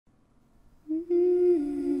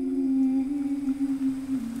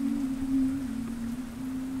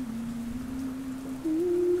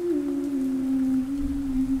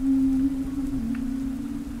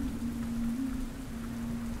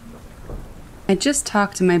I just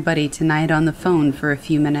talked to my buddy tonight on the phone for a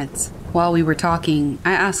few minutes. While we were talking,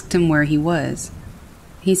 I asked him where he was.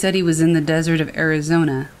 He said he was in the desert of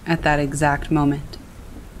Arizona at that exact moment.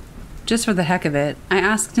 Just for the heck of it, I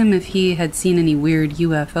asked him if he had seen any weird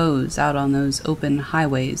UFOs out on those open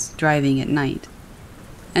highways driving at night.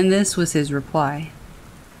 And this was his reply.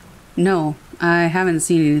 No, I haven't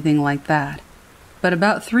seen anything like that. But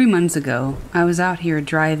about 3 months ago, I was out here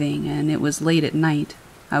driving and it was late at night.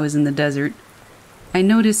 I was in the desert. I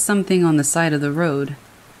noticed something on the side of the road.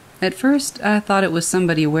 At first, I thought it was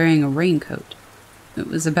somebody wearing a raincoat. It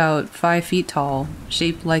was about 5 feet tall,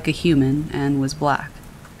 shaped like a human, and was black.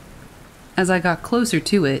 As I got closer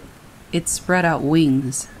to it, it spread out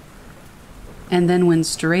wings, and then went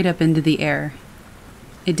straight up into the air.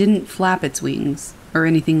 It didn't flap its wings, or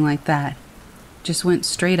anything like that. Just went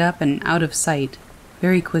straight up and out of sight,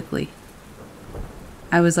 very quickly.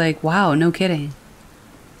 I was like, wow, no kidding.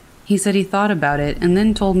 He said he thought about it, and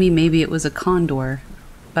then told me maybe it was a condor.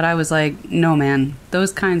 But I was like, no man,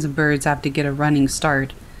 those kinds of birds have to get a running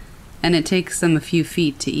start, and it takes them a few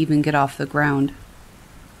feet to even get off the ground.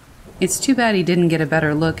 It's too bad he didn't get a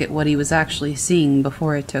better look at what he was actually seeing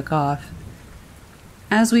before it took off.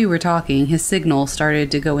 As we were talking, his signal started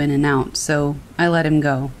to go in and out, so I let him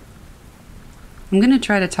go. I'm going to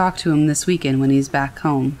try to talk to him this weekend when he's back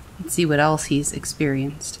home and see what else he's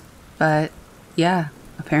experienced. But, yeah,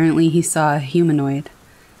 apparently he saw a humanoid.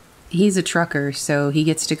 He's a trucker, so he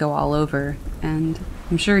gets to go all over, and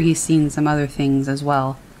I'm sure he's seen some other things as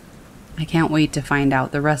well. I can't wait to find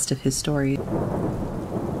out the rest of his story.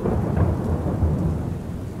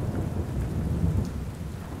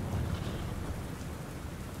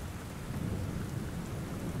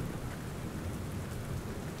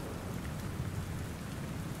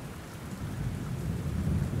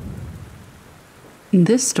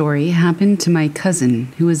 This story happened to my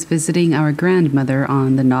cousin who was visiting our grandmother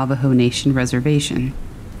on the Navajo Nation reservation.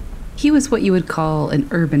 He was what you would call an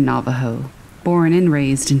urban Navajo, born and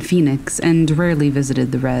raised in Phoenix and rarely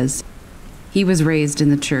visited the res. He was raised in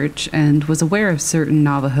the church and was aware of certain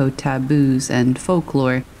Navajo taboos and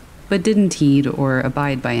folklore, but didn't heed or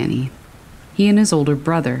abide by any. He and his older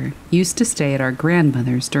brother used to stay at our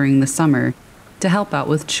grandmother's during the summer to help out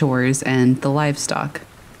with chores and the livestock.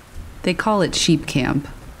 They call it sheep camp.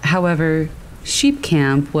 However, sheep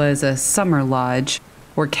camp was a summer lodge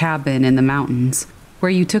or cabin in the mountains where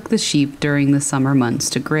you took the sheep during the summer months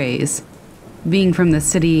to graze. Being from the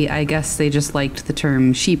city, I guess they just liked the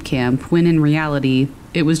term sheep camp, when in reality,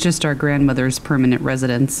 it was just our grandmother's permanent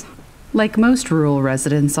residence. Like most rural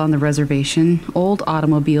residents on the reservation, old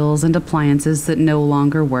automobiles and appliances that no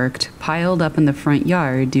longer worked piled up in the front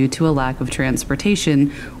yard due to a lack of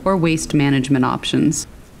transportation or waste management options.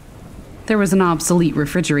 There was an obsolete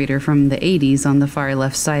refrigerator from the 80s on the far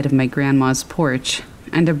left side of my grandma's porch,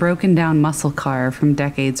 and a broken-down muscle car from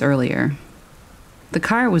decades earlier. The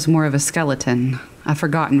car was more of a skeleton, a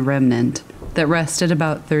forgotten remnant, that rested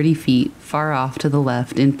about 30 feet far off to the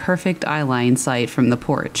left in perfect eye-line sight from the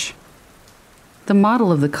porch. The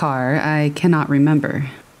model of the car I cannot remember,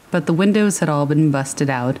 but the windows had all been busted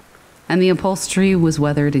out, and the upholstery was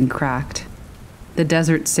weathered and cracked. The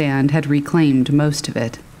desert sand had reclaimed most of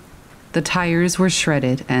it. The tires were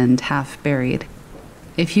shredded and half buried.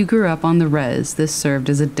 If you grew up on the res, this served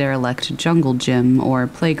as a derelict jungle gym or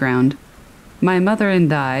playground. My mother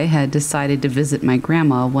and I had decided to visit my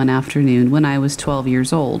grandma one afternoon when I was 12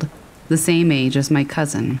 years old, the same age as my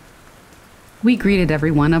cousin. We greeted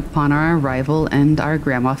everyone upon our arrival and our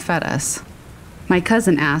grandma fed us. My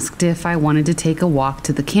cousin asked if I wanted to take a walk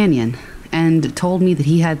to the canyon and told me that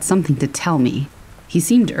he had something to tell me. He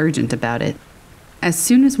seemed urgent about it. As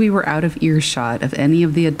soon as we were out of earshot of any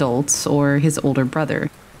of the adults or his older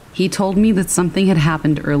brother, he told me that something had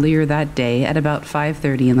happened earlier that day at about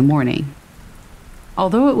 5:30 in the morning.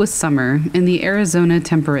 Although it was summer, in the Arizona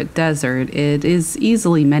temperate desert, it is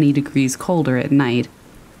easily many degrees colder at night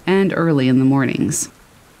and early in the mornings.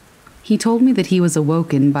 He told me that he was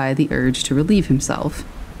awoken by the urge to relieve himself.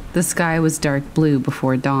 The sky was dark blue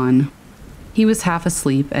before dawn. He was half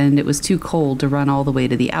asleep and it was too cold to run all the way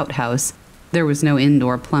to the outhouse. There was no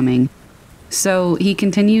indoor plumbing. So he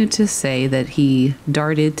continued to say that he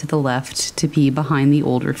darted to the left to pee behind the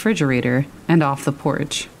old refrigerator and off the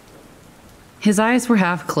porch. His eyes were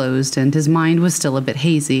half closed and his mind was still a bit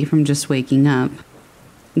hazy from just waking up.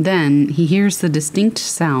 Then he hears the distinct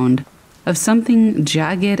sound of something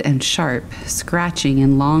jagged and sharp scratching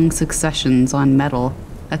in long successions on metal,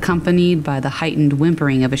 accompanied by the heightened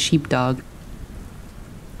whimpering of a sheepdog.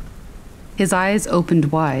 His eyes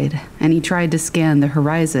opened wide, and he tried to scan the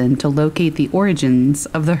horizon to locate the origins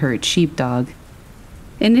of the hurt sheepdog.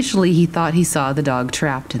 Initially, he thought he saw the dog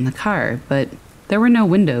trapped in the car, but there were no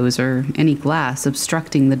windows or any glass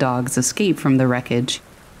obstructing the dog's escape from the wreckage.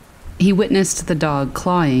 He witnessed the dog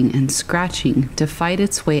clawing and scratching to fight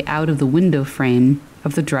its way out of the window frame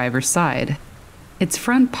of the driver's side. Its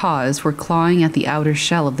front paws were clawing at the outer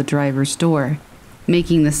shell of the driver's door,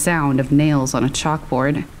 making the sound of nails on a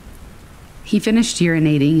chalkboard. He finished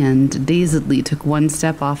urinating and dazedly took one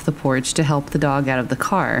step off the porch to help the dog out of the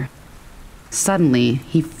car. Suddenly,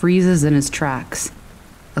 he freezes in his tracks.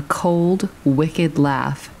 A cold, wicked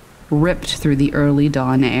laugh ripped through the early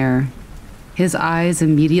dawn air. His eyes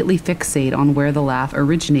immediately fixate on where the laugh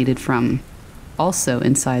originated from, also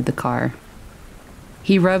inside the car.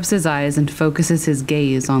 He rubs his eyes and focuses his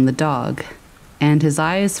gaze on the dog, and his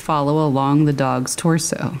eyes follow along the dog's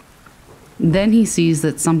torso. Then he sees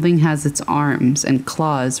that something has its arms and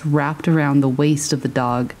claws wrapped around the waist of the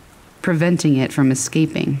dog, preventing it from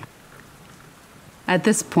escaping. At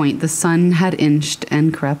this point, the sun had inched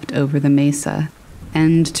and crept over the mesa,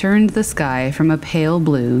 and turned the sky from a pale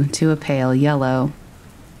blue to a pale yellow.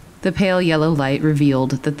 The pale yellow light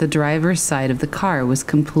revealed that the driver's side of the car was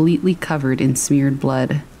completely covered in smeared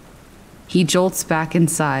blood. He jolts back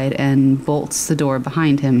inside and bolts the door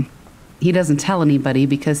behind him. He doesn't tell anybody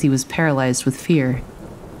because he was paralyzed with fear.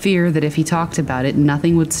 Fear that if he talked about it,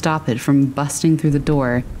 nothing would stop it from busting through the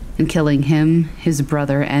door and killing him, his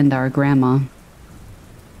brother, and our grandma.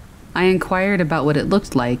 I inquired about what it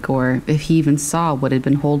looked like, or if he even saw what had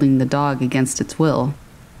been holding the dog against its will.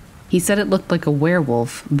 He said it looked like a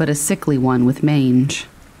werewolf, but a sickly one with mange.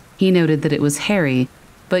 He noted that it was hairy,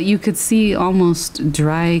 but you could see almost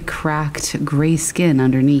dry, cracked, gray skin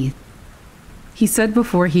underneath. He said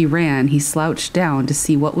before he ran, he slouched down to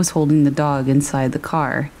see what was holding the dog inside the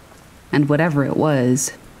car, and whatever it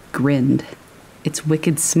was, grinned. Its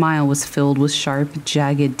wicked smile was filled with sharp,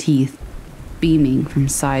 jagged teeth, beaming from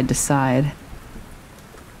side to side.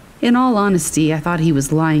 In all honesty, I thought he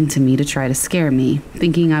was lying to me to try to scare me,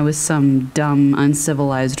 thinking I was some dumb,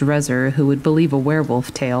 uncivilized reser who would believe a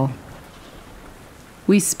werewolf tale.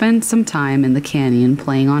 We spent some time in the canyon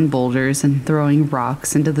playing on boulders and throwing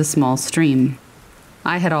rocks into the small stream.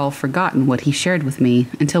 I had all forgotten what he shared with me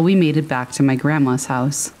until we made it back to my grandma's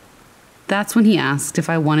house. That's when he asked if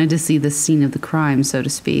I wanted to see the scene of the crime, so to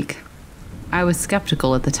speak. I was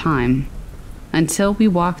skeptical at the time, until we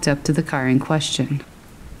walked up to the car in question.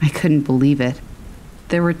 I couldn't believe it.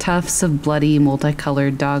 There were tufts of bloody,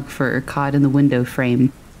 multicolored dog fur caught in the window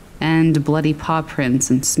frame, and bloody paw prints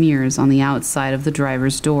and smears on the outside of the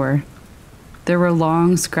driver's door. There were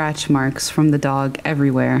long scratch marks from the dog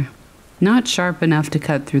everywhere, not sharp enough to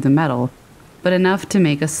cut through the metal, but enough to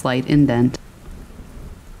make a slight indent.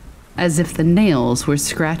 As if the nails were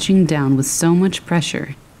scratching down with so much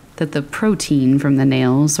pressure that the protein from the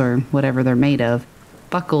nails, or whatever they're made of,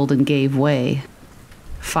 buckled and gave way,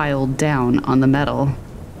 filed down on the metal.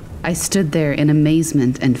 I stood there in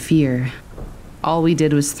amazement and fear. All we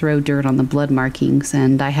did was throw dirt on the blood markings,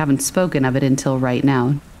 and I haven't spoken of it until right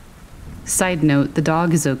now. Side note, the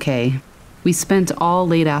dog is okay. We spent all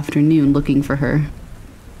late afternoon looking for her.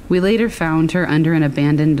 We later found her under an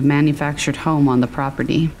abandoned manufactured home on the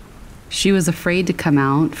property. She was afraid to come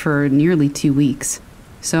out for nearly 2 weeks,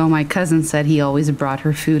 so my cousin said he always brought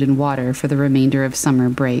her food and water for the remainder of summer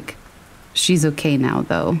break. She's okay now,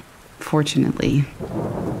 though, fortunately.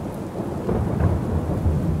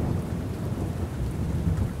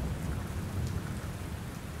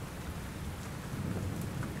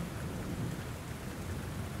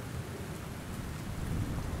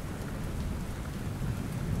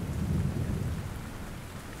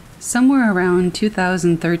 Somewhere around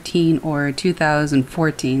 2013 or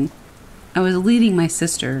 2014, I was leading my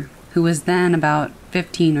sister, who was then about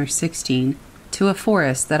 15 or 16, to a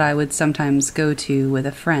forest that I would sometimes go to with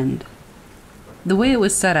a friend. The way it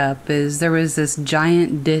was set up is there was this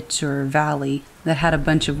giant ditch or valley that had a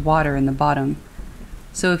bunch of water in the bottom,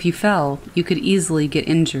 so if you fell, you could easily get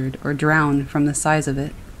injured or drown from the size of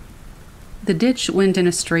it. The ditch went in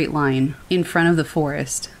a straight line in front of the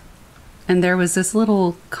forest, and there was this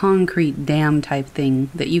little concrete dam type thing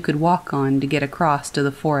that you could walk on to get across to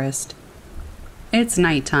the forest. It's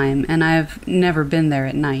nighttime, and I've never been there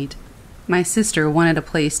at night. My sister wanted a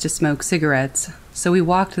place to smoke cigarettes, so we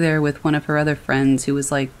walked there with one of her other friends who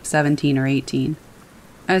was like 17 or 18.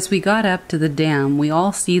 As we got up to the dam, we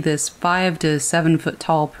all see this 5 to 7 foot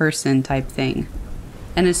tall person type thing.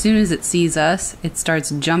 And as soon as it sees us, it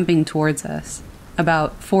starts jumping towards us,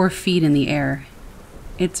 about 4 feet in the air.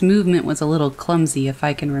 Its movement was a little clumsy, if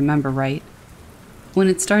I can remember right. When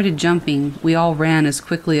it started jumping, we all ran as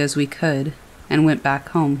quickly as we could and went back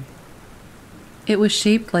home. It was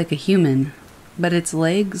shaped like a human, but its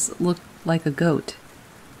legs looked like a goat.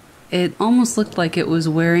 It almost looked like it was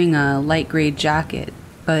wearing a light gray jacket,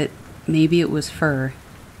 but maybe it was fur.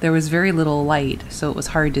 There was very little light, so it was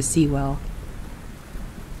hard to see well.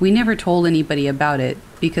 We never told anybody about it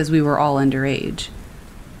because we were all underage.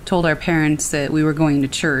 Told our parents that we were going to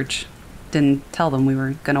church, didn't tell them we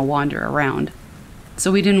were going to wander around,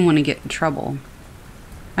 so we didn't want to get in trouble.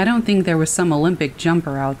 I don't think there was some Olympic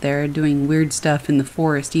jumper out there doing weird stuff in the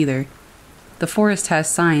forest either. The forest has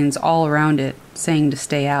signs all around it saying to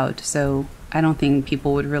stay out, so I don't think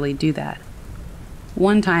people would really do that.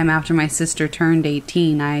 One time after my sister turned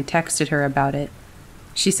 18, I texted her about it.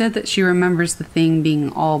 She said that she remembers the thing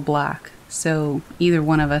being all black, so either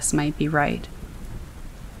one of us might be right.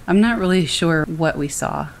 I'm not really sure what we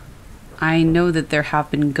saw. I know that there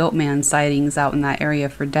have been Goatman sightings out in that area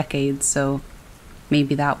for decades, so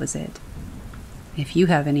maybe that was it. If you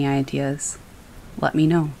have any ideas, let me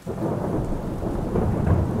know.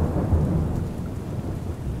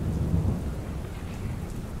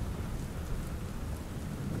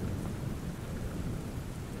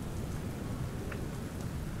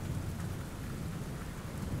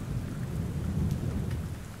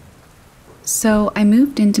 So I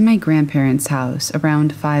moved into my grandparents' house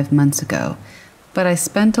around 5 months ago, but I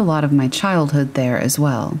spent a lot of my childhood there as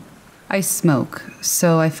well. I smoke,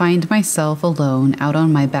 so I find myself alone out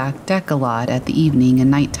on my back deck a lot at the evening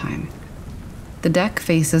and nighttime. The deck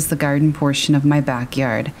faces the garden portion of my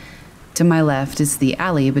backyard. To my left is the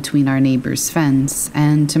alley between our neighbor's fence,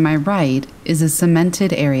 and to my right is a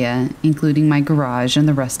cemented area, including my garage and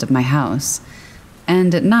the rest of my house.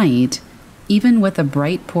 And at night, even with a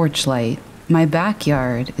bright porch light, my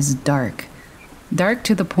backyard is dark. Dark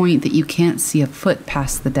to the point that you can't see a foot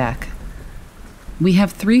past the deck. We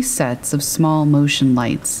have 3 sets of small motion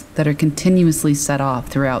lights that are continuously set off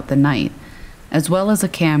throughout the night, as well as a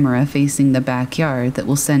camera facing the backyard that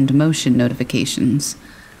will send motion notifications.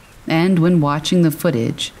 And when watching the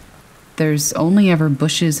footage, there's only ever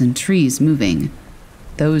bushes and trees moving.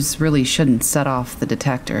 Those really shouldn't set off the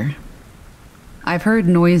detector. I've heard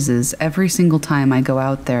noises every single time I go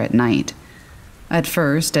out there at night. At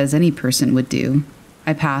first, as any person would do,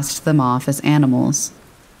 I passed them off as animals.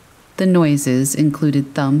 The noises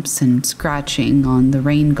included thumps and scratching on the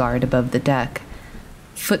rain guard above the deck,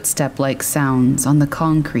 footstep-like sounds on the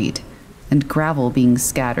concrete, and gravel being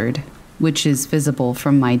scattered, which is visible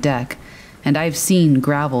from my deck, and I've seen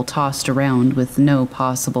gravel tossed around with no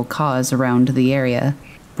possible cause around the area.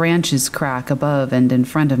 Branches crack above and in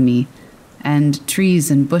front of me, and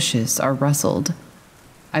trees and bushes are rustled.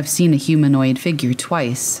 I've seen a humanoid figure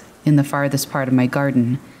twice in the farthest part of my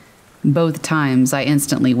garden. Both times I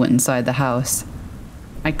instantly went inside the house.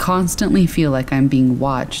 I constantly feel like I'm being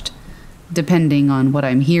watched. Depending on what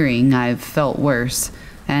I'm hearing, I've felt worse,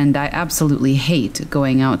 and I absolutely hate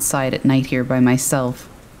going outside at night here by myself.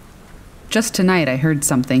 Just tonight I heard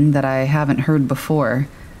something that I haven't heard before,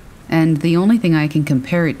 and the only thing I can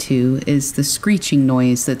compare it to is the screeching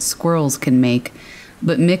noise that squirrels can make,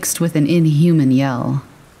 but mixed with an inhuman yell.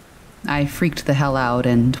 I freaked the hell out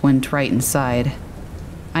and went right inside.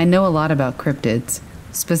 I know a lot about cryptids,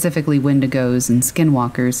 specifically wendigos and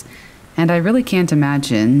skinwalkers, and I really can't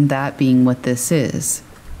imagine that being what this is.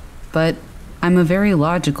 But I'm a very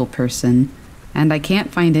logical person, and I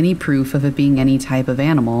can't find any proof of it being any type of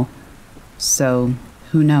animal. So,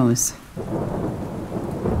 who knows?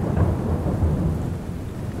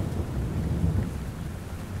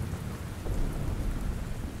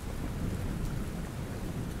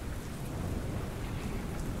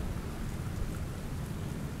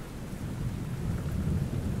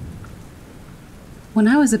 When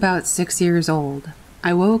I was about 6 years old,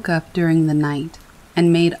 I woke up during the night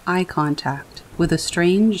and made eye contact with a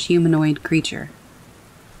strange humanoid creature.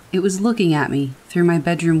 It was looking at me through my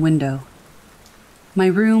bedroom window. My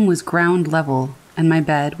room was ground level and my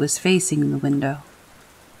bed was facing the window.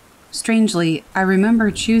 Strangely, I remember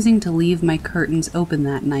choosing to leave my curtains open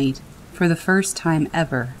that night for the first time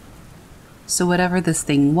ever. So whatever this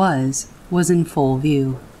thing was in full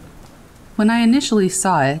view. When I initially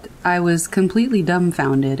saw it, I was completely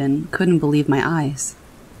dumbfounded and couldn't believe my eyes.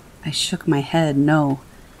 I shook my head no,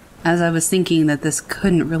 as I was thinking that this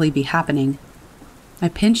couldn't really be happening. I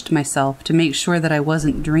pinched myself to make sure that I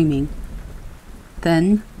wasn't dreaming.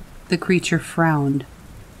 Then, the creature frowned.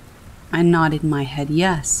 I nodded my head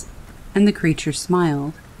yes, and the creature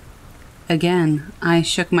smiled. Again, I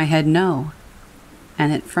shook my head no,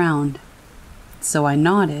 and it frowned. So I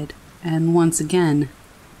nodded, and once again,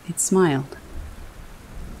 it smiled.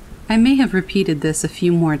 I may have repeated this a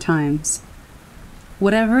few more times.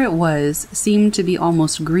 Whatever it was seemed to be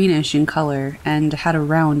almost greenish in color and had a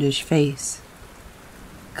roundish face.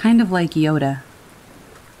 kind of like Yoda.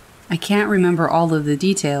 I can't remember all of the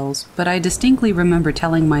details, but I distinctly remember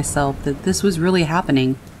telling myself that this was really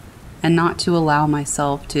happening, and not to allow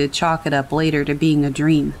myself to chalk it up later to being a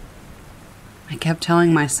dream. I kept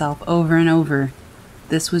telling myself over and over,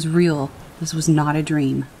 this was real, this was not a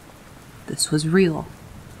dream. This was real.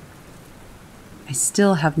 I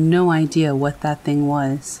still have no idea what that thing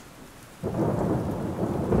was.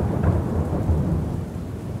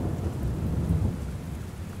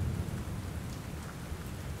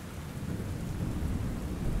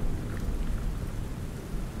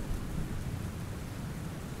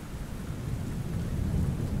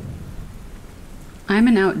 I'm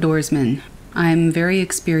an outdoorsman. I'm very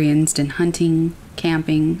experienced in hunting,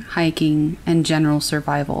 camping, hiking, and general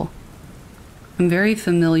survival. I'm very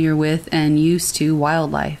familiar with and used to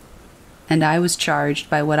wildlife, and I was charged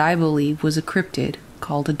by what I believe was a cryptid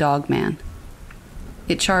called a dogman.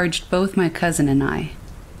 It charged both my cousin and I.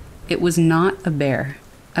 It was not a bear.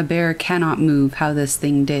 A bear cannot move how this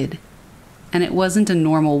thing did. And it wasn't a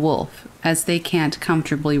normal wolf, as they can't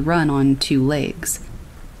comfortably run on two legs,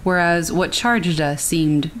 whereas what charged us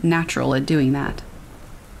seemed natural at doing that.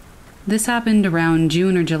 This happened around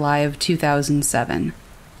June or July of 2007.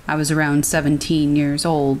 I was around 17 years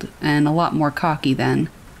old, and a lot more cocky then,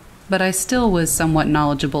 but I still was somewhat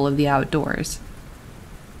knowledgeable of the outdoors.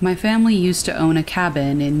 My family used to own a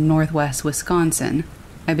cabin in northwest Wisconsin.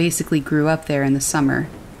 I basically grew up there in the summer.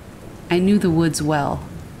 I knew the woods well,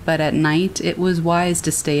 but at night it was wise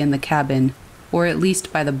to stay in the cabin, or at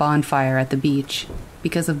least by the bonfire at the beach,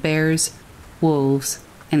 because of bears, wolves,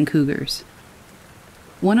 and cougars.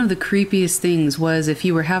 One of the creepiest things was if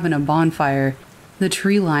you were having a bonfire, the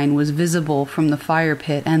tree line was visible from the fire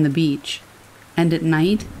pit and the beach, and at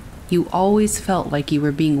night, you always felt like you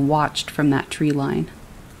were being watched from that tree line.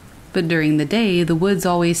 But during the day, the woods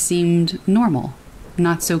always seemed normal,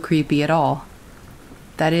 not so creepy at all.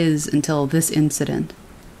 That is, until this incident.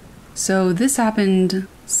 So this happened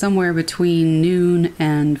somewhere between noon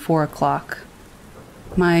and 4 o'clock.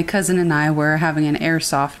 My cousin and I were having an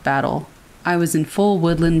airsoft battle. I was in full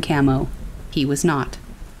woodland camo. He was not.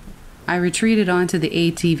 I retreated onto the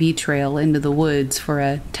ATV trail into the woods for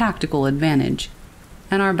a tactical advantage,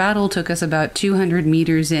 and our battle took us about 200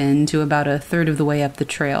 meters in to about a third of the way up the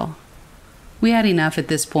trail. We had enough at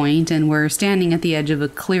this point and were standing at the edge of a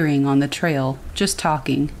clearing on the trail, just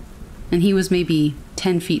talking, and he was maybe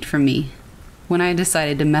 10 feet from me when I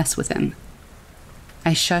decided to mess with him.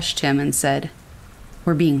 I shushed him and said,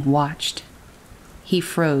 "We're being watched." He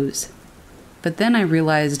froze, but then I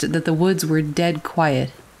realized that the woods were dead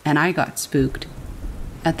quiet, and I got spooked.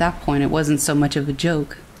 At that point, it wasn't so much of a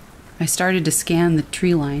joke. I started to scan the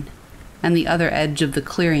tree line and the other edge of the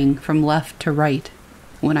clearing from left to right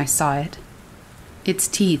when I saw it. Its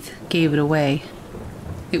teeth gave it away.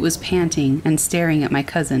 It was panting and staring at my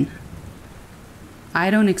cousin. I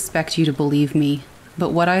don't expect you to believe me,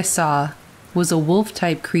 but what I saw was a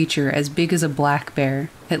wolf-type creature as big as a black bear,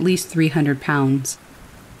 at least 300 pounds.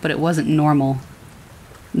 But it wasn't normal.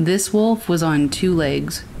 This wolf was on 2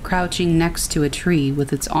 legs, crouching next to a tree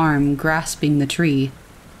with its arm grasping the tree.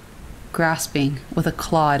 Grasping with a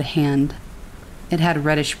clawed hand. It had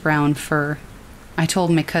reddish-brown fur. I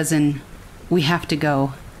told my cousin, "We have to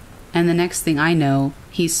go." And the next thing I know,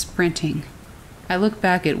 he's sprinting. I look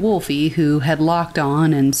back at Wolfie, who had locked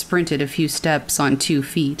on and sprinted a few steps on 2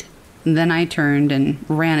 feet. Then I turned and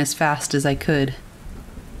ran as fast as I could.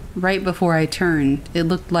 Right before I turned, it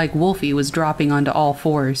looked like Wolfie was dropping onto all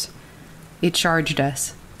 4s. It charged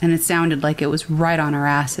us, and it sounded like it was right on our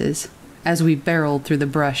asses, as we barreled through the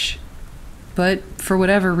brush. But for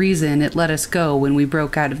whatever reason, it let us go when we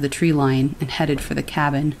broke out of the tree line and headed for the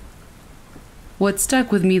cabin. What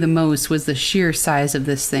stuck with me the most was the sheer size of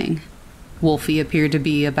this thing. Wolfie appeared to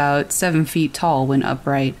be about 7 feet tall when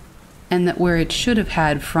upright, and that where it should have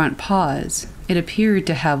had front paws, it appeared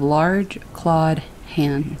to have large, clawed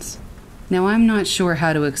hands. Now, I'm not sure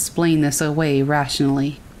how to explain this away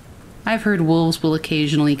rationally. I've heard wolves will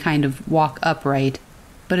occasionally kind of walk upright,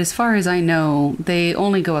 but as far as I know, they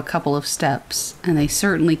only go a couple of steps, and they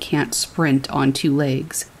certainly can't sprint on 2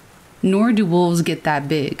 legs. Nor do wolves get that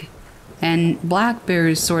big, and black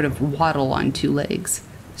bears sort of waddle on 2 legs,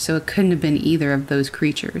 so it couldn't have been either of those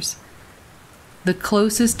creatures. The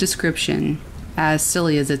closest description, as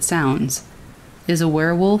silly as it sounds, is a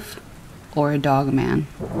werewolf or a dogman.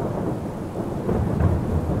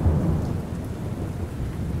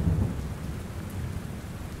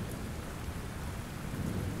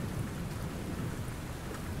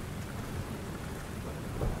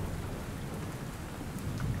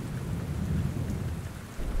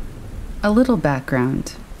 A little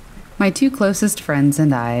background. My two closest friends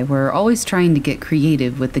and I were always trying to get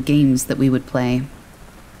creative with the games that we would play.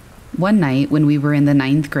 One night, when we were in the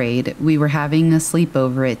 9th grade, we were having a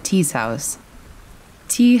sleepover at T's house.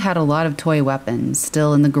 T had a lot of toy weapons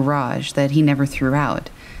still in the garage that he never threw out,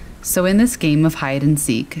 so in this game of hide and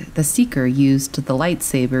seek, the seeker used the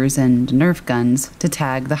lightsabers and Nerf guns to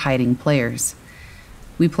tag the hiding players.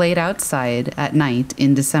 We played outside at night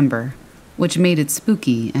in December, which made it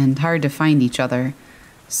spooky and hard to find each other,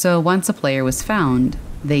 so once a player was found,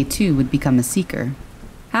 they too would become a seeker.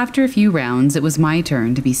 After a few rounds, it was my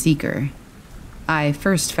turn to be seeker. I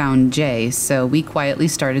first found Jay, so we quietly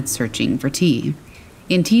started searching for T.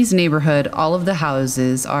 In T's neighborhood, all of the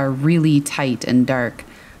houses are really tight and dark,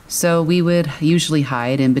 so we would usually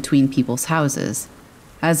hide in between people's houses.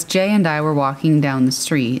 As Jay and I were walking down the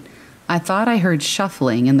street, I thought I heard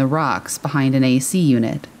shuffling in the rocks behind an AC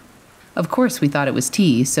unit. Of course, we thought it was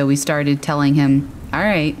T, so we started telling him, "All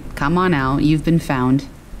right, come on out, you've been found."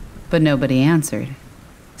 But nobody answered.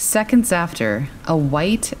 Seconds after, a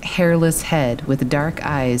white, hairless head with dark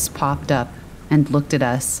eyes popped up and looked at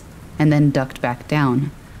us, and then ducked back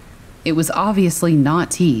down. It was obviously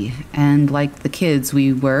not T, and like the kids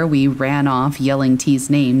we ran off yelling T's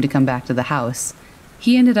name to come back to the house.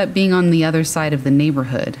 He ended up being on the other side of the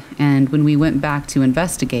neighborhood, and when we went back to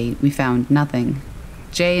investigate, we found nothing.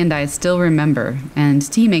 Jay and I still remember, and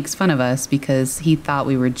T makes fun of us because he thought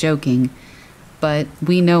we were joking, but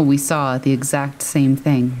we know we saw the exact same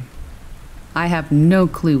thing. I have no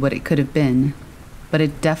clue what it could have been, but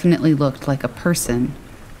it definitely looked like a person,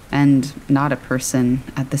 and not a person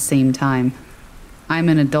at the same time. I'm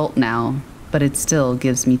an adult now, but it still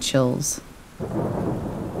gives me chills.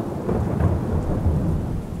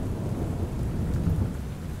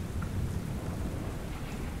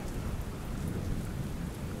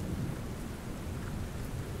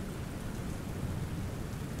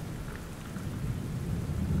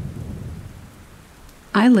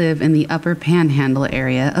 I live in the Upper Panhandle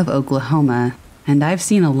area of Oklahoma, and I've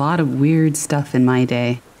seen a lot of weird stuff in my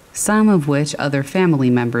day, some of which other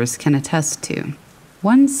family members can attest to.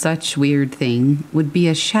 One such weird thing would be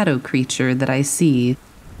a shadow creature that I see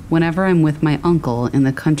whenever I'm with my uncle in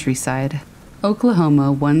the countryside.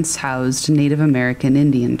 Oklahoma once housed Native American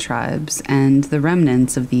Indian tribes, and the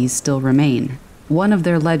remnants of these still remain. One of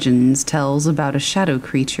their legends tells about a shadow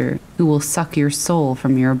creature who will suck your soul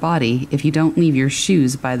from your body if you don't leave your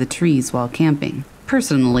shoes by the trees while camping.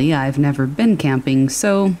 Personally, I've never been camping,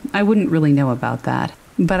 so I wouldn't really know about that.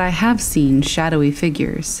 But I have seen shadowy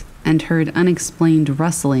figures and heard unexplained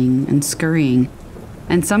rustling and scurrying,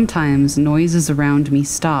 and sometimes noises around me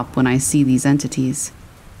stop when I see these entities.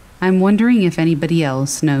 I'm wondering if anybody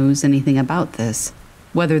else knows anything about this,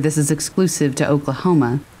 whether this is exclusive to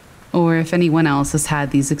Oklahoma, or if anyone else has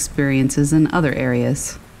had these experiences in other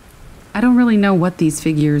areas. I don't really know what these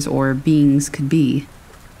figures or beings could be,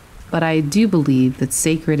 but I do believe that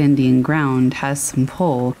sacred Indian ground has some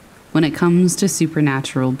pull when it comes to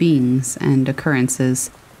supernatural beings and occurrences,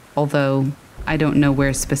 although I don't know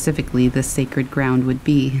where specifically this sacred ground would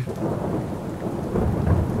be.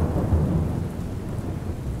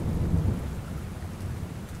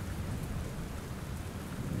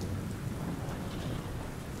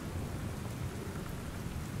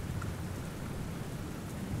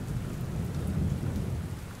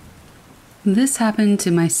 This happened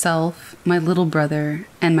to myself, my little brother,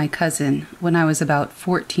 and my cousin when I was about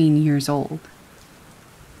 14 years old.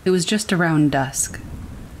 It was just around dusk.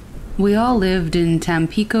 We all lived in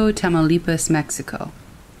Tampico, Tamaulipas, Mexico.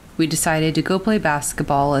 We decided to go play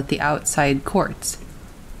basketball at the outside courts.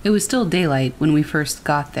 It was still daylight when we first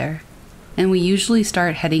got there, and we usually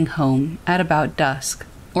start heading home at about dusk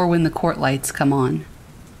or when the court lights come on.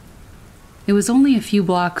 It was only a few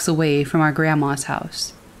blocks away from our grandma's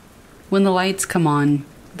house. When the lights come on,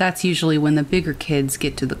 that's usually when the bigger kids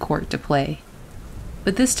get to the court to play.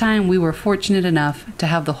 But this time we were fortunate enough to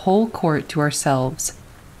have the whole court to ourselves.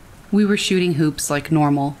 We were shooting hoops like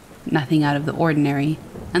normal, nothing out of the ordinary,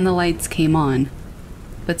 and the lights came on.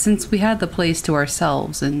 But since we had the place to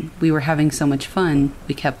ourselves and we were having so much fun,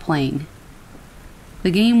 we kept playing.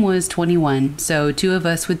 The game was 21, so 2 of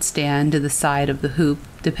us would stand to the side of the hoop,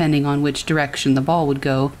 depending on which direction the ball would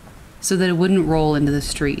go, so that it wouldn't roll into the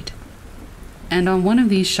street. And on one of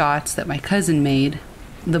these shots that my cousin made,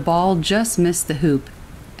 the ball just missed the hoop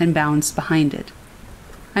and bounced behind it.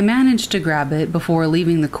 I managed to grab it before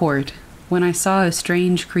leaving the court when I saw a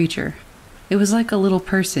strange creature. It was like a little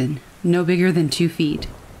person, no bigger than 2 feet.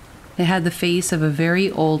 It had the face of a very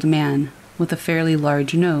old man with a fairly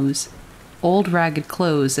large nose, old ragged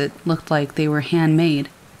clothes that looked like they were handmade,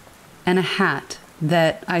 and a hat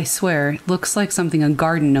that, I swear, looks like something a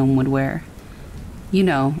garden gnome would wear. You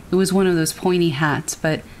know, it was one of those pointy hats,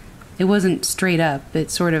 but it wasn't straight up, it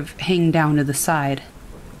sort of hung down to the side.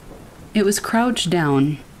 It was crouched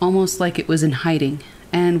down, almost like it was in hiding,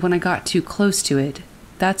 and when I got too close to it,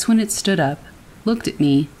 that's when it stood up, looked at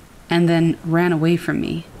me, and then ran away from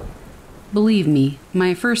me. Believe me,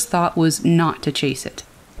 my first thought was not to chase it.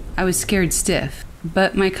 I was scared stiff,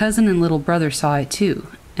 but my cousin and little brother saw it too,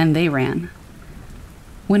 and they ran.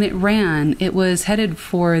 When it ran, it was headed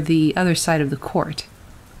for the other side of the court.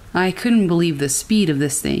 I couldn't believe the speed of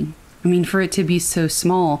this thing. I mean, for it to be so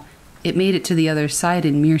small, it made it to the other side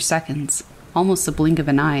in mere seconds, almost the blink of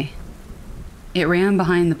an eye. It ran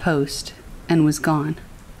behind the post and was gone.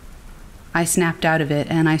 I snapped out of it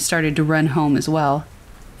and I started to run home as well.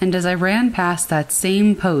 And as I ran past that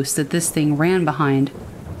same post that this thing ran behind,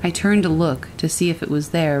 I turned to look to see if it was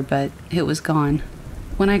there, but it was gone.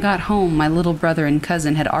 When I got home, my little brother and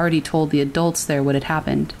cousin had already told the adults there what had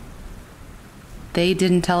happened. They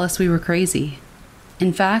didn't tell us we were crazy.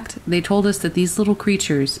 In fact, they told us that these little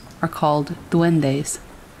creatures are called duendes.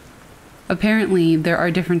 Apparently, there are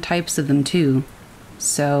different types of them too,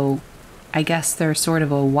 so I guess they're sort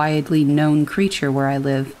of a widely known creature where I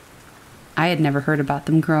live. I had never heard about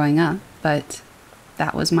them growing up, but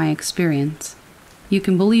that was my experience. You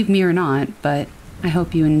can believe me or not, but I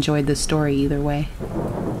hope you enjoyed the story either way.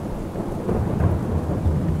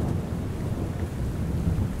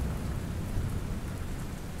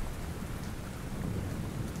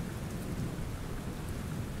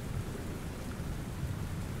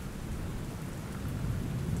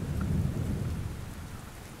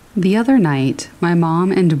 The other night, my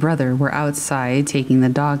mom and brother were outside taking the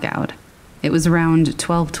dog out. It was around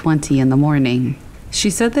 12:20 in the morning. She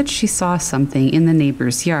said that she saw something in the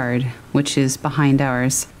neighbor's yard, which is behind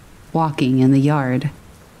ours, walking in the yard.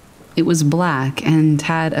 It was black and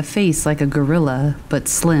had a face like a gorilla, but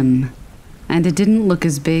slim. And it didn't look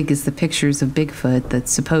as big as the pictures of Bigfoot that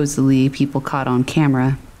supposedly people caught on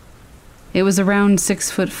camera. It was around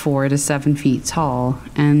 6'4" to 7 feet tall,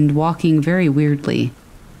 and walking very weirdly,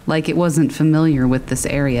 like it wasn't familiar with this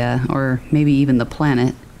area, or maybe even the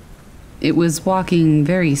planet. It was walking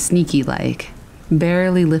very sneaky-like,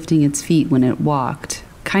 barely lifting its feet when it walked,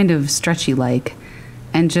 kind of stretchy-like,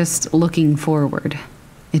 and just looking forward.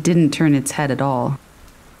 It didn't turn its head at all.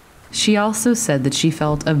 She also said that she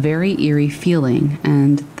felt a very eerie feeling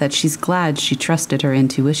and that she's glad she trusted her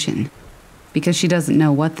intuition, because she doesn't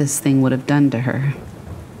know what this thing would have done to her.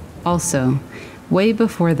 Also, way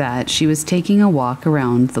before that, she was taking a walk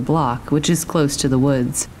around the block, which is close to the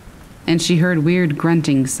woods, and she heard weird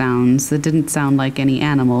grunting sounds that didn't sound like any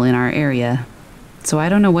animal in our area. So I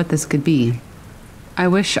don't know what this could be. I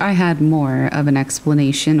wish I had more of an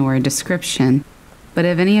explanation or a description, but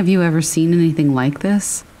have any of you ever seen anything like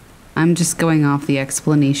this? I'm just going off the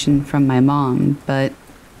explanation from my mom, but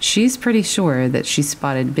she's pretty sure that she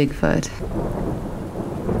spotted Bigfoot.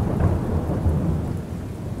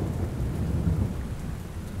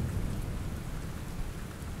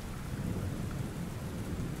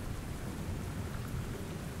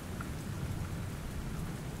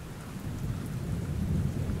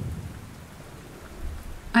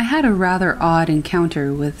 I had a rather odd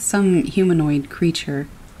encounter with some humanoid creature,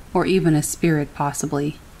 or even a spirit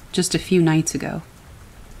possibly, just a few nights ago.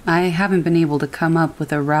 I haven't been able to come up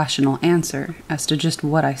with a rational answer as to just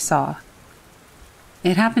what I saw.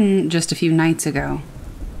 It happened just a few nights ago.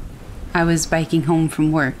 I was biking home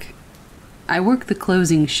from work. I work the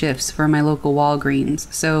closing shifts for my local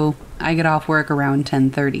Walgreens, so I get off work around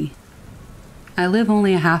 10:30. I live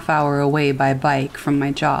only a half hour away by bike from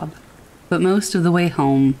my job, but most of the way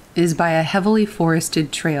home is by a heavily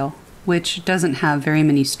forested trail, which doesn't have very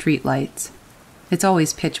many street lights. It's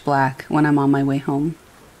always pitch black when I'm on my way home.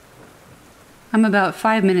 I'm about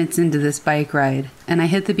 5 minutes into this bike ride, and I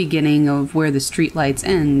hit the beginning of where the street lights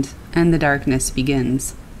end and the darkness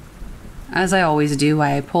begins. As I always do,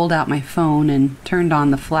 I pulled out my phone and turned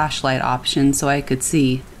on the flashlight option so I could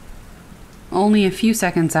see. Only a few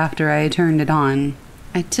seconds after I turned it on,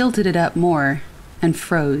 I tilted it up more and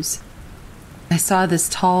froze. I saw this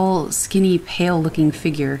tall, skinny, pale-looking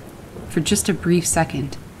figure for just a brief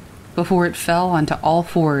second, before it fell onto all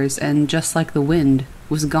fours and, just like the wind,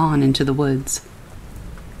 was gone into the woods.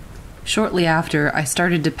 Shortly after, I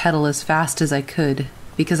started to pedal as fast as I could,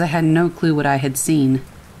 because I had no clue what I had seen,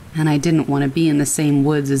 and I didn't want to be in the same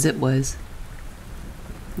woods as it was.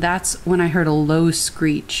 That's when I heard a low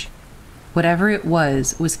screech. Whatever it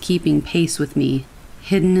was keeping pace with me,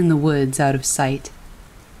 hidden in the woods out of sight.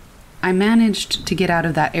 I managed to get out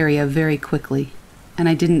of that area very quickly, and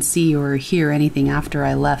I didn't see or hear anything after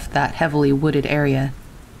I left that heavily wooded area.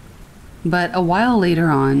 But a while later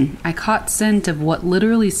on, I caught scent of what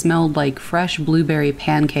literally smelled like fresh blueberry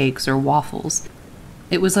pancakes or waffles.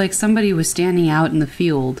 It was like somebody was standing out in the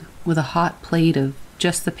field with a hot plate of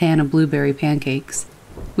just the pan of blueberry pancakes,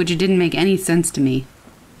 which didn't make any sense to me.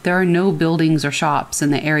 There are no buildings or shops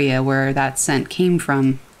in the area where that scent came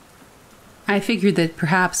from. I figured that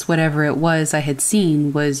perhaps whatever it was I had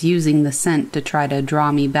seen was using the scent to try to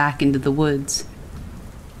draw me back into the woods.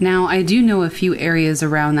 Now, I do know a few areas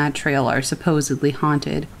around that trail are supposedly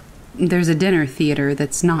haunted. There's a dinner theater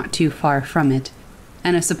that's not too far from it,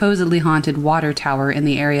 and a supposedly haunted water tower in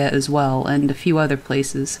the area as well, and a few other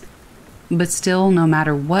places. But still, no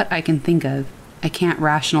matter what I can think of, I can't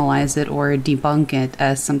rationalize it or debunk it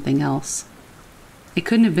as something else. It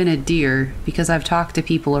couldn't have been a deer, because I've talked to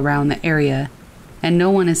people around the area, and no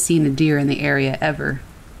one has seen a deer in the area ever.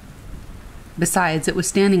 Besides, it was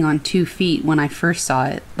standing on 2 feet when I first saw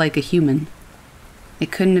it, like a human.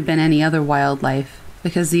 It couldn't have been any other wildlife,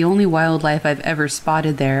 because the only wildlife I've ever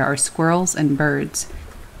spotted there are squirrels and birds.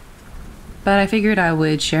 But I figured I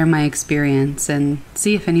would share my experience and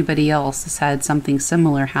see if anybody else has had something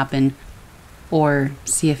similar happen, or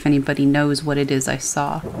see if anybody knows what it is I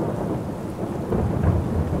saw.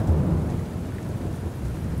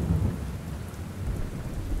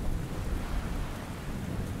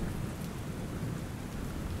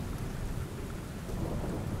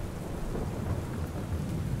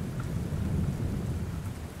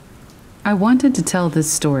 I wanted to tell this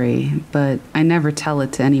story, but I never tell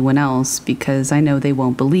it to anyone else because I know they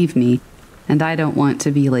won't believe me, and I don't want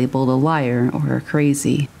to be labeled a liar or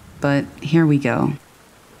crazy. But here we go.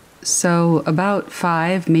 So, about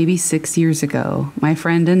 5, maybe 6 years ago, my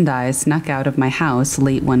friend and I snuck out of my house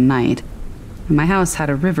late one night. My house had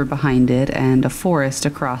a river behind it and a forest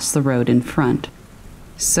across the road in front.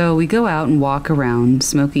 So we go out and walk around,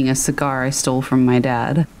 smoking a cigar I stole from my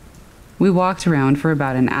dad. We walked around for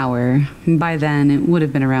about an hour. By then, it would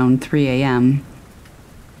have been around 3 a.m.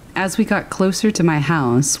 As we got closer to my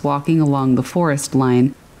house, walking along the forest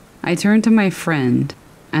line, I turned to my friend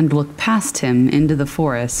and looked past him into the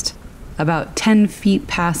forest. About 10 feet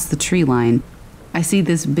past the tree line, I see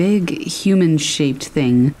this big, human-shaped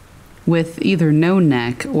thing with either no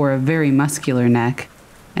neck or a very muscular neck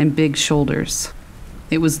and big shoulders.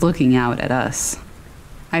 It was looking out at us.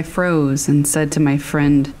 I froze and said to my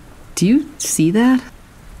friend, "Do you see that?"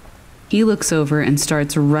 He looks over and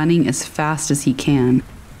starts running as fast as he can.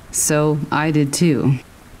 So I did too.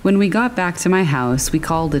 When we got back to my house, we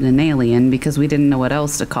called it an alien because we didn't know what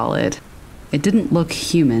else to call it. It didn't look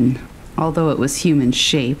human, although it was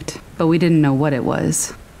human-shaped, but we didn't know what it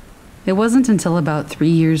was. It wasn't until about 3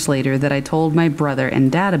 years later that I told my brother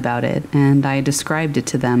and dad about it, and I described it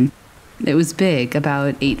to them. It was big,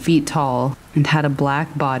 about 8 feet tall, and had a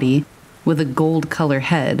black body with a gold-color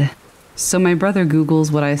head. So my brother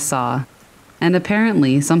Googles what I saw, and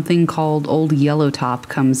apparently something called Old Yellowtop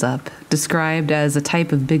comes up, described as a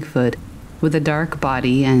type of Bigfoot with a dark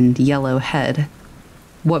body and yellow head.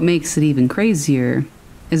 What makes it even crazier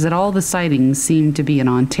is that all the sightings seem to be in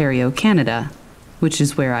Ontario, Canada, which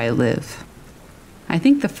is where I live. I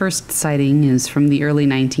think the first sighting is from the early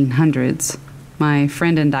 1900s. My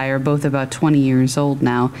friend and I are both about 20 years old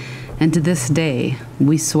now, and to this day,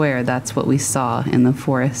 we swear that's what we saw in the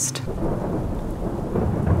forest.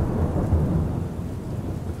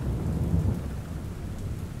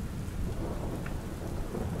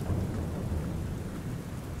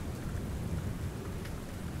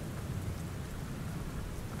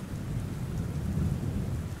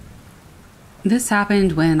 This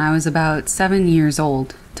happened when I was about 7 years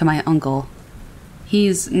old, to my uncle.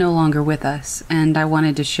 He's no longer with us, and I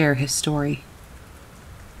wanted to share his story.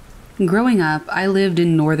 Growing up, I lived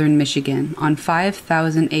in northern Michigan on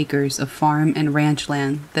 5,000 acres of farm and ranch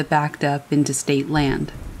land that backed up into state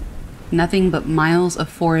land. Nothing but miles of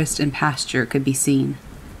forest and pasture could be seen.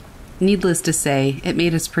 Needless to say, it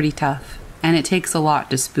made us pretty tough, and it takes a lot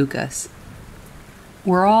to spook us.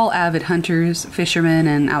 We're all avid hunters, fishermen,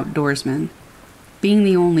 and outdoorsmen. Being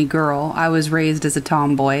the only girl, I was raised as a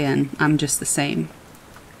tomboy, and I'm just the same.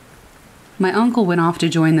 My uncle went off to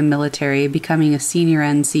join the military, becoming a senior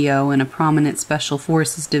NCO in a prominent Special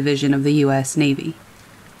Forces division of the U.S. Navy.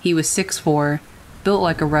 He was 6'4", built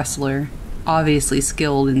like a wrestler, obviously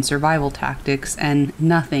skilled in survival tactics, and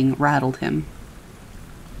nothing rattled him.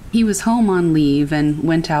 He was home on leave and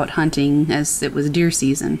went out hunting as it was deer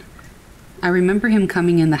season. I remember him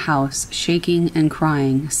coming in the house, shaking and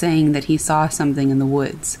crying, saying that he saw something in the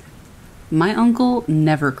woods. My uncle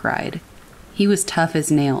never cried. He was tough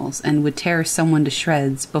as nails and would tear someone to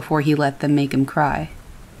shreds before he let them make him cry.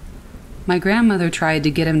 My grandmother tried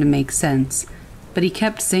to get him to make sense, but he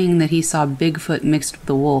kept saying that he saw Bigfoot mixed with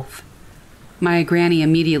a wolf. My granny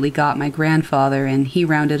immediately got my grandfather, and he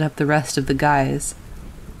rounded up the rest of the guys.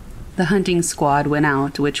 The hunting squad went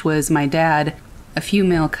out, which was my dad, a few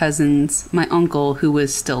male cousins, my uncle, who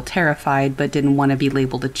was still terrified but didn't want to be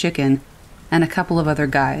labeled a chicken, and a couple of other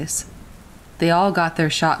guys. They all got their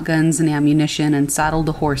shotguns and ammunition and saddled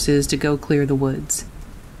the horses to go clear the woods.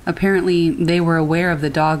 Apparently, they were aware of the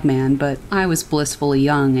dogman, but I was blissfully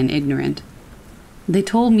young and ignorant. They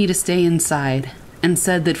told me to stay inside, and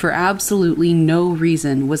said that for absolutely no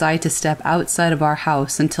reason was I to step outside of our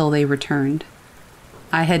house until they returned.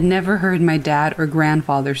 I had never heard my dad or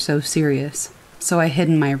grandfather so serious, so I hid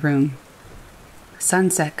in my room.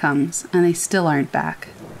 Sunset comes, and they still aren't back.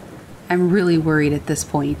 I'm really worried at this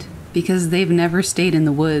point, because they've never stayed in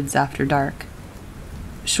the woods after dark.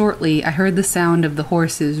 Shortly, I heard the sound of the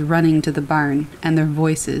horses running to the barn, and their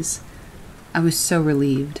voices. I was so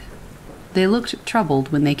relieved. They looked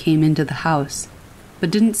troubled when they came into the house,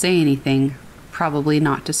 but didn't say anything, probably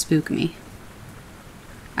not to spook me.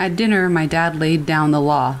 At dinner, my dad laid down the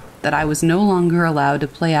law that I was no longer allowed to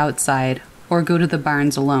play outside or go to the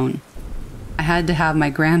barns alone. I had to have my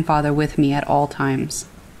grandfather with me at all times.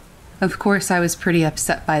 Of course, I was pretty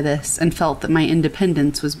upset by this and felt that my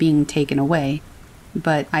independence was being taken away,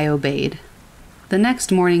 but I obeyed. The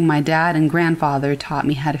next morning, my dad and grandfather taught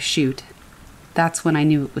me how to shoot. That's when I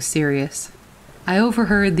knew it was serious. I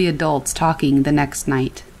overheard the adults talking the next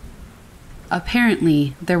night.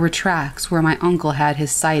 Apparently, there were tracks where my uncle had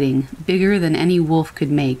his sighting, bigger than any wolf could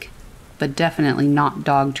make, but definitely not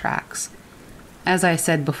dog tracks. As I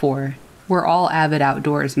said before, we're all avid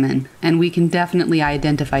outdoorsmen, and we can definitely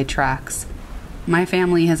identify tracks. My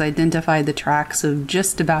family has identified the tracks of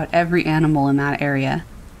just about every animal in that area,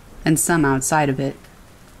 and some outside of it,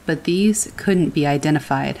 but these couldn't be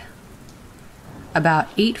identified. About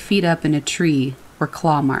 8 feet up in a tree were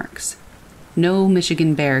claw marks. No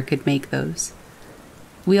Michigan bear could make those.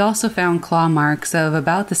 We also found claw marks of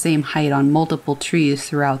about the same height on multiple trees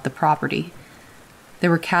throughout the property. There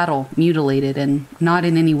were cattle mutilated and not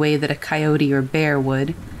in any way that a coyote or bear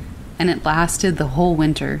would, and it lasted the whole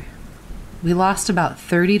winter. We lost about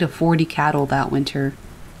 30 to 40 cattle that winter,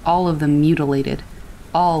 all of them mutilated,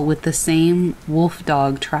 all with the same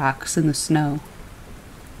wolf-dog tracks in the snow.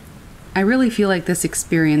 I really feel like this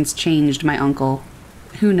experience changed my uncle.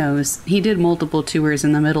 Who knows, he did multiple tours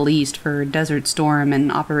in the Middle East for Desert Storm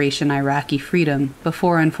and Operation Iraqi Freedom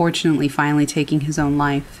before unfortunately finally taking his own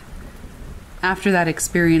life. After that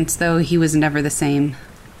experience, though, he was never the same.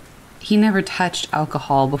 He never touched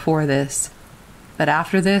alcohol before this, but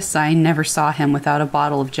after this, I never saw him without a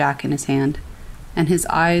bottle of Jack in his hand, and his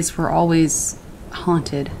eyes were always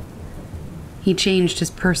haunted. He changed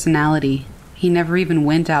his personality. He never even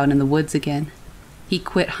went out in the woods again. He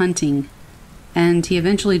quit hunting, and he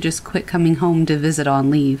eventually just quit coming home to visit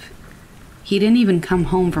on leave. He didn't even come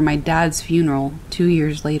home for my dad's funeral 2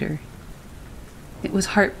 years later. It was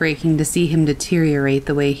heartbreaking to see him deteriorate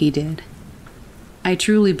the way he did. I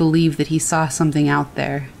truly believe that he saw something out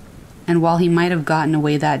there, and while he might have gotten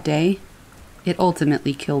away that day, it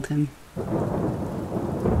ultimately killed him.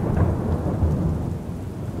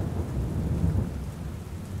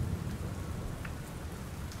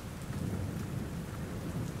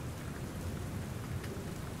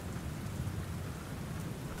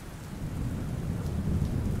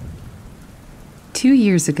 Two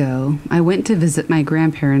years ago, I went to visit my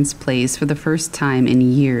grandparents' place for the first time in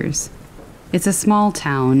years. It's a small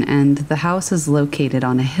town, and the house is located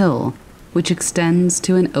on a hill, which extends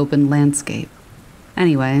to an open landscape.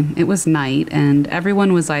 Anyway, it was night, and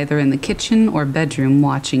everyone was either in the kitchen or bedroom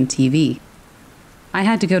watching TV. I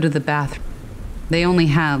had to go to the bathroom. They only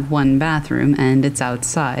have one bathroom, and it's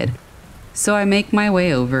outside, so I make my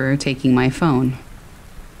way over, taking my phone.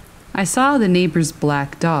 I saw the neighbor's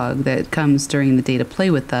black dog that comes during the day to play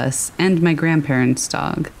with us, and my grandparents'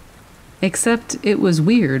 dog. Except it was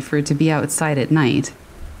weird for it to be outside at night.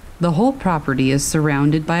 The whole property is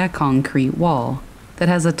surrounded by a concrete wall that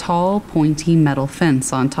has a tall, pointy metal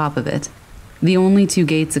fence on top of it. The only 2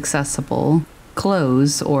 gates accessible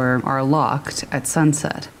close or are locked at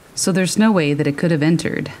sunset, so there's no way that it could have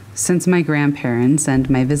entered, since my grandparents and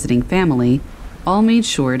my visiting family all made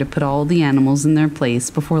sure to put all the animals in their place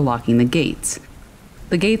before locking the gates.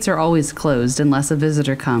 The gates are always closed unless a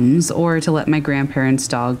visitor comes or to let my grandparents'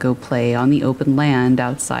 dog go play on the open land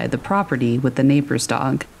outside the property with the neighbor's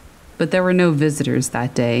dog. But there were no visitors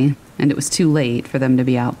that day, and it was too late for them to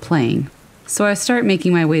be out playing. So I start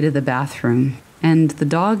making my way to the bathroom. and the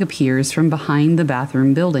dog appears from behind the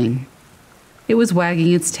bathroom building. It was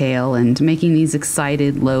wagging its tail and making these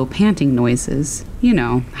excited, low panting noises. You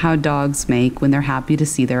know, how dogs make when they're happy to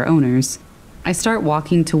see their owners. I start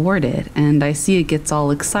walking toward it, and I see it gets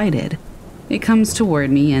all excited. It comes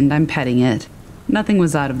toward me, and I'm petting it. Nothing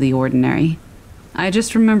was out of the ordinary. I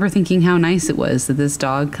just remember thinking how nice it was that this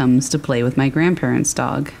dog comes to play with my grandparents'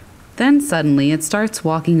 dog. Then suddenly it starts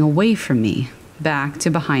walking away from me, back to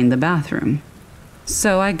behind the bathroom.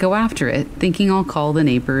 So I go after it, thinking I'll call the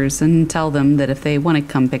neighbors and tell them that if they want to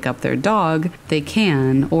come pick up their dog, they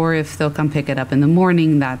can, or if they'll come pick it up in the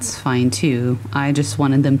morning, that's fine too. I just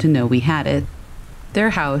wanted them to know we had it.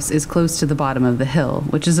 Their house is close to the bottom of the hill,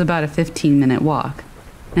 which is about a 15-minute walk.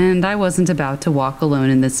 And I wasn't about to walk alone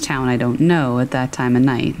in this town I don't know at that time of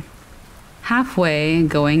night. Halfway,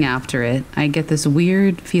 going after it, I get this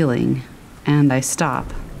weird feeling, and I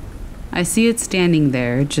stop. I see it standing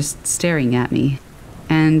there, just staring at me,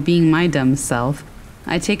 and being my dumb self,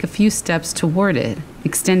 I take a few steps toward it,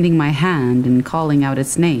 extending my hand and calling out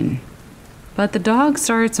its name. But the dog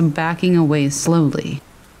starts backing away slowly,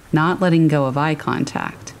 not letting go of eye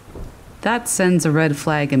contact. That sends a red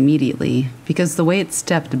flag immediately, because the way it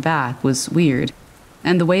stepped back was weird,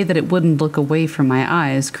 and the way that it wouldn't look away from my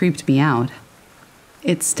eyes creeped me out.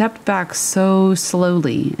 It stepped back so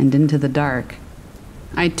slowly and into the dark.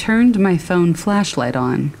 I turned my phone flashlight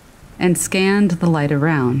on and scanned the light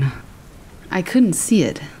around. I couldn't see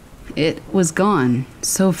it. It was gone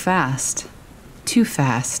so fast. Too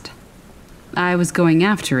fast. I was going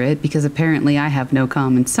after it because apparently I have no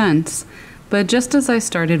common sense, but just as I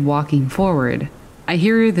started walking forward, I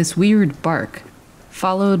hear this weird bark,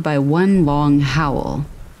 followed by one long howl.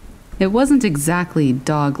 It wasn't exactly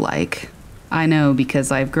dog-like. I know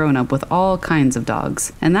because I've grown up with all kinds of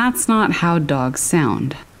dogs, and that's not how dogs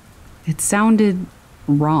sound. It sounded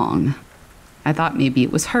wrong. I thought maybe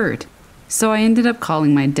it was hurt, so I ended up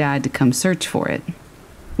calling my dad to come search for it.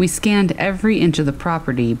 We scanned every inch of the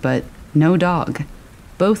property, but no dog.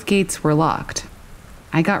 Both gates were locked.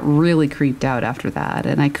 I got really creeped out after that,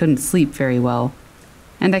 and I couldn't sleep very well.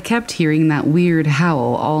 And I kept hearing that weird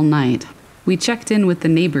howl all night. We checked in with the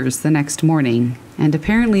neighbors the next morning, and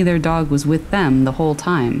apparently their dog was with them the whole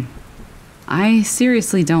time. I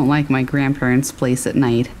seriously don't like my grandparents' place at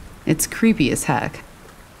night. It's creepy as heck.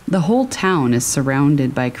 The whole town is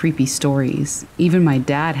surrounded by creepy stories. Even my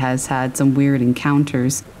dad has had some weird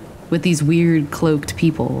encounters with these weird cloaked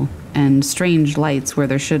people and strange lights where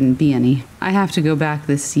there shouldn't be any. I have to go back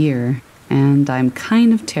this year, and I'm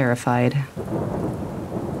kind of terrified.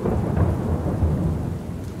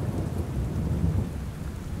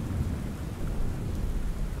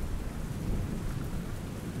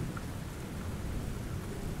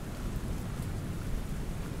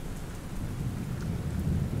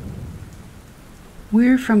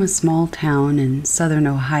 We're from a small town in southern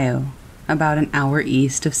Ohio, about an hour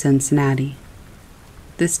east of Cincinnati.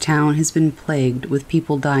 This town has been plagued with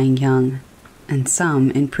people dying young, and some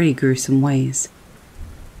in pretty gruesome ways.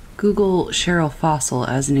 Google Cheryl Fossil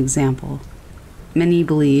as an example. Many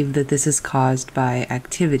believe that this is caused by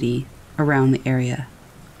activity around the area,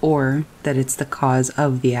 or that it's the cause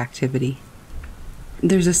of the activity.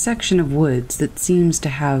 There's a section of woods that seems to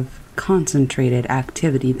have concentrated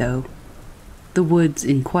activity, though. The woods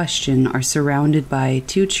in question are surrounded by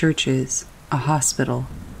 2 churches, a hospital,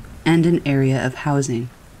 and an area of housing.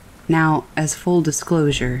 Now, as full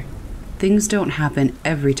disclosure, things don't happen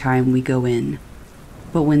every time we go in,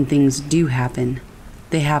 but when things do happen,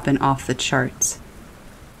 they happen off the charts.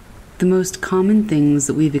 The most common things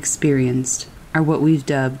that we've experienced are what we've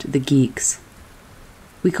dubbed the geeks.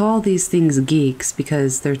 We call these things geeks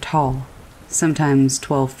because they're tall, sometimes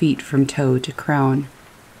 12 feet from toe to crown,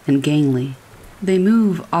 and gangly. They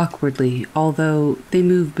move awkwardly, although they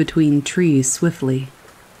move between trees swiftly.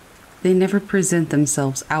 They never present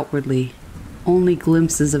themselves outwardly, only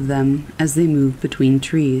glimpses of them as they move between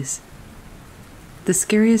trees. The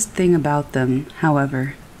scariest thing about them,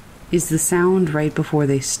 however, is the sound right before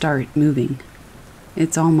they start moving.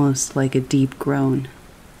 It's almost like a deep groan.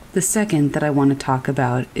 The second that I want to talk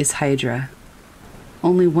about is Hydra.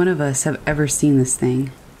 Only one of us have ever seen this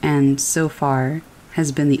thing, and so far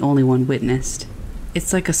has been the only one witnessed.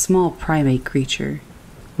 It's like a small primate creature,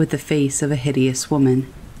 with the face of a hideous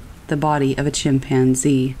woman, the body of a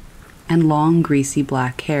chimpanzee, and long greasy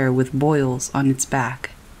black hair with boils on its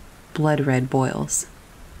back, blood-red boils.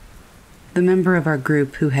 The member of our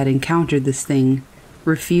group who had encountered this thing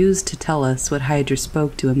refused to tell us what Hydra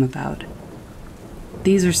spoke to him about.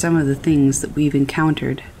 These are some of the things that we've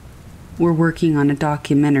encountered. We're working on a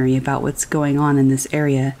documentary about what's going on in this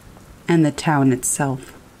area and the town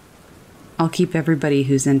itself. I'll keep everybody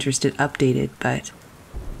who's interested updated, but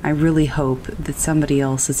I really hope that somebody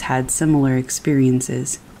else has had similar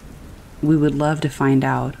experiences. We would love to find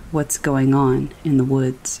out what's going on in the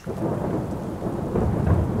woods.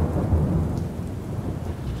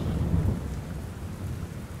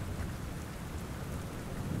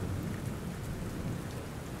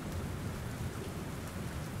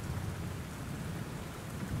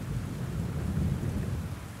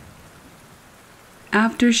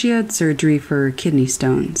 After she had surgery for kidney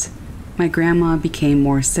stones, my grandma became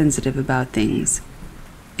more sensitive about things.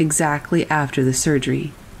 Exactly after the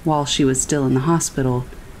surgery, while she was still in the hospital,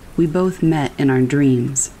 we both met in our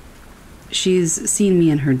dreams. She's seen me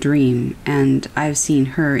in her dream, and I've seen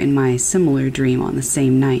her in my similar dream on the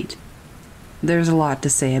same night. There's a lot to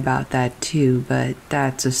say about that too, but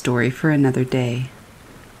that's a story for another day.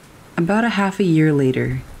 About a half a year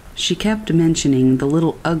later, she kept mentioning the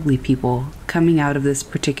little ugly people coming out of this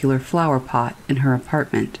particular flower pot in her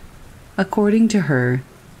apartment. According to her,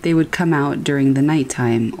 they would come out during the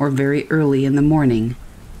nighttime or very early in the morning,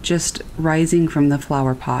 just rising from the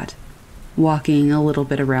flower pot, walking a little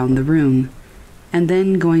bit around the room, and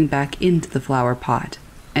then going back into the flower pot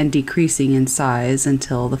and decreasing in size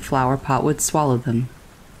until the flower pot would swallow them.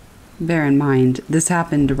 Bear in mind, this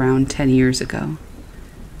happened around 10 years ago.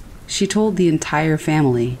 She told the entire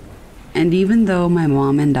family, and even though my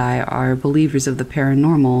mom and I are believers of the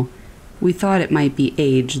paranormal, we thought it might be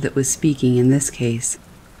age that was speaking in this case.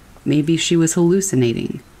 Maybe she was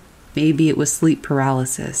hallucinating. Maybe it was sleep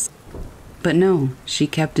paralysis. But no, she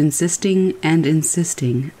kept insisting and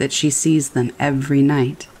insisting that she sees them every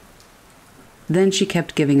night. Then she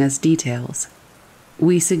kept giving us details.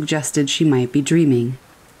 We suggested she might be dreaming,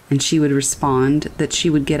 and she would respond that she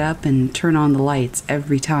would get up and turn on the lights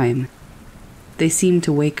every time. They seemed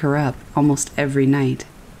to wake her up almost every night.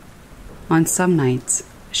 On some nights,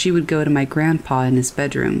 she would go to my grandpa in his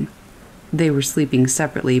bedroom. They were sleeping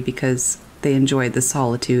separately because they enjoyed the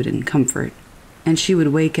solitude and comfort, and she would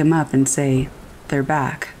wake him up and say, "They're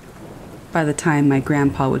back." By the time my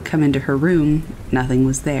grandpa would come into her room, nothing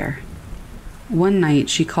was there. One night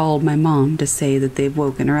she called my mom to say that they'd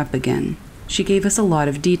woken her up again. She gave us a lot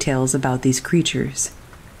of details about these creatures,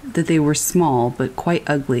 that they were small but quite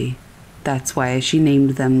ugly. That's why she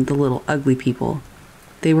named them the little ugly people.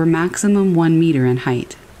 They were maximum 1 meter in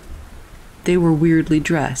height. They were weirdly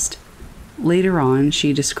dressed. Later on,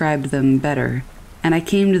 she described them better, and I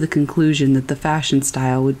came to the conclusion that the fashion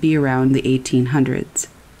style would be around the 1800s.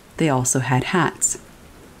 They also had hats.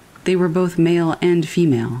 They were both male and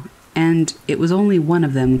female, and it was only one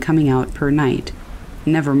of them coming out per night,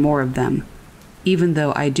 never more of them, even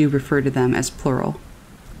though I do refer to them as plural.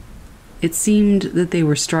 It seemed that they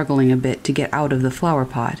were struggling a bit to get out of the flower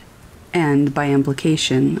pot, and, by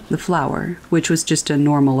implication, the flower, which was just a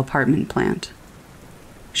normal apartment plant.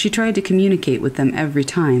 She tried to communicate with them every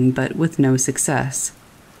time, but with no success.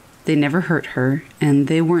 They never hurt her, and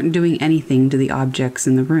they weren't doing anything to the objects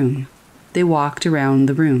in the room. They walked around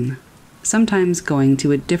the room, sometimes going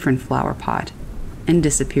to a different flower pot, and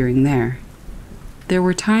disappearing there. There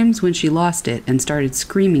were times when she lost it and started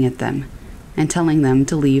screaming at them, and telling them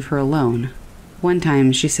to leave her alone. One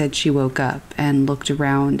time she said she woke up and looked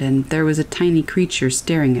around and there was a tiny creature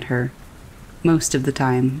staring at her. Most of the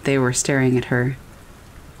time, they were staring at her.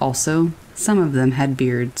 Also, some of them had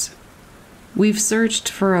beards. We've searched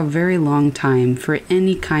for a very long time for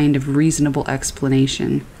any kind of reasonable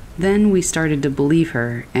explanation. Then we started to believe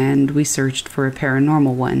her, and we searched for a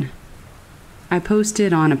paranormal one. I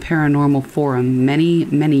posted on a paranormal forum many,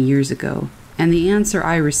 many years ago, and the answer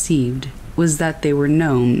I received was that they were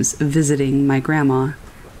gnomes visiting my grandma,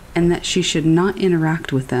 and that she should not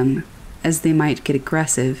interact with them, as they might get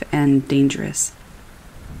aggressive and dangerous.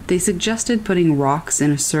 They suggested putting rocks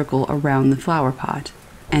in a circle around the flower pot,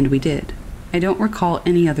 and we did. I don't recall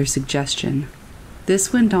any other suggestion.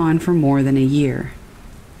 This went on for more than a year.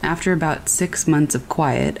 After about 6 months of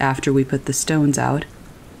quiet after we put the stones out,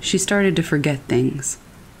 she started to forget things.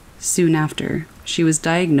 Soon after, she was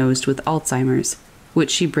diagnosed with Alzheimer's, which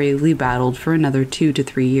she bravely battled for another 2 to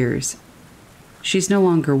 3 years. She's no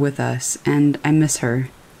longer with us, and I miss her,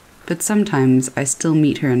 but sometimes I still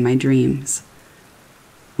meet her in my dreams.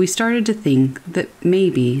 We started to think that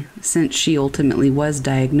maybe, since she ultimately was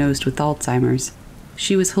diagnosed with Alzheimer's,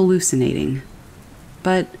 she was hallucinating.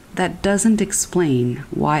 But that doesn't explain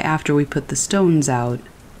why after we put the stones out,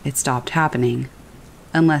 it stopped happening,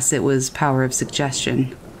 unless it was power of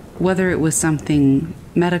suggestion. Whether it was something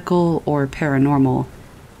medical or paranormal,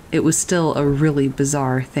 it was still a really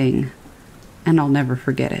bizarre thing, and I'll never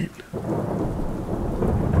forget it.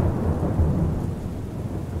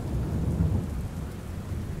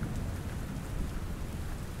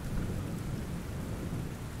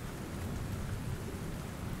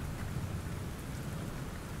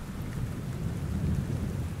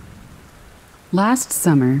 Last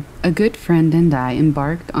summer, a good friend and I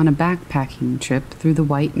embarked on a backpacking trip through the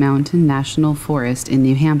White Mountain National Forest in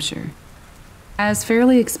New Hampshire. As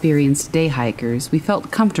fairly experienced day hikers, we felt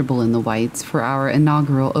comfortable in the Whites for our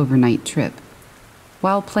inaugural overnight trip.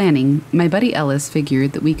 While planning, my buddy Ellis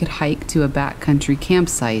figured that we could hike to a backcountry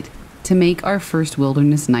campsite to make our first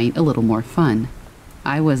wilderness night a little more fun.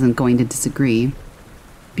 I wasn't going to disagree.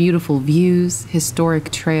 Beautiful views, historic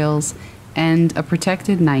trails, and a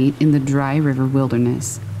protected night in the dry river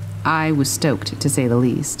wilderness. I was stoked, to say the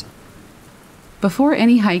least. Before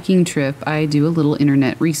any hiking trip, I do a little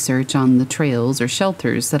internet research on the trails or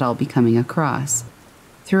shelters that I'll be coming across.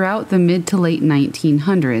 Throughout the mid to late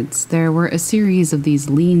 1900s, there were a series of these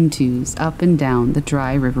lean-tos up and down the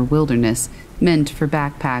dry river wilderness, meant for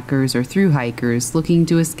backpackers or thru hikers looking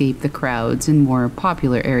to escape the crowds in more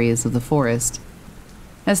popular areas of the forest.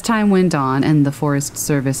 As time went on and the Forest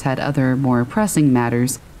Service had other, more pressing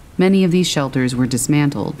matters, many of these shelters were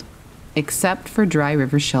dismantled, except for Dry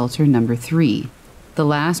River Shelter Number 3, the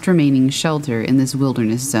last remaining shelter in this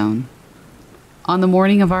wilderness zone. On the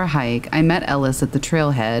morning of our hike, I met Ellis at the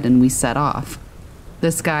trailhead and we set off.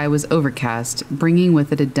 The sky was overcast, bringing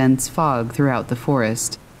with it a dense fog throughout the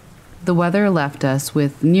forest. The weather left us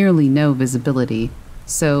with nearly no visibility,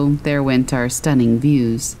 so there went our stunning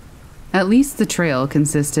views. At least the trail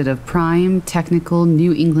consisted of prime, technical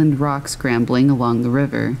New England rock scrambling along the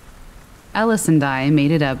river. Ellis and I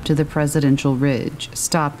made it up to the Presidential Ridge,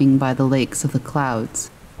 stopping by the Lakes of the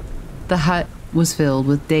Clouds. The hut was filled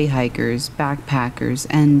with day hikers, backpackers,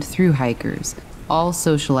 and thru hikers, all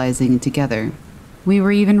socializing together. We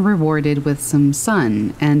were even rewarded with some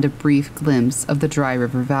sun and a brief glimpse of the Dry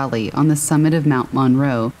River Valley on the summit of Mount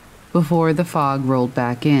Monroe before the fog rolled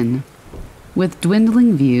back in. With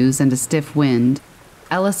dwindling views and a stiff wind,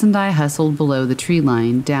 Ellis and I hustled below the tree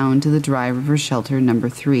line down to the Dry River Shelter Number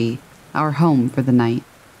 3, our home for the night.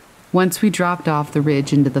 Once we dropped off the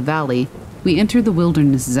ridge into the valley, we entered the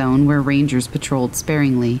wilderness zone where rangers patrolled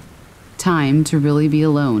sparingly. Time to really be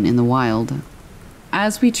alone in the wild.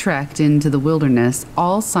 As we trekked into the wilderness,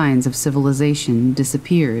 all signs of civilization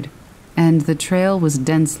disappeared, and the trail was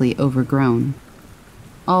densely overgrown.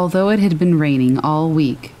 Although it had been raining all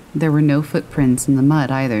week, there were no footprints in the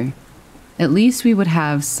mud either. At least we would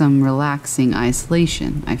have some relaxing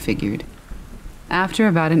isolation, I figured. After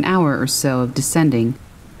about an hour or so of descending,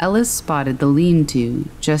 Ellis spotted the lean-to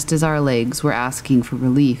just as our legs were asking for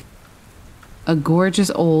relief. A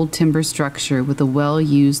gorgeous old timber structure with a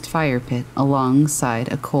well-used fire pit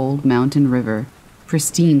alongside a cold mountain river,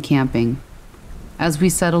 pristine camping. As we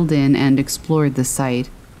settled in and explored the site,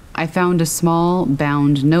 I found a small,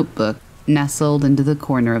 bound notebook nestled into the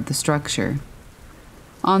corner of the structure.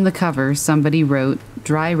 On the cover, somebody wrote,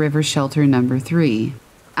 Dry River Shelter Number 3.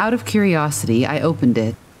 Out of curiosity, I opened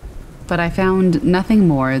it, but I found nothing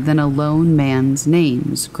more than a lone man's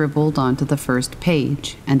name scribbled onto the first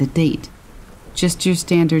page and a date. Just your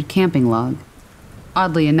standard camping log.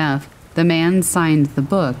 Oddly enough, the man signed the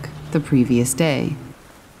book the previous day.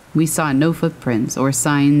 We saw no footprints or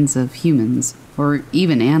signs of humans, or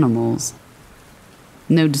even animals.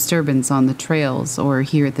 No disturbance on the trails or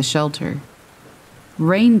here at the shelter.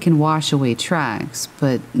 Rain can wash away tracks,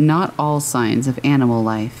 but not all signs of animal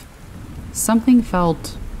life. Something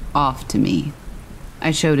felt off to me.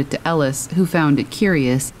 I showed it to Ellis, who found it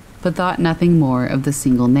curious, but thought nothing more of the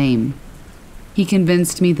single name. He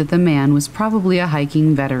convinced me that the man was probably a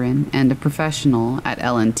hiking veteran and a professional at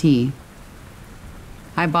L&T.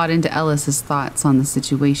 I bought into Ellis's thoughts on the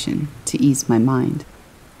situation to ease my mind.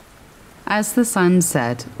 As the sun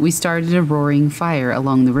set, we started a roaring fire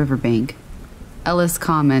along the riverbank. Ellis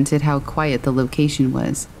commented how quiet the location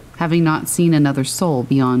was, having not seen another soul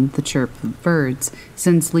beyond the chirp of birds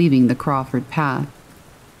since leaving the Crawford path.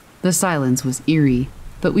 The silence was eerie,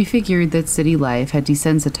 but we figured that city life had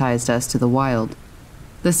desensitized us to the wild.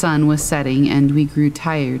 The sun was setting and we grew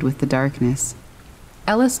tired with the darkness.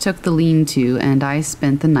 Ellis took the lean-to and I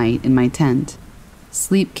spent the night in my tent.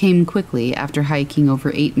 Sleep came quickly after hiking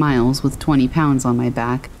over 8 miles with 20 pounds on my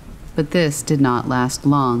back, but this did not last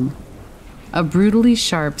long. A brutally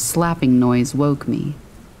sharp slapping noise woke me.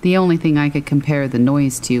 The only thing I could compare the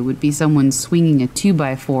noise to would be someone swinging a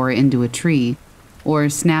 2x4 into a tree, or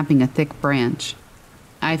snapping a thick branch.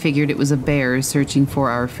 I figured it was a bear searching for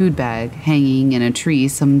our food bag, hanging in a tree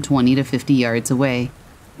some 20 to 50 yards away.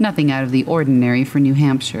 Nothing out of the ordinary for New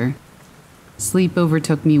Hampshire. Sleep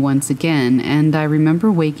overtook me once again, and I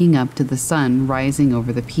remember waking up to the sun rising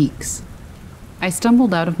over the peaks. I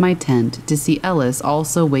stumbled out of my tent to see Ellis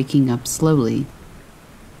also waking up slowly.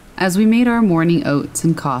 As we made our morning oats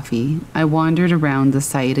and coffee, I wandered around the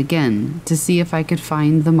site again to see if I could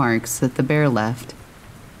find the marks that the bear left.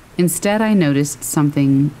 Instead, I noticed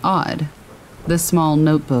something odd. The small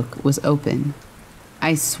notebook was open.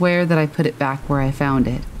 I swear that I put it back where I found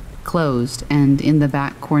it, closed and in the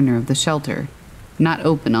back corner of the shelter, not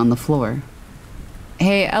open on the floor.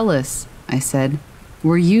 "Hey, Ellis," I said,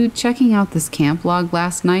 "were you checking out this camp log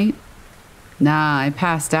last night?" "Nah, I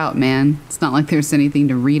passed out, man. It's not like there's anything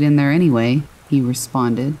to read in there anyway," he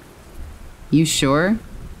responded. "You sure?"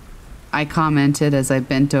 I commented as I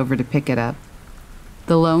bent over to pick it up.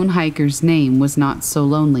 The lone hiker's name was not so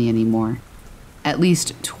lonely anymore. At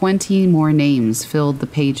least 20 more names filled the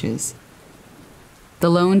pages. The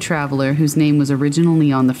lone traveler, whose name was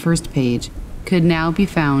originally on the first page, could now be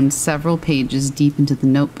found several pages deep into the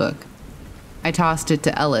notebook. I tossed it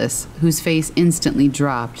to Ellis, whose face instantly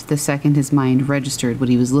dropped the second his mind registered what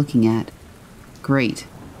he was looking at. Great.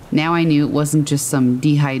 Now I knew it wasn't just some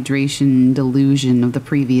dehydration delusion of the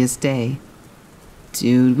previous day.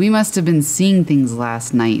 "Dude, we must have been seeing things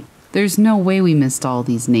last night. There's no way we missed all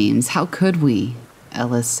these names. How could we?"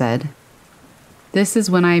 Ellis said. This is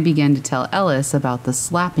when I began to tell Ellis about the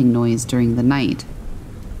slapping noise during the night.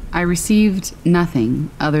 I received nothing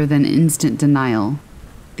other than instant denial.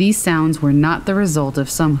 These sounds were not the result of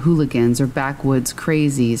some hooligans or backwoods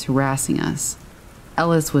crazies harassing us.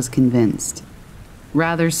 Ellis was convinced.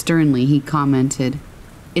 Rather sternly, he commented,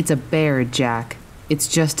 "It's a bear, Jack. It's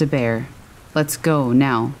just a bear. Let's go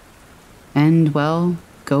now." And, well,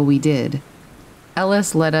 go we did.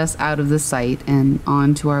 Ellis led us out of the site and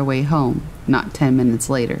on to our way home, not 10 minutes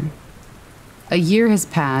later. A year has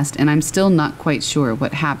passed, and I'm still not quite sure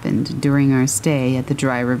what happened during our stay at the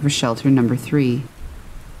Dry River Shelter number 3.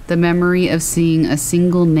 The memory of seeing a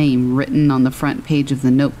single name written on the front page of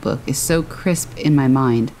the notebook is so crisp in my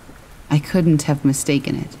mind, I couldn't have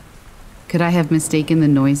mistaken it. Could I have mistaken the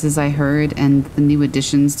noises I heard and the new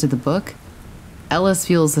additions to the book? Ellis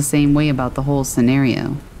feels the same way about the whole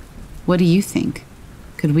scenario. What do you think?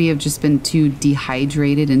 Could we have just been too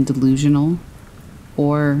dehydrated and delusional?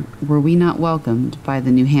 Or were we not welcomed by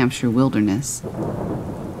the New Hampshire wilderness?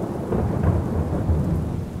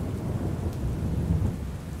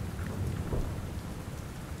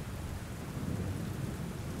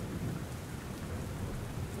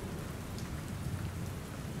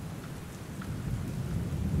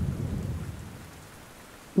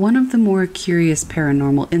 One of the more curious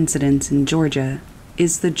paranormal incidents in Georgia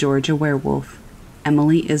is the Georgia werewolf,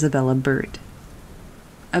 Emily Isabella Burt.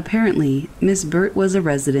 Apparently, Miss Burt was a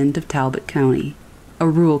resident of Talbot County, a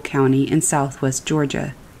rural county in southwest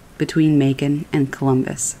Georgia, between Macon and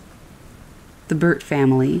Columbus. The Burt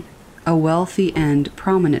family, a wealthy and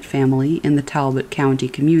prominent family in the Talbot County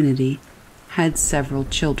community, had several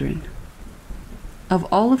children. Of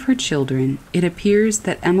all of her children, it appears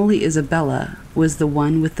that Emily Isabella was the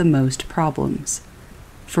one with the most problems.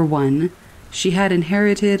 For one, she had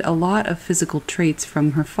inherited a lot of physical traits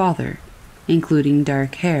from her father, including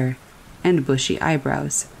dark hair and bushy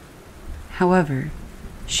eyebrows. However,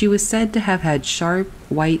 she was said to have had sharp,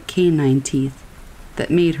 white canine teeth that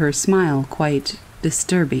made her smile quite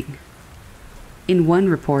disturbing. In one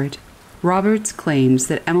report, Roberts claims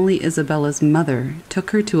that Emily Isabella's mother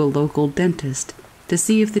took her to a local dentist to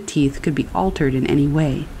see if the teeth could be altered in any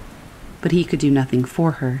way, but he could do nothing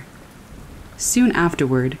for her. Soon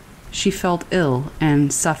afterward, she felt ill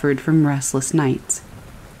and suffered from restless nights.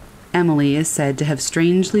 Emily is said to have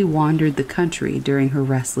strangely wandered the country during her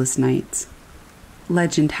restless nights.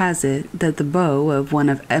 Legend has it that the beau of one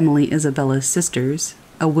of Emily Isabella's sisters,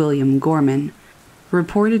 a William Gorman,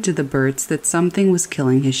 reported to the Burts that something was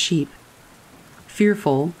killing his sheep.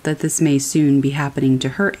 Fearful that this may soon be happening to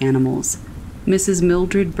her animals, Mrs.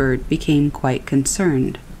 Mildred Burt became quite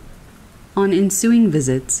concerned. On ensuing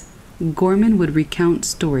visits, Gorman would recount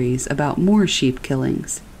stories about more sheep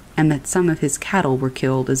killings, and that some of his cattle were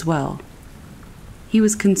killed as well. He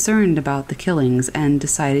was concerned about the killings and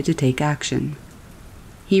decided to take action.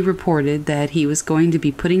 He reported that he was going to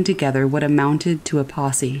be putting together what amounted to a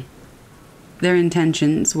posse. Their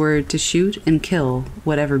intentions were to shoot and kill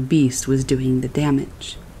whatever beast was doing the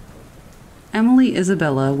damage. Emily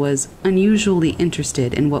Isabella was unusually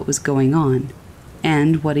interested in what was going on,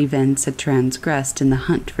 and what events had transgressed in the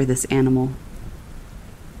hunt for this animal.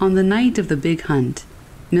 On the night of the big hunt,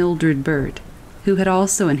 Mildred Burt, who had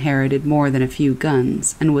also inherited more than a few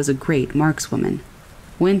guns and was a great markswoman,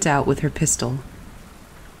 went out with her pistol.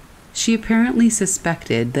 She apparently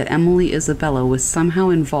suspected that Emily Isabella was somehow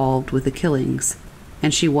involved with the killings,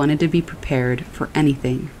 and she wanted to be prepared for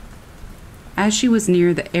anything. As she was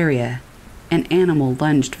near the area, an animal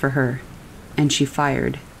lunged for her, and she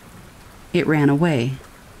fired, It ran away.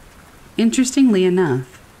 Interestingly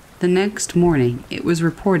enough, the next morning it was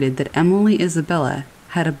reported that Emily Isabella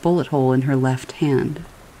had a bullet hole in her left hand.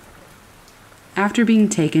 After being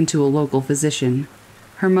taken to a local physician,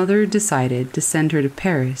 her mother decided to send her to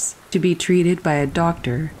Paris to be treated by a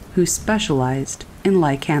doctor who specialized in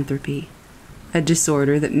lycanthropy, a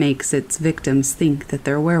disorder that makes its victims think that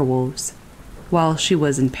they're werewolves. While she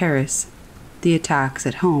was in Paris, the attacks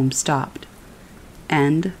at home stopped,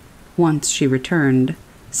 and once she returned,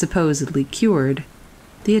 supposedly cured,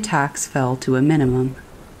 the attacks fell to a minimum.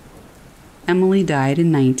 Emily died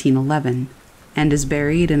in 1911 and is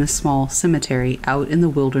buried in a small cemetery out in the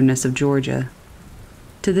wilderness of Georgia.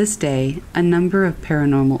 To this day, a number of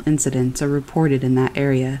paranormal incidents are reported in that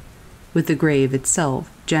area, with the grave itself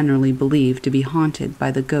generally believed to be haunted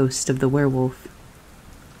by the ghost of the werewolf.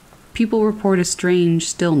 People report a strange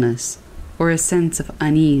stillness or a sense of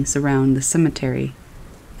unease around the cemetery,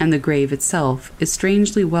 and the grave itself is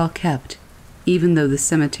strangely well kept, even though the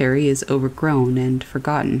cemetery is overgrown and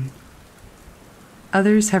forgotten.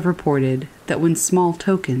 Others have reported that when small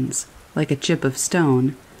tokens, like a chip of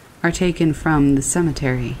stone, are taken from the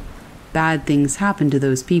cemetery, bad things happen to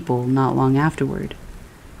those people not long afterward.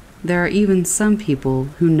 There are even some people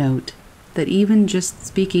who note that even just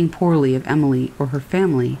speaking poorly of Emily or her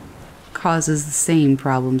family causes the same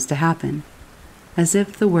problems to happen, as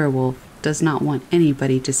if the werewolf does not want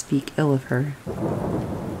anybody to speak ill of her.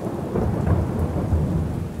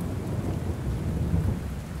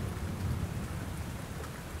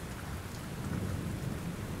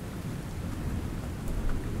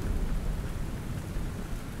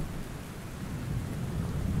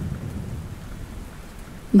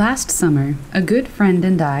 Last summer, a good friend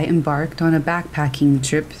and I embarked on a backpacking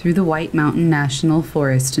trip through the White Mountain National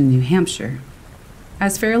Forest in New Hampshire.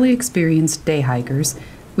 As fairly experienced day hikers,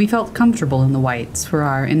 we felt comfortable in the Whites for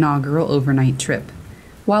our inaugural overnight trip.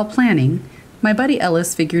 While planning, my buddy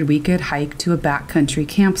Ellis figured we could hike to a backcountry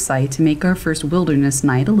campsite to make our first wilderness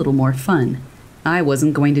night a little more fun. I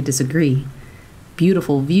wasn't going to disagree.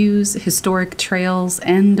 Beautiful views, historic trails,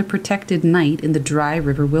 and a protected night in the dry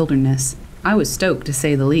river wilderness. I was stoked, to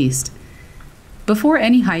say the least. Before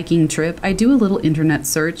any hiking trip, I do a little internet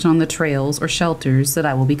search on the trails or shelters that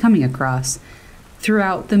I will be coming across.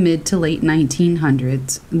 Throughout the mid to late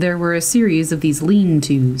 1900s, there were a series of these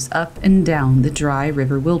lean-tos up and down the dry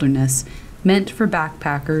river wilderness, meant for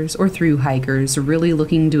backpackers or through hikers really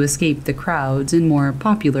looking to escape the crowds in more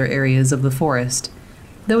popular areas of the forest.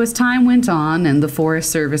 Though as time went on and the Forest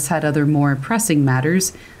Service had other more pressing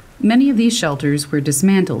matters, many of these shelters were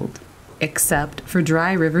dismantled, except for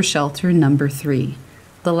Dry River Shelter Number 3,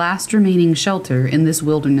 the last remaining shelter in this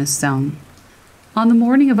wilderness zone. On the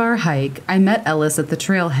morning of our hike, I met Ellis at the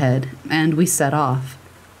trailhead, and we set off.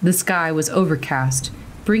 The sky was overcast,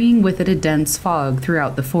 bringing with it a dense fog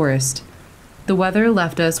throughout the forest. The weather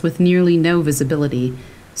left us with nearly no visibility,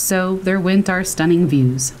 so there went our stunning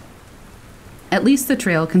views. At least the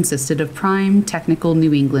trail consisted of prime, technical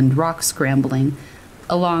New England rock scrambling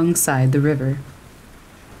alongside the river.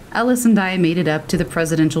 Ellis and I made it up to the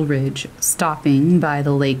Presidential Ridge, stopping by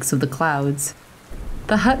the Lakes of the Clouds.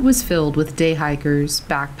 The hut was filled with day hikers,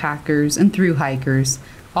 backpackers, and through hikers,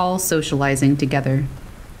 all socializing together.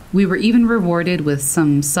 We were even rewarded with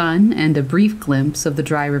some sun and a brief glimpse of the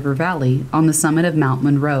Dry River Valley on the summit of Mount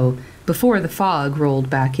Monroe before the fog rolled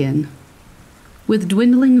back in. With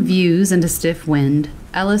dwindling views and a stiff wind,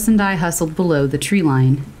 Ellis and I hustled below the tree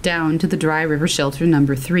line, down to the Dry River Shelter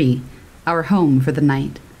Number 3, our home for the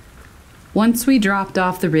night. Once we dropped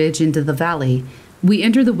off the ridge into the valley, we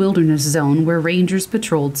entered the wilderness zone where rangers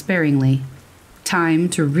patrolled sparingly. Time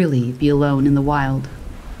to really be alone in the wild.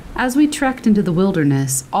 As we trekked into the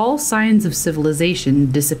wilderness, all signs of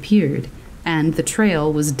civilization disappeared, and the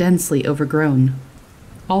trail was densely overgrown.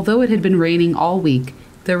 Although it had been raining all week,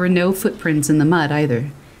 there were no footprints in the mud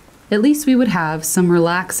either. At least we would have some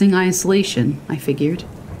relaxing isolation, I figured.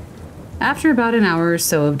 After about an hour or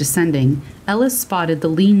so of descending, Ellis spotted the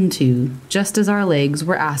lean-to just as our legs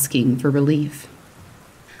were asking for relief.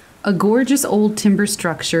 A gorgeous old timber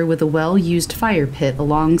structure with a well-used fire pit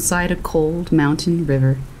alongside a cold mountain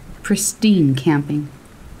river. Pristine camping.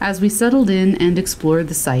 As we settled in and explored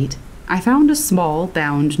the site, I found a small,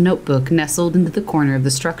 bound notebook nestled into the corner of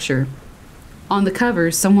the structure. On the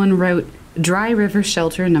cover, someone wrote, "Dry River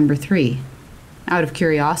Shelter Number 3. Out of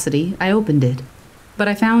curiosity, I opened it, but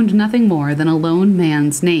I found nothing more than a lone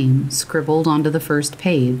man's name scribbled onto the first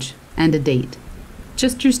page, and a date.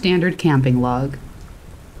 Just your standard camping log.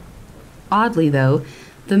 Oddly, though,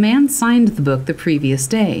 the man signed the book the previous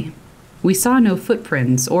day. We saw no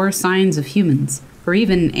footprints or signs of humans, or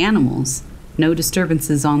even animals. no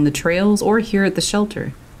disturbances on the trails or here at the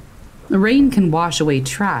shelter. The rain can wash away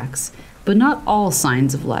tracks, but not all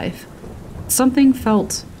signs of life. Something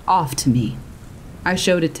felt off to me. I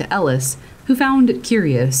showed it to Ellis, who found it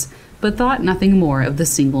curious, but thought nothing more of the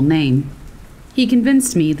single name. He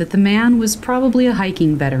convinced me that the man was probably a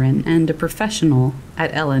hiking veteran and a professional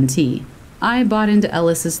at L&T. I bought into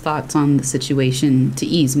Ellis's thoughts on the situation to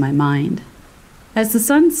ease my mind. As the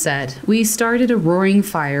sun set, we started a roaring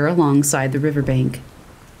fire alongside the riverbank.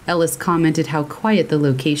 Ellis commented how quiet the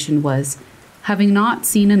location was, having not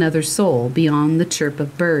seen another soul beyond the chirp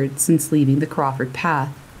of birds since leaving the Crawford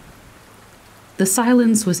path. The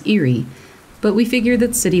silence was eerie, but we figured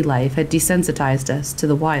that city life had desensitized us to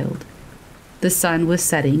the wild. The sun was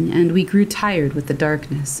setting, and we grew tired with the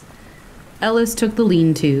darkness. Ellis took the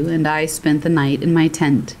lean-to, and I spent the night in my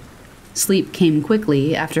tent. Sleep came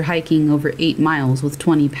quickly after hiking over 8 miles with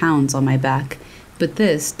 20 pounds on my back, but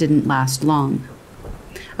this didn't last long.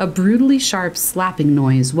 A brutally sharp slapping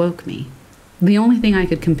noise woke me. The only thing I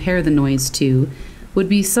could compare the noise to would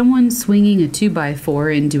be someone swinging a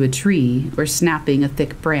 2x4 into a tree or snapping a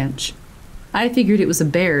thick branch. I figured it was a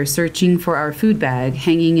bear searching for our food bag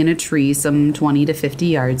hanging in a tree some 20 to 50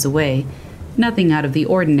 yards away. Nothing out of the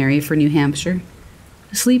ordinary for New Hampshire.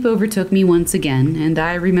 Sleep overtook me once again, and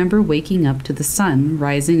I remember waking up to the sun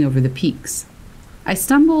rising over the peaks. I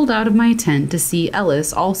stumbled out of my tent to see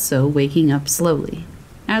Ellis also waking up slowly.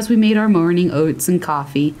 As we made our morning oats and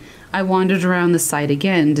coffee, I wandered around the site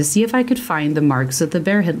again to see if I could find the marks that the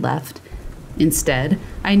bear had left. Instead,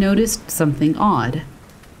 I noticed something odd.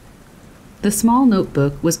 The small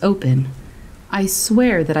notebook was open. I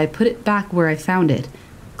swear that I put it back where I found it,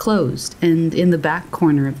 closed and in the back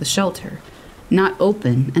corner of the shelter, not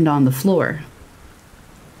open and on the floor.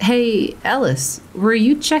 "Hey, Ellis, were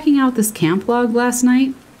you checking out this camp log last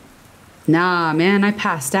night?" "Nah, man, I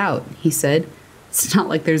passed out," he said. "It's not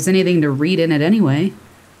like there's anything to read in it anyway."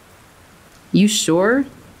 "You sure?"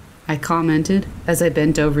 I commented as I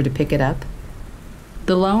bent over to pick it up.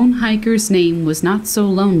 The lone hiker's name was not so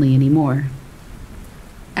lonely anymore.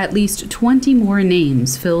 At least 20 more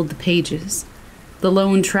names filled the pages. The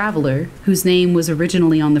lone traveler, whose name was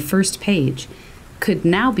originally on the first page, could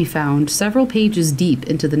now be found several pages deep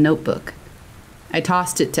into the notebook. I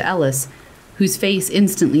tossed it to Ellis, whose face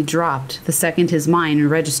instantly dropped the second his mind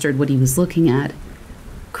registered what he was looking at.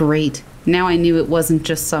 Great, now I knew it wasn't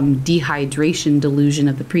just some dehydration delusion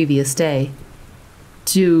of the previous day.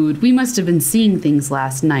 "Dude, we must have been seeing things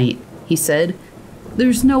last night," he said.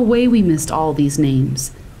 "There's no way we missed all these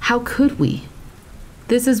names. How could we?"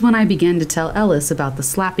 This is when I began to tell Ellis about the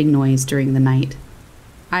slapping noise during the night.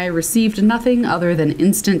 I received nothing other than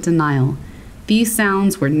instant denial. These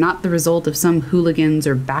sounds were not the result of some hooligans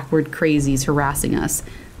or backward crazies harassing us.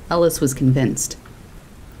 Ellis was convinced.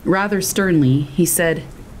 Rather sternly, he said,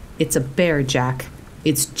 "It's a bear, Jack.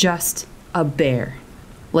 It's just a bear.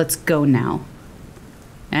 Let's go now."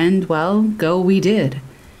 And, well, go we did.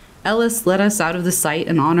 Ellis led us out of the site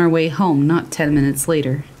and on our way home not 10 minutes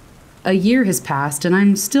later. A year has passed, and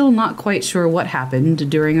I'm still not quite sure what happened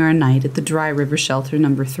during our night at the Dry River Shelter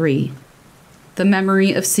number 3. The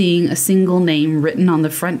memory of seeing a single name written on the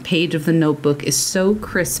front page of the notebook is so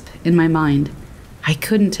crisp in my mind. I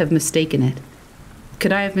couldn't have mistaken it.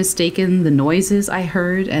 Could I have mistaken the noises I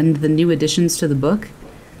heard and the new additions to the book?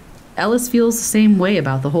 Ellis feels the same way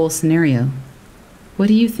about the whole scenario. What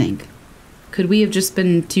do you think? Could we have just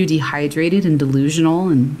been too dehydrated and delusional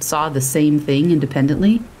and saw the same thing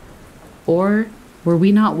independently? Or were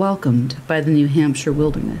we not welcomed by the New Hampshire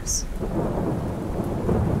wilderness?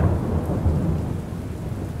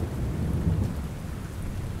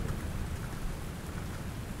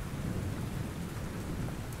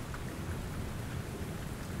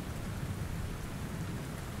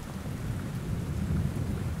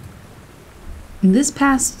 This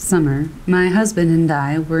past summer, my husband and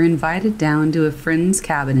I were invited down to a friend's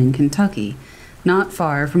cabin in Kentucky, not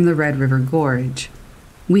far from the Red River Gorge.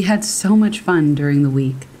 We had so much fun during the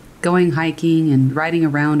week, going hiking and riding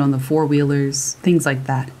around on the four-wheelers, things like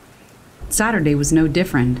that. Saturday was no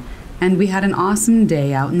different, and we had an awesome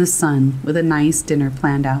day out in the sun with a nice dinner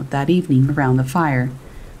planned out that evening around the fire.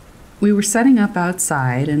 We were setting up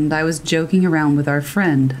outside, and I was joking around with our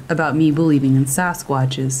friend about me believing in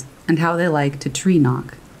Sasquatches and how they like to tree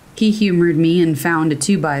knock. He humored me and found a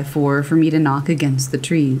 2x4 for me to knock against the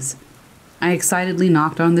trees. I excitedly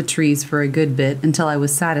knocked on the trees for a good bit until I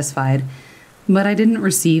was satisfied, but I didn't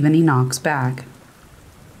receive any knocks back.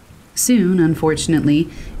 Soon, unfortunately,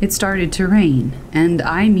 it started to rain, and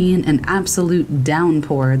I mean an absolute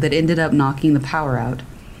downpour that ended up knocking the power out.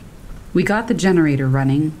 We got the generator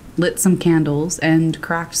running, lit some candles, and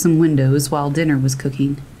cracked some windows while dinner was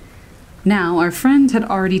cooking. Now, our friend had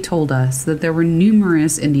already told us that there were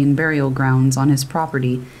numerous Indian burial grounds on his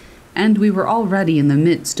property, and we were already in the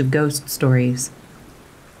midst of ghost stories.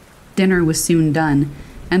 Dinner was soon done,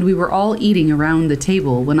 and we were all eating around the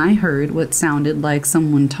table when I heard what sounded like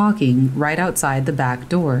someone talking right outside the back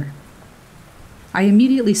door. I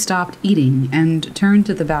immediately stopped eating and turned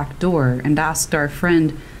to the back door and asked our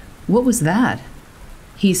friend, "What was that?"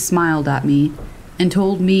 He smiled at me and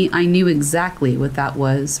told me I knew exactly what that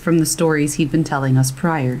was from the stories he'd been telling us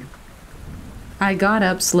prior. I got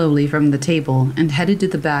up slowly from the table and headed to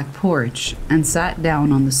the back porch and sat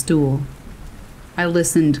down on the stool. I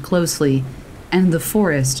listened closely, and the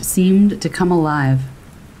forest seemed to come alive.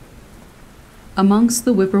 Amongst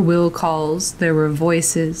the whippoorwill calls, there were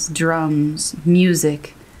voices, drums,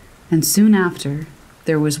 music, and soon after,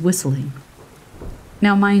 there was whistling.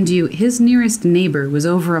 Now, mind you, his nearest neighbor was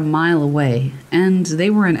over a mile away, and they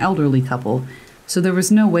were an elderly couple, so there was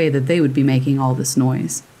no way that they would be making all this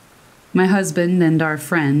noise. My husband and our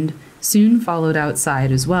friend soon followed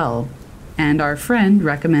outside as well, and our friend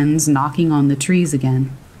recommends knocking on the trees again.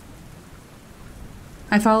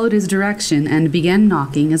 I followed his direction and began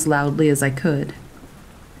knocking as loudly as I could.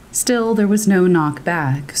 Still, there was no knock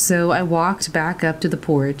back, so I walked back up to the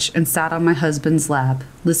porch and sat on my husband's lap,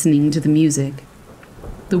 listening to the music.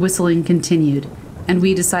 The whistling continued, and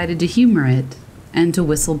we decided to humor it and to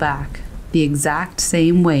whistle back, the exact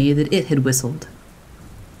same way that it had whistled.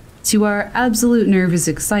 To our absolute nervous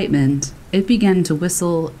excitement, it began to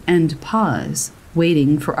whistle and pause,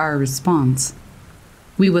 waiting for our response.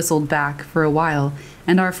 We whistled back for a while,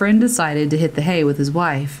 and our friend decided to hit the hay with his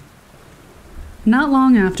wife. Not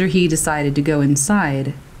long after he decided to go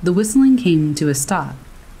inside, the whistling came to a stop,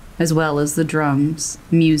 as well as the drums,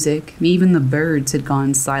 music, even the birds had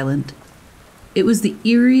gone silent. It was the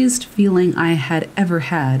eeriest feeling I had ever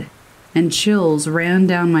had, and chills ran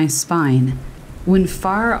down my spine when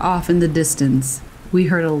far off in the distance we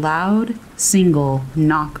heard a loud, single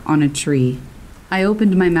knock on a tree. I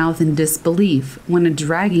opened my mouth in disbelief when a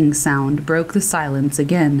dragging sound broke the silence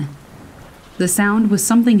again. The sound was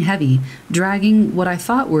something heavy, dragging what I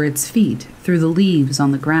thought were its feet through the leaves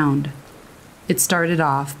on the ground. It started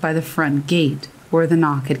off by the front gate, where the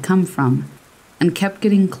knock had come from, and kept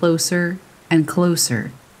getting closer and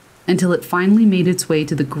closer, until it finally made its way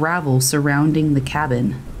to the gravel surrounding the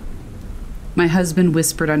cabin. My husband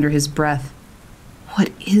whispered under his breath,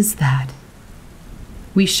 "What is that?"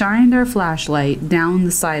 We shined our flashlight down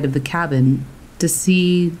the side of the cabin to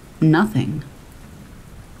see nothing.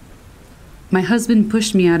 My husband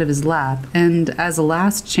pushed me out of his lap, and as a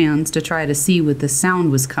last chance to try to see what the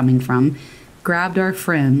sound was coming from, grabbed our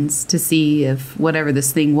friends to see if whatever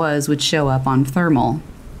this thing was would show up on thermal.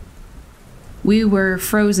 We were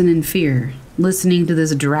frozen in fear, listening to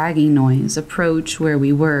this dragging noise approach where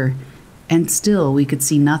we were, and still we could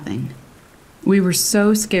see nothing. We were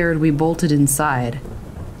so scared we bolted inside.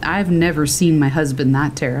 I've never seen my husband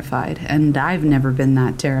that terrified, and I've never been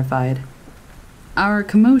that terrified. Our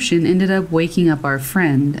commotion ended up waking up our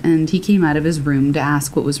friend, and he came out of his room to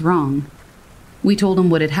ask what was wrong. We told him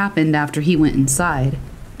what had happened after he went inside,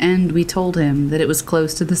 and we told him that it was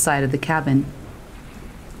close to the side of the cabin.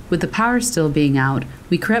 With the power still being out,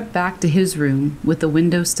 we crept back to his room with the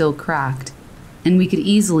window still cracked, and we could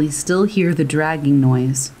easily still hear the dragging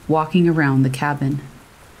noise walking around the cabin.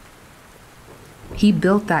 He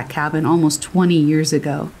built that cabin almost 20 years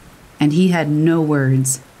ago, and he had no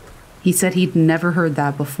words. He said he'd never heard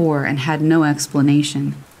that before and had no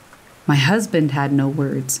explanation. My husband had no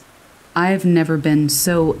words. I've never been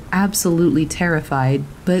so absolutely terrified,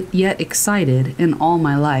 but yet excited in all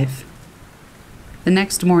my life. The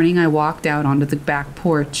next morning I walked out onto the back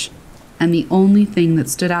porch, and the only thing that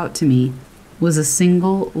stood out to me was a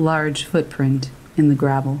single large footprint in the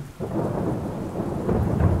gravel.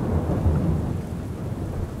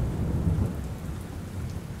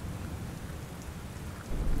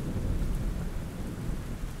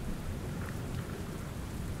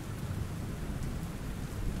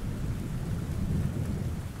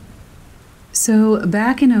 So,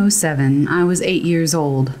 back in '07, I was 8 years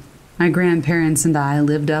old. My grandparents and I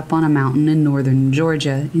lived up on a mountain in northern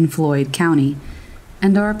Georgia in Floyd County,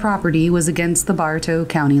 and our property was against the Bartow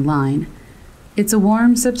County line. It's a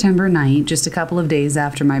warm September night, just a couple of days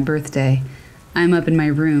after my birthday. I'm up in my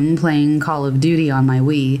room playing Call of Duty on my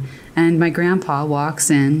Wii, and my grandpa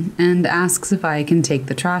walks in and asks if I can take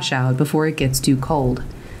the trash out before it gets too cold.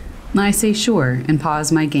 I say sure and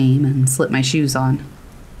pause my game and slip my shoes on.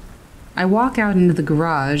 I walk out into the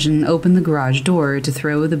garage and open the garage door to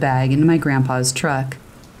throw the bag into my grandpa's truck.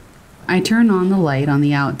 I turn on the light on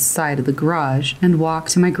the outside of the garage and walk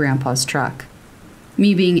to my grandpa's truck.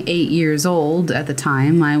 Me being 8 years old at the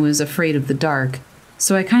time, I was afraid of the dark,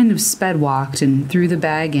 so I kind of sped walked and threw the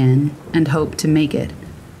bag in and hoped to make it.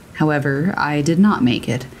 However, I did not make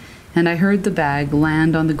it, and I heard the bag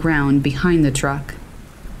land on the ground behind the truck.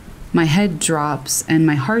 My head drops and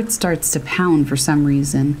my heart starts to pound for some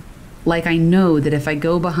reason, like I know that if I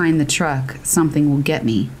go behind the truck, something will get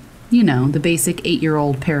me. You know, the basic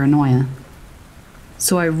 8-year-old paranoia.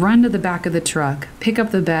 So I run to the back of the truck, pick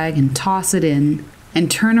up the bag and toss it in, and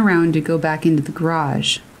turn around to go back into the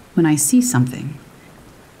garage when I see something.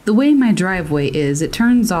 The way my driveway is, it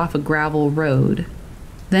turns off a gravel road,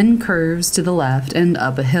 then curves to the left and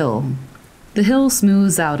up a hill. The hill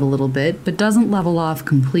smooths out a little bit, but doesn't level off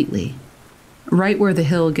completely. Right where the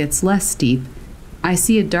hill gets less steep, I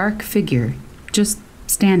see a dark figure just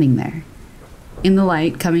standing there. In the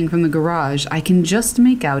light coming from the garage, I can just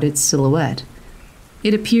make out its silhouette.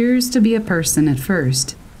 It appears to be a person at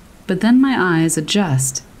first, but then my eyes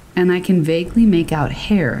adjust, and I can vaguely make out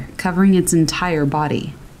hair covering its entire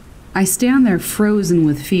body. I stand there frozen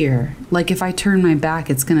with fear, like if I turn my back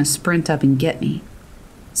it's gonna sprint up and get me.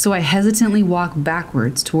 So I hesitantly walk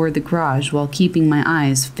backwards toward the garage while keeping my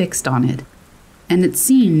eyes fixed on it. And it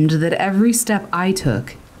seemed that every step I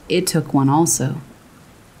took, it took one also.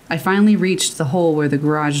 I finally reached the hole where the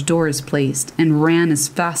garage door is placed and ran as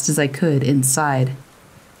fast as I could inside.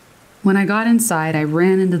 When I got inside, I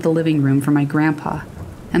ran into the living room for my grandpa,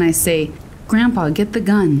 and I say, "Grandpa, get the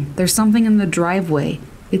gun. There's something in the driveway.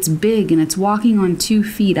 It's big and it's walking on 2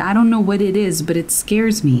 feet. I don't know what it is, but it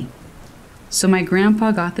scares me." So my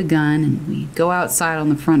grandpa got the gun and we go outside on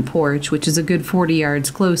the front porch, which is a good 40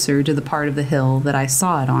 yards closer to the part of the hill that I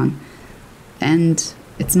saw it on. And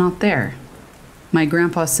it's not there. My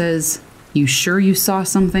grandpa says, "You sure you saw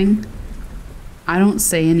something?" I don't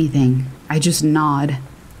say anything. I just nod.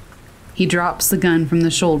 He drops the gun from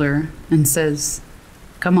the shoulder and says,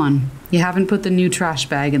 "Come on, you haven't put the new trash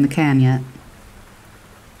bag in the can yet."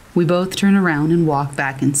 We both turn around and walk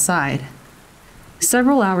back inside.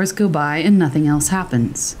 Several hours go by and nothing else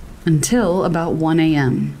happens, until about 1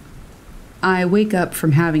 a.m. I wake up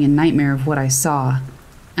from having a nightmare of what I saw.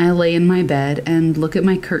 I lay in my bed and look at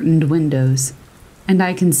my curtained windows, and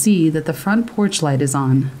I can see that the front porch light is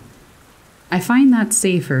on. I find that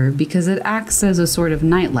safer because it acts as a sort of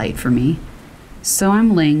nightlight for me. So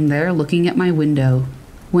I'm laying there looking at my window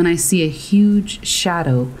when I see a huge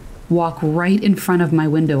shadow walk right in front of my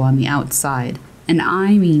window on the outside, and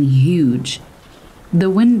I mean huge. The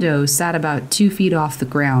window sat about 2 feet off the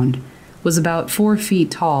ground, was about 4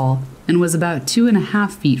 feet tall, and was about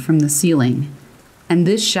 2.5 feet from the ceiling. And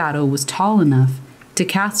this shadow was tall enough to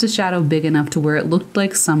cast a shadow big enough to where it looked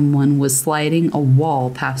like someone was sliding a wall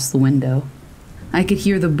past the window. I could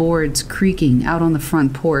hear the boards creaking out on the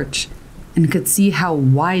front porch, and could see how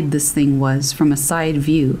wide this thing was from a side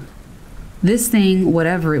view. This thing,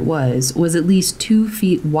 whatever it was at least 2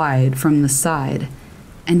 feet wide from the side,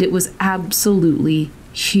 and it was absolutely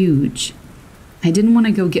huge. I didn't want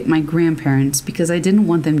to go get my grandparents because I didn't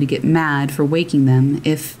want them to get mad for waking them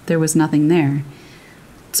if there was nothing there.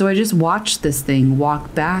 So I just watched this thing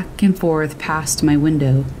walk back and forth past my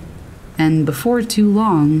window, and before too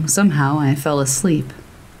long, somehow I fell asleep.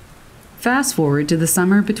 Fast forward to the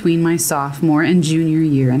summer between my sophomore and junior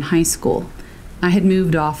year in high school. I had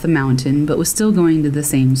moved off the mountain, but was still going to the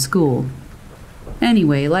same school.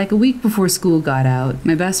 Anyway, like a week before school got out,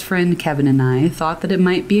 my best friend Kevin and I thought that it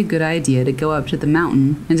might be a good idea to go up to the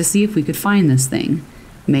mountain and to see if we could find this thing.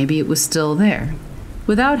 Maybe it was still there.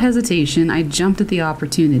 Without hesitation, I jumped at the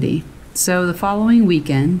opportunity. So the following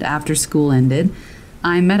weekend, after school ended,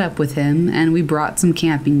 I met up with him and we brought some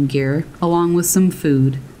camping gear, along with some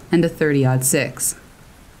food and a 30-06.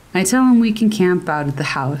 I tell him we can camp out at the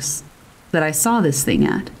house that I saw this thing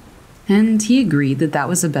at, and he agreed that that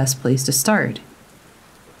was the best place to start.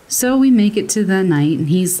 So we make it to the night, and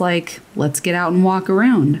he's like, "Let's get out and walk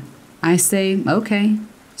around." I say, "Okay."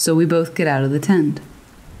 So we both get out of the tent.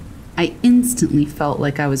 I instantly felt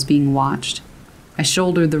like I was being watched. I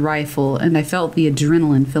shouldered the rifle, and I felt the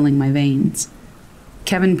adrenaline filling my veins.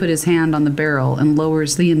 Kevin put his hand on the barrel and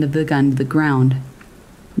lowers the end of the gun to the ground.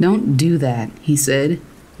 "Don't do that," he said.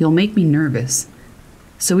 "You'll make me nervous."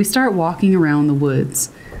 So we start walking around the woods.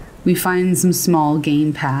 We find some small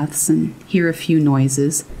game paths and hear a few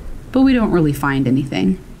noises, but we don't really find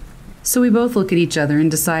anything. So we both look at each other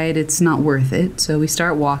and decide it's not worth it, so we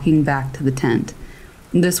start walking back to the tent.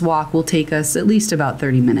 This walk will take us at least about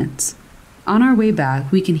 30 minutes. On our way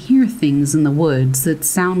back, we can hear things in the woods that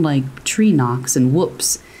sound like tree knocks and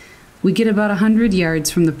whoops. We get about 100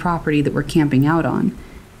 yards from the property that we're camping out on,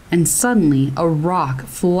 and suddenly a rock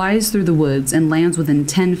flies through the woods and lands within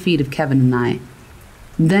 10 feet of Kevin and I.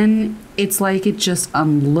 Then it's like it just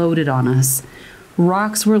unloaded on us.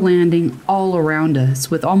 Rocks were landing all around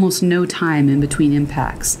us with almost no time in between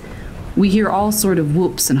impacts. We hear all sort of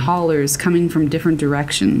whoops and hollers coming from different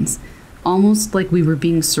directions, almost like we were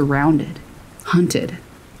being surrounded, hunted.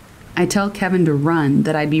 I tell Kevin to run,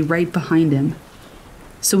 that I'd be right behind him.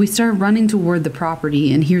 So we start running toward the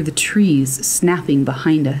property and hear the trees snapping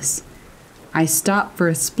behind us. I stop for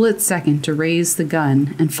a split second to raise the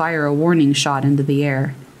gun and fire a warning shot into the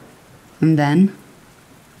air. And then,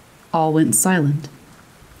 all went silent.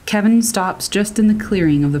 Kevin stops just in the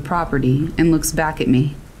clearing of the property and looks back at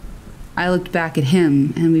me. I looked back at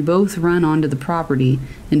him, and we both run onto the property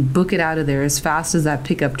and book it out of there as fast as that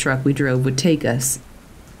pickup truck we drove would take us.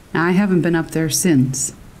 I haven't been up there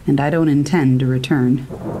since, and I don't intend to return.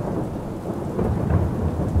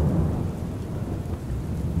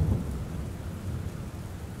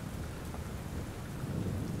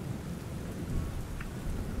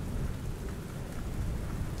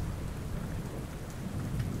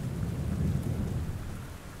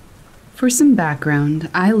 For some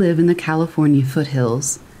background, I live in the California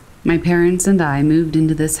foothills. My parents and I moved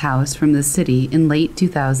into this house from the city in late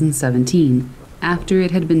 2017, after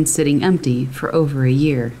it had been sitting empty for over a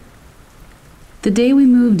year. The day we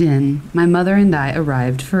moved in, my mother and I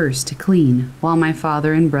arrived first to clean, while my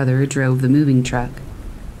father and brother drove the moving truck.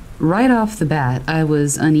 Right off the bat, I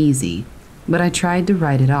was uneasy, but I tried to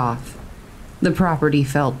write it off. The property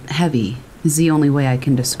felt heavy, is the only way I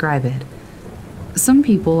can describe it. Some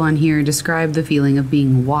people on here describe the feeling of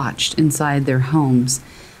being watched inside their homes,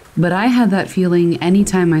 but I had that feeling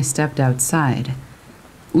anytime I stepped outside.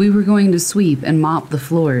 We were going to sweep and mop the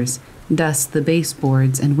floors, dust the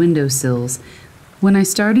baseboards and windowsills, when I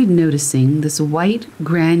started noticing this white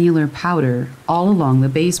granular powder all along the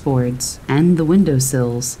baseboards and the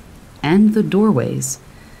windowsills and the doorways.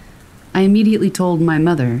 I immediately told my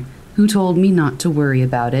mother, who told me not to worry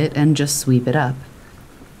about it and just sweep it up.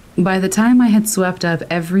 By the time I had swept up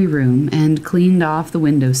every room and cleaned off the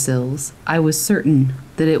windowsills, I was certain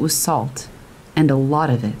that it was salt, and a lot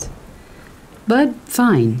of it. But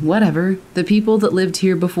fine, whatever. The people that lived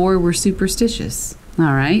here before were superstitious.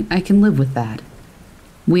 All right, I can live with that.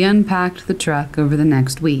 We unpacked the truck over the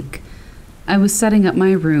next week. I was setting up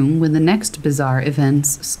my room when the next bizarre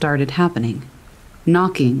events started happening.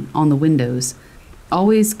 Knocking on the windows.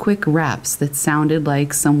 Always quick raps that sounded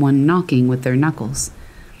like someone knocking with their knuckles.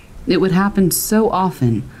 It would happen so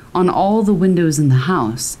often on all the windows in the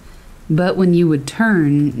house, but when you would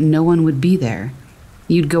turn, no one would be there.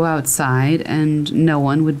 You'd go outside and no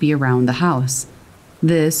one would be around the house.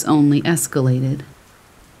 This only escalated.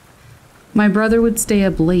 My brother would stay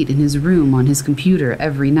up late in his room on his computer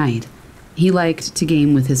every night. He liked to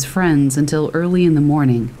game with his friends until early in the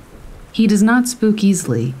morning. He does not spook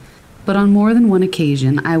easily, but on more than one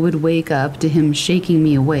occasion I would wake up to him shaking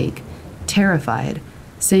me awake, terrified,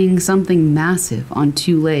 saying something massive on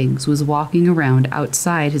two legs was walking around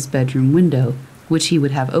outside his bedroom window, which he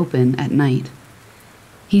would have open at night.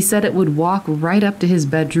 He said it would walk right up to his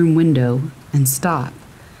bedroom window and stop,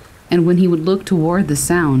 and when he would look toward the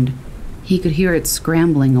sound, he could hear it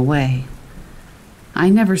scrambling away. I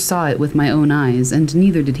never saw it with my own eyes, and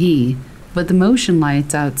neither did he, but the motion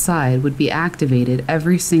lights outside would be activated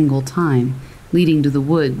every single time, leading to the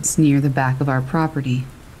woods near the back of our property.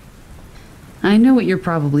 I know what you're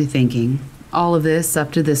probably thinking. All of this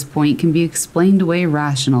up to this point can be explained away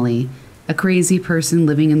rationally. A crazy person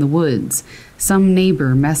living in the woods, some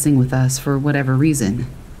neighbor messing with us for whatever reason.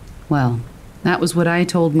 Well, that was what I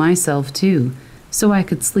told myself too, so I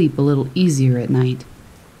could sleep a little easier at night.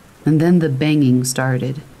 And then the banging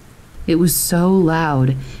started. It was so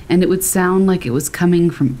loud, and it would sound like it was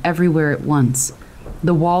coming from everywhere at once.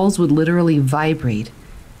 The walls would literally vibrate,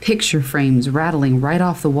 picture frames rattling right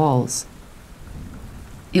off the walls.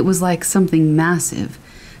 It was like something massive,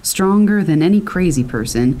 stronger than any crazy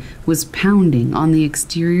person, was pounding on the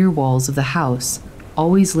exterior walls of the house,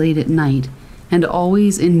 always late at night, and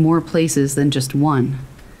always in more places than just one.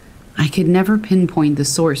 I could never pinpoint the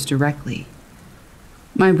source directly.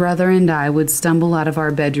 My brother and I would stumble out of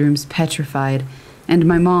our bedrooms petrified, and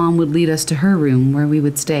my mom would lead us to her room where we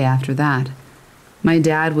would stay after that. My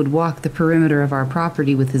dad would walk the perimeter of our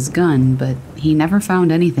property with his gun, but he never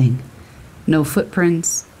found anything. No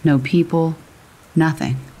footprints, no people,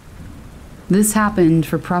 nothing. This happened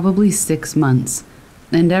for probably 6 months,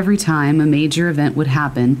 and every time a major event would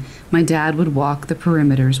happen, my dad would walk the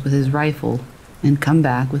perimeters with his rifle and come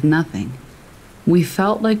back with nothing. We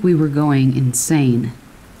felt like we were going insane.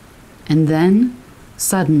 And then,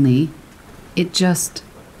 suddenly, it just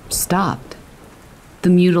stopped. The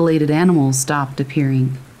mutilated animals stopped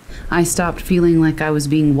appearing. I stopped feeling like I was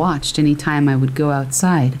being watched any time I would go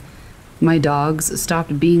outside. My dogs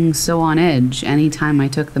stopped being so on edge any time I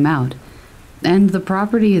took them out. And the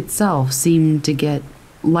property itself seemed to get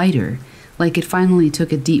lighter, like it finally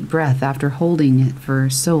took a deep breath after holding it for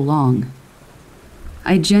so long.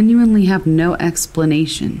 I genuinely have no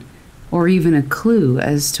explanation, or even a clue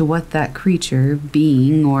as to what that creature,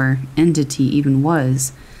 being, or entity even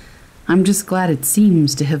was. I'm just glad it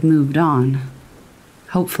seems to have moved on.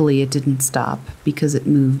 Hopefully it didn't stop because it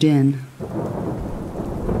moved in.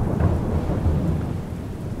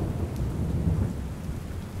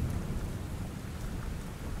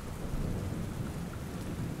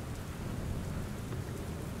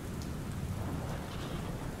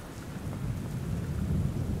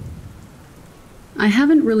 I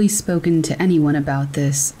haven't really spoken to anyone about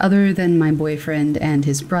this other than my boyfriend and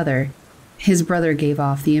his brother. His brother gave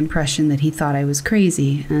off the impression that he thought I was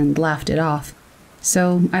crazy and laughed it off,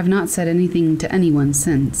 so I've not said anything to anyone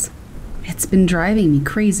since. It's been driving me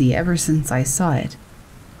crazy ever since I saw it.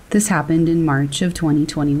 This happened in March of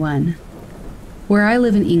 2021. Where I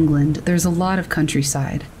live in England, there's a lot of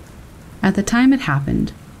countryside. At the time it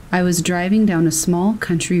happened, I was driving down a small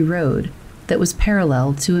country road that was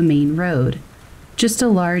parallel to a main road. Just a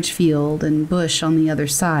large field and bush on the other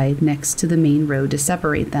side next to the main road to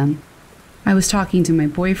separate them. I was talking to my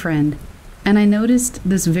boyfriend, and I noticed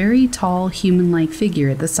this very tall human-like figure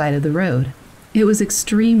at the side of the road. It was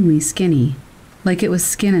extremely skinny, like it was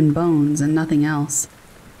skin and bones and nothing else.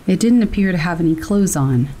 It didn't appear to have any clothes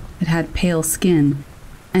on. It had pale skin,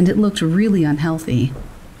 and it looked really unhealthy.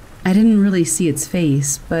 I didn't really see its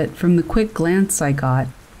face, but from the quick glance I got,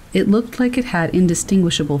 it looked like it had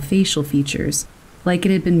indistinguishable facial features, like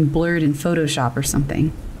it had been blurred in Photoshop or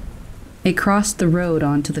something. It crossed the road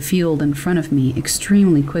onto the field in front of me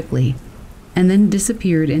extremely quickly, and then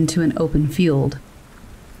disappeared into an open field.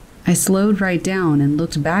 I slowed right down and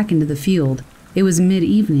looked back into the field. It was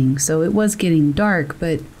mid-evening, so it was getting dark,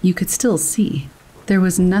 but you could still see. There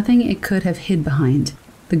was nothing it could have hid behind.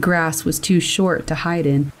 The grass was too short to hide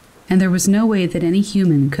in, and there was no way that any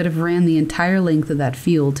human could have ran the entire length of that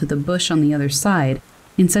field to the bush on the other side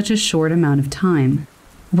in such a short amount of time.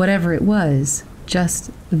 Whatever it was,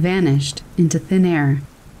 just vanished into thin air.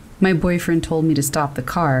 My boyfriend told me to stop the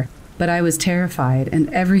car, but I was terrified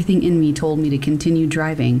and everything in me told me to continue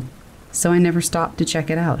driving, so I never stopped to check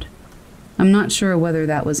it out. I'm not sure whether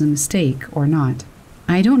that was a mistake or not.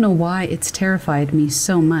 I don't know why it's terrified me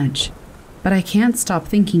so much, but I can't stop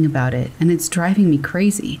thinking about it and it's driving me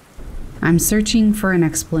crazy. I'm searching for an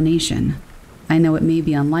explanation. I know it may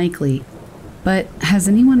be unlikely, but has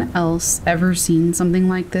anyone else ever seen something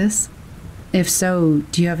like this? If so,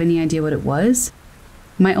 do you have any idea what it was?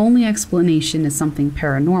 My only explanation is something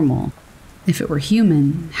paranormal. If it were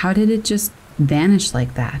human, how did it just vanish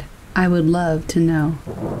like that? I would love to know.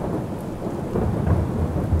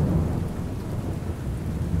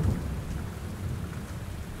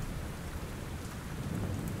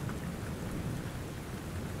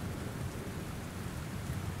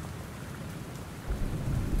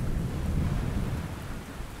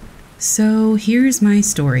 So here's my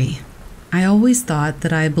story. I always thought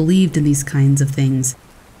that I believed in these kinds of things,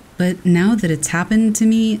 but now that it's happened to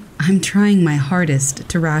me, I'm trying my hardest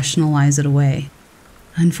to rationalize it away.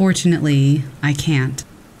 Unfortunately, I can't.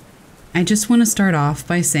 I just want to start off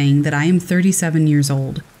by saying that I am 37 years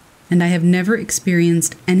old, and I have never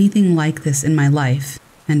experienced anything like this in my life,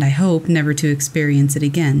 and I hope never to experience it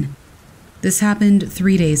again. This happened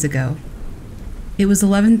 3 days ago. It was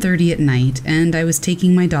 11:30 at night, and I was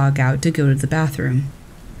taking my dog out to go to the bathroom.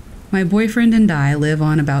 My boyfriend and I live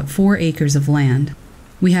on about 4 acres of land.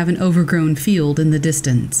 We have an overgrown field in the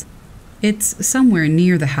distance. It's somewhere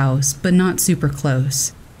near the house, but not super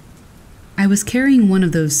close. I was carrying one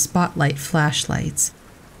of those spotlight flashlights.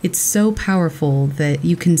 It's so powerful that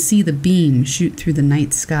you can see the beam shoot through the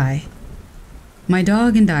night sky. My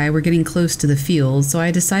dog and I were getting close to the field, so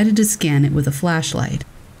I decided to scan it with a flashlight.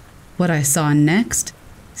 What I saw next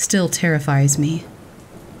still terrifies me.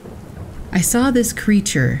 I saw this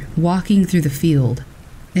creature walking through the field.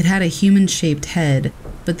 It had a human-shaped head,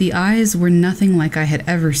 but the eyes were nothing like I had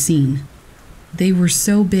ever seen. They were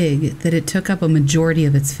so big that it took up a majority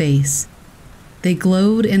of its face. They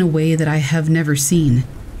glowed in a way that I have never seen.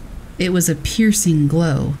 It was a piercing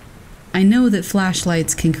glow. I know that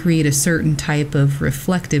flashlights can create a certain type of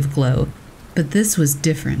reflective glow, but this was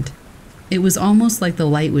different. It was almost like the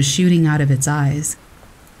light was shooting out of its eyes.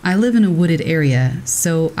 I live in a wooded area,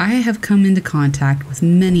 so I have come into contact with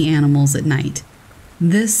many animals at night.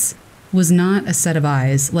 This was not a set of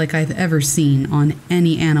eyes like I've ever seen on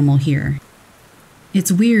any animal here.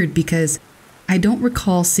 It's weird because I don't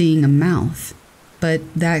recall seeing a mouth, but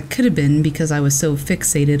that could have been because I was so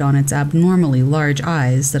fixated on its abnormally large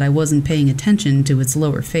eyes that I wasn't paying attention to its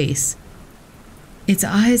lower face. Its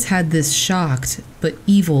eyes had this shocked but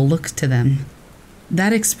evil look to them.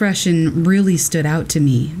 That expression really stood out to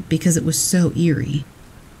me because it was so eerie.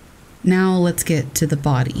 Now let's get to the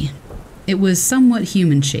body. It was somewhat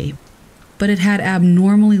human-shaped, but it had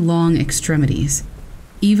abnormally long extremities.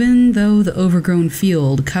 Even though the overgrown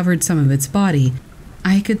field covered some of its body,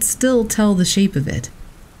 I could still tell the shape of it.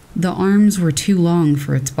 The arms were too long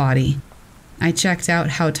for its body. I checked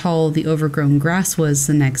out how tall the overgrown grass was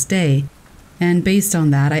the next day, and based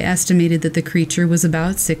on that, I estimated that the creature was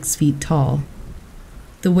about 6 feet tall.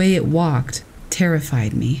 The way it walked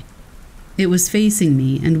terrified me. It was facing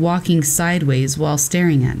me and walking sideways while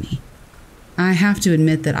staring at me. I have to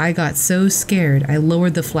admit that I got so scared I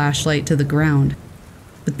lowered the flashlight to the ground.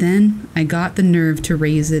 But then I got the nerve to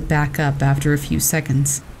raise it back up after a few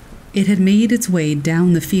seconds. It had made its way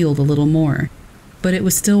down the field a little more, but it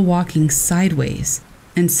was still walking sideways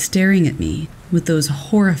and staring at me with those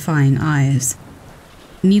horrifying eyes.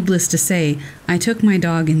 Needless to say, I took my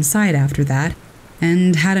dog inside after that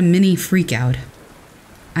and had a mini freakout.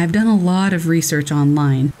 I've done a lot of research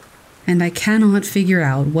online, and I cannot figure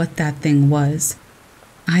out what that thing was.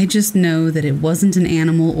 I just know that it wasn't an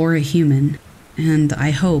animal or a human, and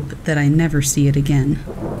I hope that I never see it again.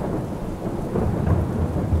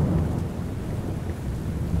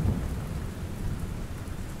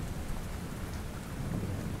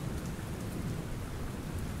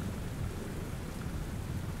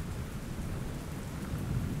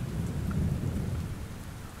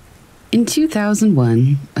 In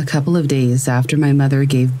 2001, a couple of days after my mother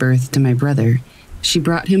gave birth to my brother, she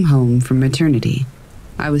brought him home from maternity.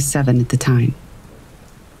 I was 7 at the time.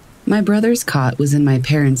 My brother's cot was in my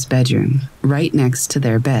parents' bedroom, right next to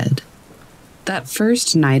their bed. That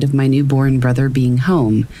first night of my newborn brother being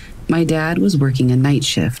home, my dad was working a night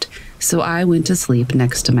shift, so I went to sleep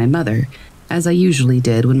next to my mother, as I usually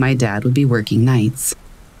did when my dad would be working nights.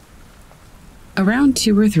 Around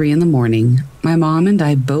 2 or 3 in the morning, my mom and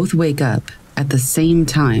I both wake up at the same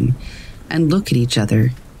time and look at each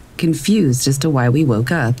other, confused as to why we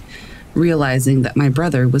woke up, realizing that my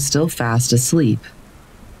brother was still fast asleep.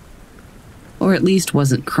 Or at least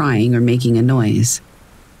wasn't crying or making a noise.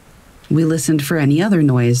 We listened for any other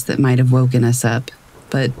noise that might have woken us up,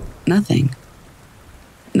 but nothing.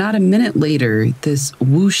 Not a minute later, this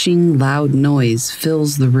whooshing loud noise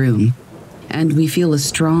fills the room, and we feel a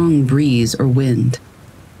strong breeze or wind.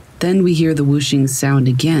 Then we hear the whooshing sound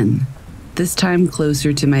again, this time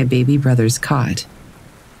closer to my baby brother's cot.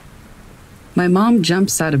 My mom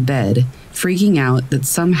jumps out of bed, freaking out that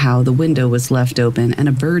somehow the window was left open and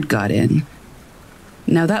a bird got in.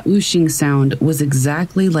 Now that whooshing sound was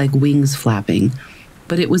exactly like wings flapping,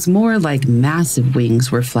 but it was more like massive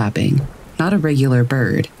wings were flapping, not a regular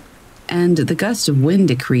bird. And the gust of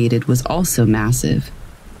wind it created was also massive.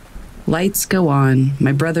 Lights go on,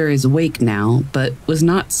 my brother is awake now, but was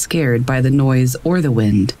not scared by the noise or the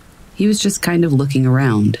wind. He was just kind of looking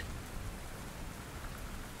around.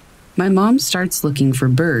 My mom starts looking for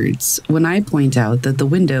birds when I point out that the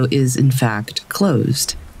window is in fact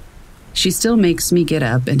closed. She still makes me get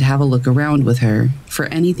up and have a look around with her for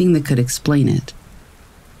anything that could explain it.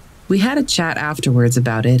 We had a chat afterwards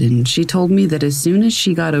about it, and she told me that as soon as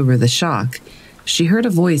she got over the shock, she heard a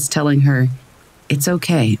voice telling her, "It's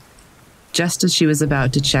okay," just as she was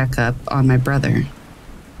about to check up on my brother.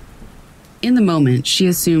 In the moment, she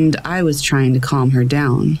assumed I was trying to calm her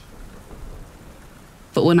down.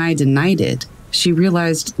 But when I denied it, she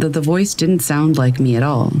realized that the voice didn't sound like me at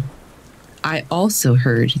all. I also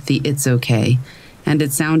heard the "it's okay," and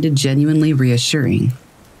it sounded genuinely reassuring.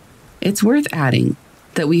 It's worth adding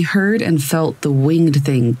that we heard and felt the winged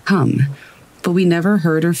thing come, but we never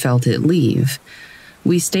heard or felt it leave.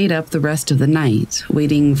 We stayed up the rest of the night,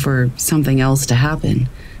 waiting for something else to happen,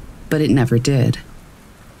 but it never did.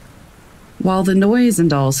 While the noise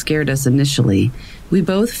and all scared us initially, we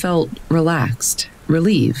both felt relaxed,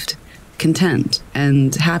 relieved, content,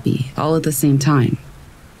 and happy all at the same time.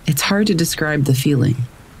 It's hard to describe the feeling.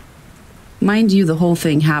 Mind you, the whole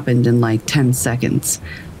thing happened in like 10 seconds,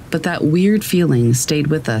 but that weird feeling stayed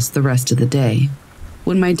with us the rest of the day.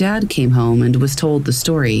 When my dad came home and was told the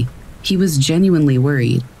story, he was genuinely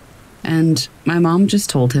worried, and my mom just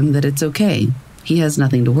told him that it's okay, he has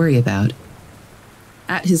nothing to worry about.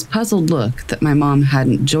 At his puzzled look that my mom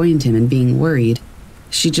hadn't joined him in being worried,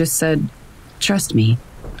 she just said, "Trust me,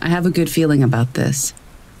 I have a good feeling about this."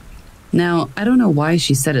 Now, I don't know why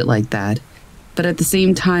she said it like that, but at the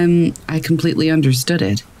same time, I completely understood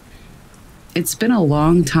it. It's been a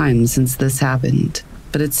long time since this happened,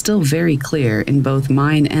 but it's still very clear in both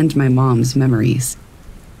mine and my mom's memories.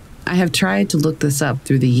 I have tried to look this up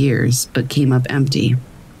through the years, but came up empty.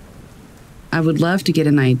 I would love to get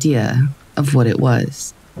an idea of what it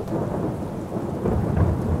was.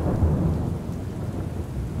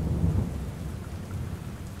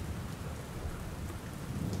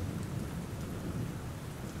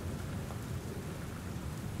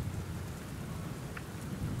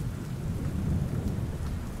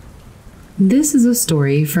 This is a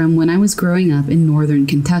story from when I was growing up in northern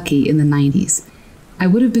Kentucky in the 90s. I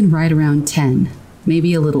would have been right around 10,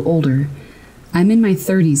 maybe a little older. I'm in my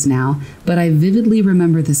 30s now, but I vividly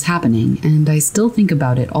remember this happening, and I still think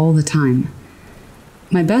about it all the time.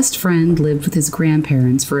 My best friend lived with his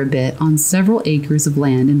grandparents for a bit on several acres of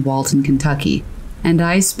land in Walton, Kentucky, and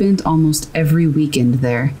I spent almost every weekend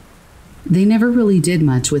there. They never really did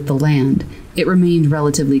much with the land. It remained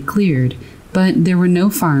relatively cleared, but there were no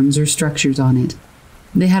farms or structures on it.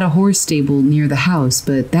 They had a horse stable near the house,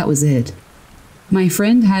 but that was it. My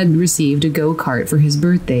friend had received a go-kart for his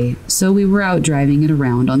birthday, so we were out driving it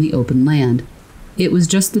around on the open land. It was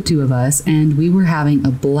just the two of us, and we were having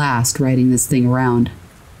a blast riding this thing around.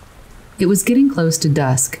 It was getting close to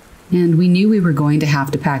dusk, and we knew we were going to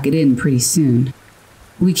have to pack it in pretty soon.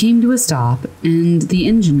 We came to a stop, and the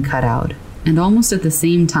engine cut out, and almost at the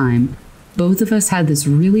same time, both of us had this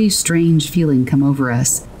really strange feeling come over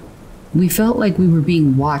us. We felt like we were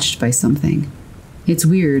being watched by something. It's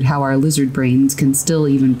weird how our lizard brains can still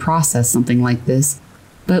even process something like this,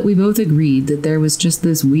 but we both agreed that there was just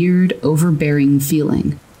this weird, overbearing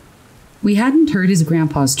feeling. We hadn't heard his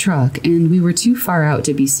grandpa's truck, and we were too far out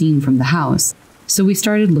to be seen from the house, so we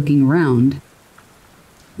started looking around.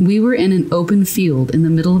 We were in an open field in the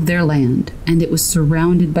middle of their land, and it was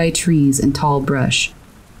surrounded by trees and tall brush.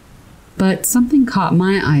 But something caught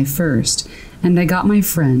my eye first, and I got my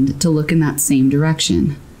friend to look in that same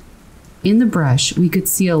direction. In the brush, we could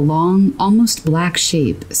see a long, almost black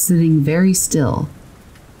shape sitting very still.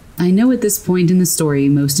 I know at this point in the story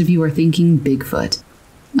most of you are thinking Bigfoot.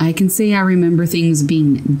 I can say I remember things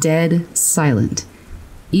being dead silent.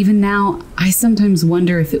 Even now, I sometimes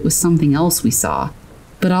wonder if it was something else we saw,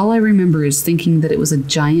 but all I remember is thinking that it was a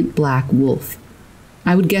giant black wolf.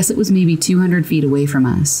 I would guess it was maybe 200 feet away from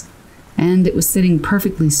us, and it was sitting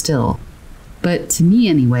perfectly still. But to me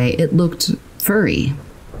anyway, it looked furry.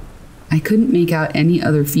 I couldn't make out any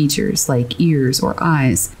other features like ears or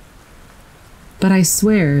eyes. But I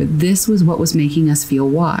swear this was what was making us feel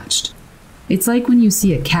watched. It's like when you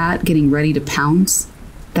see a cat getting ready to pounce.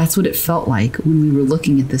 That's what it felt like when we were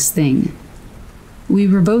looking at this thing. We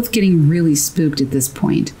were both getting really spooked at this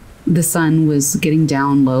point. The sun was getting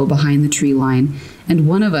down low behind the tree line, and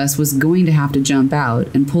one of us was going to have to jump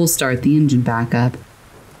out and pull start the engine back up.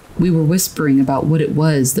 We were whispering about what it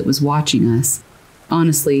was that was watching us.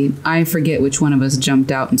 Honestly, I forget which one of us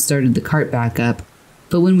jumped out and started the cart back up,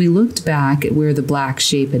 but when we looked back at where the black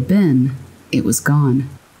shape had been, it was gone.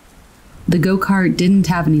 The go-kart didn't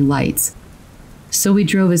have any lights, so we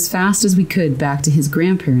drove as fast as we could back to his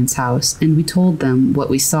grandparents' house, and we told them what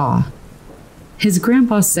we saw. His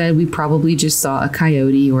grandpa said we probably just saw a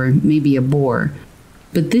coyote or maybe a boar,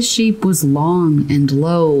 but this shape was long and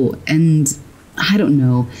low, and I don't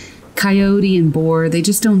know. Coyote and boar, they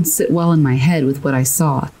just don't sit well in my head with what I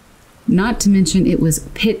saw. Not to mention it was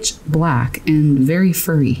pitch black and very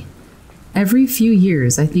furry. Every few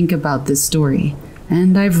years I think about this story,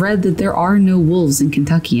 and I've read that there are no wolves in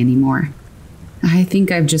Kentucky anymore. I think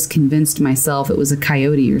I've just convinced myself it was a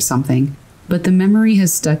coyote or something, but the memory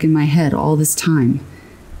has stuck in my head all this time.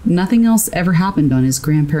 Nothing else ever happened on his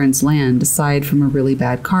grandparents' land aside from a really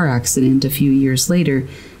bad car accident a few years later,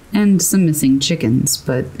 and some missing chickens,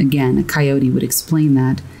 but again, a coyote would explain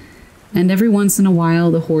that. And every once in a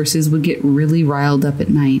while, the horses would get really riled up at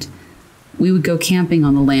night. We would go camping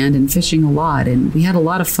on the land and fishing a lot, and we had a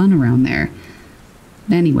lot of fun around there.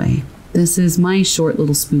 Anyway, this is my short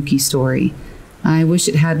little spooky story. I wish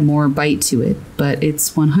it had more bite to it, but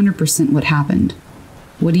it's 100% what happened.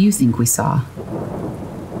 What do you think we saw?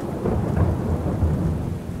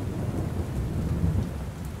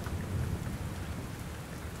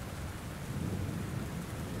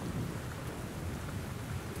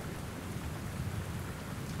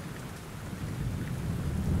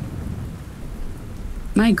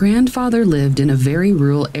 My grandfather lived in a very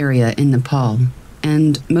rural area in Nepal,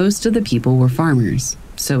 and most of the people were farmers,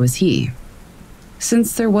 so was he.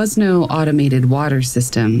 Since there was no automated water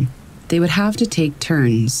system, they would have to take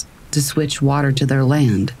turns to switch water to their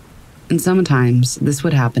land. and sometimes this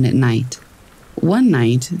would happen at night. One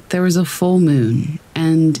night, there was a full moon,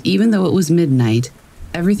 and even though it was midnight,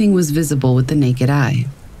 everything was visible with the naked eye.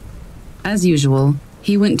 As usual,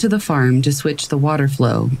 he went to the farm to switch the water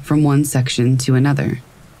flow from one section to another.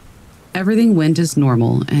 Everything went as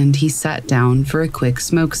normal, and he sat down for a quick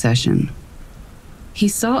smoke session. He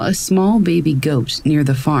saw a small baby goat near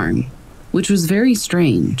the farm, which was very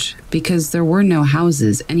strange because there were no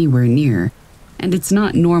houses anywhere near, and it's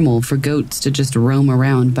not normal for goats to just roam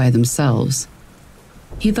around by themselves.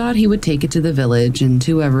 He thought he would take it to the village and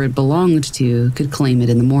whoever it belonged to could claim it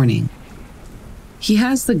in the morning. He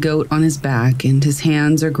has the goat on his back and his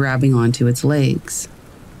hands are grabbing onto its legs.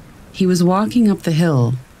 He was walking up the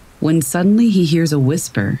hill when suddenly he hears a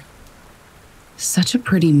whisper. Such a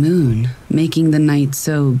pretty moon, making the night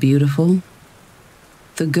so beautiful.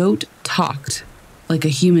 The goat talked like a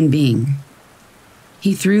human being.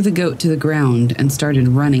 He threw the goat to the ground and started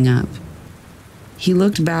running up. He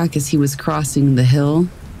looked back as he was crossing the hill,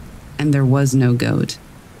 and there was no goat.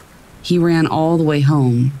 He ran all the way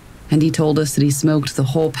home, and he told us that he smoked the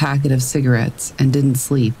whole packet of cigarettes and didn't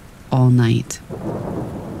sleep all night.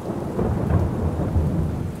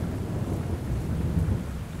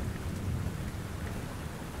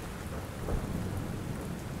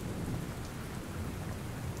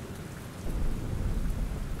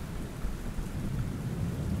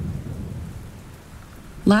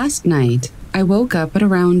 Last night, I woke up at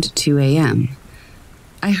around 2 a.m.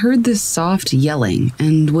 I heard this soft yelling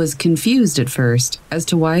and was confused at first as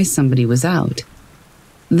to why somebody was out.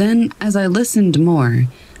 Then, as I listened more,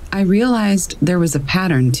 I realized there was a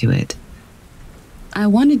pattern to it. I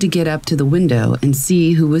wanted to get up to the window and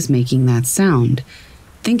see who was making that sound,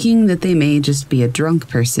 thinking that they may just be a drunk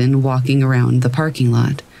person walking around the parking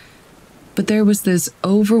lot. But there was this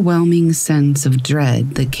overwhelming sense of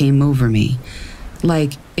dread that came over me.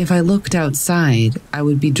 Like, if I looked outside, I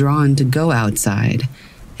would be drawn to go outside,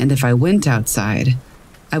 and if I went outside,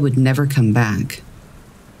 I would never come back.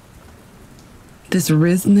 This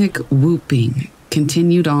rhythmic whooping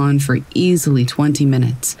continued on for easily 20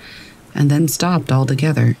 minutes, and then stopped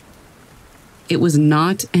altogether. It was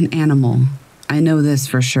not an animal, I know this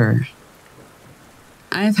for sure.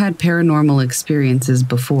 I've had paranormal experiences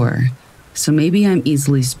before, so maybe I'm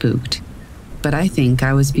easily spooked. But I think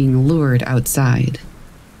I was being lured outside.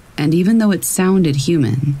 And even though it sounded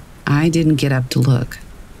human, I didn't get up to look.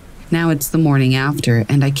 Now it's the morning after,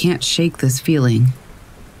 and I can't shake this feeling.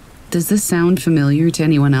 Does this sound familiar to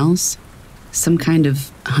anyone else? Some kind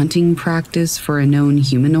of hunting practice for a known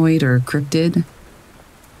humanoid or cryptid?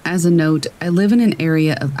 As a note, I live in an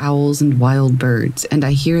area of owls and wild birds, and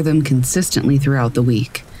I hear them consistently throughout the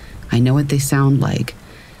week. I know what they sound like.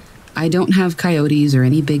 I don't have coyotes or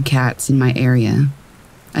any big cats in my area.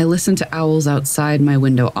 I listen to owls outside my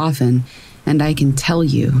window often, and I can tell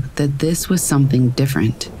you that this was something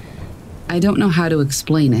different. I don't know how to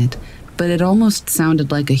explain it, but it almost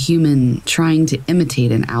sounded like a human trying to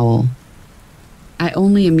imitate an owl. I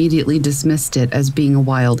only immediately dismissed it as being a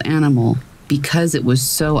wild animal because it was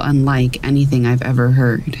so unlike anything I've ever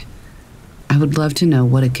heard. I would love to know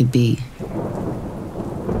what it could be.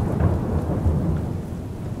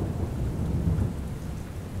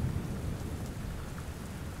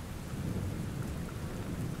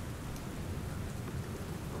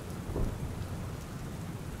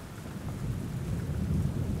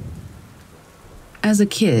 As a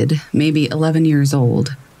kid, maybe 11 years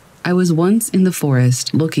old, I was once in the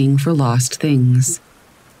forest looking for lost things.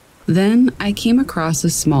 Then I came across a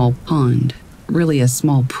small pond, really a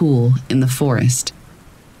small pool in the forest.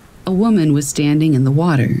 A woman was standing in the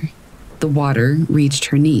water. The water reached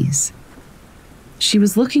her knees. She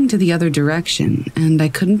was looking to the other direction, and I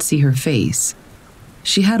couldn't see her face.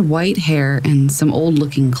 She had white hair and some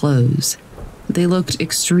old-looking clothes. They looked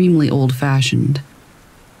extremely old-fashioned.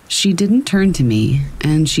 She didn't turn to me,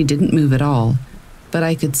 and she didn't move at all, but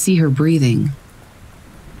I could see her breathing.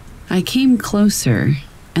 I came closer,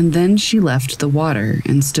 and then she left the water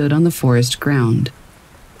and stood on the forest ground.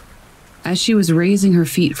 As she was raising her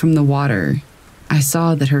feet from the water, I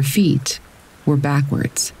saw that her feet were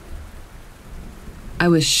backwards. I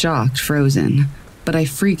was shocked, frozen, but I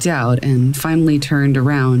freaked out and finally turned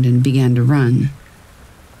around and began to run.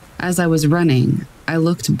 As I was running, I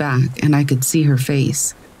looked back and I could see her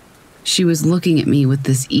face. She was looking at me with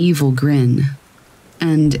this evil grin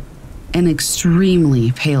and an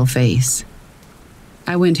extremely pale face.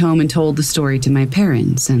 I went home and told the story to my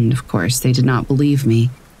parents, and of course they did not believe me.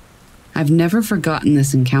 I've never forgotten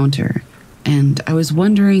this encounter, and I was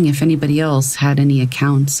wondering if anybody else had any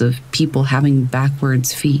accounts of people having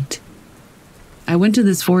backwards feet. I went to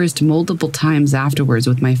this forest multiple times afterwards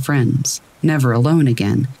with my friends, never alone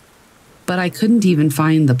again, but I couldn't even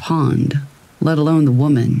find the pond, let alone the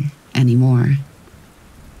woman, anymore.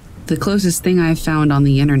 The closest thing I've found on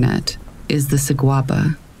the internet is the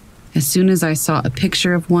saguapa. As soon as I saw a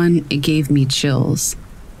picture of one, it gave me chills.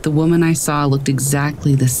 The woman I saw looked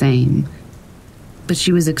exactly the same, but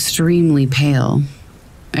she was extremely pale.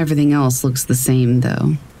 Everything else looks the same,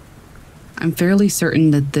 though. I'm fairly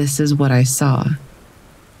certain that this is what I saw,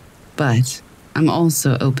 but I'm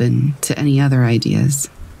also open to any other ideas.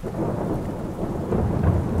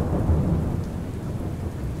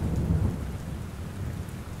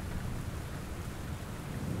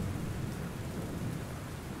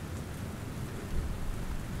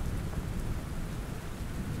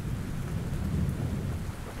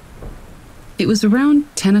 It was around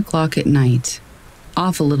 10 o'clock at night,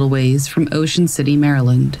 off a little ways from Ocean City,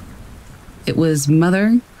 Maryland. It was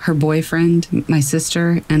Mother, her boyfriend, my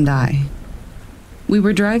sister, and I. We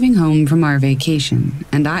were driving home from our vacation,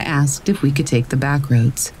 and I asked if we could take the back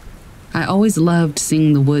roads. I always loved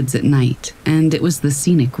seeing the woods at night, and it was the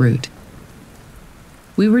scenic route.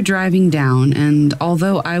 We were driving down, and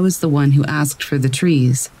although I was the one who asked for the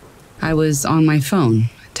trees, I was on my phone,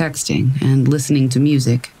 texting and listening to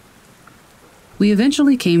music. We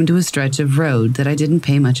eventually came to a stretch of road that I didn't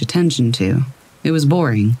pay much attention to. It was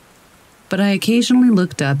boring, but I occasionally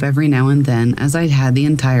looked up every now and then as I'd had the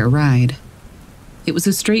entire ride. It was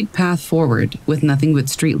a straight path forward with nothing but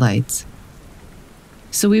streetlights.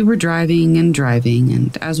 So we were driving,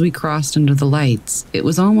 and as we crossed under the lights, it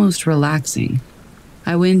was almost relaxing.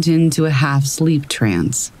 I went into a half-sleep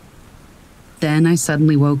trance. Then I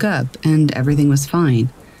suddenly woke up and everything was fine.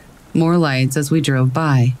 More lights as we drove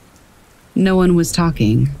by. No one was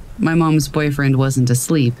talking. My mom's boyfriend wasn't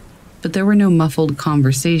asleep, but there were no muffled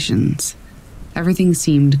conversations. Everything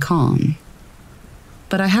seemed calm.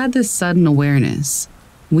 But I had this sudden awareness.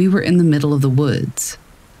 We were in the middle of the woods.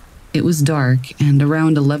 It was dark and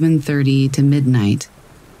around 11:30 to midnight,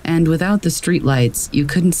 and without the streetlights, you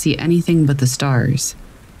couldn't see anything but the stars.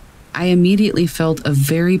 I immediately felt a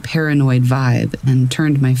very paranoid vibe and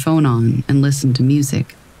turned my phone on and listened to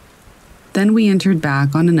music. Then we entered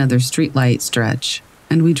back on another streetlight stretch,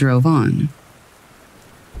 and we drove on.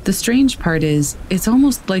 The strange part is, it's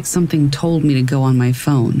almost like something told me to go on my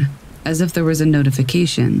phone, as if there was a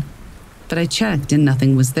notification, but I checked and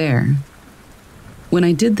nothing was there. When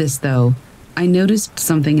I did this, though, I noticed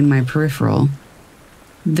something in my peripheral.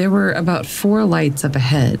 There were about 4 lights up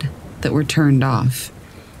ahead that were turned off,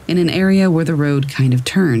 in an area where the road kind of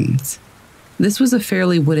turns. This was a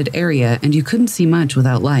fairly wooded area, and you couldn't see much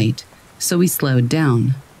without light. So we slowed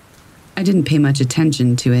down. I didn't pay much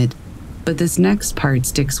attention to it, but this next part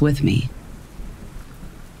sticks with me.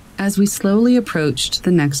 As we slowly approached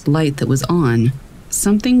the next light that was on,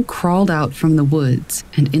 something crawled out from the woods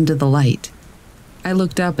and into the light. I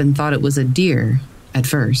looked up and thought it was a deer at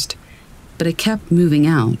first, but it kept moving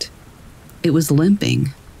out. It was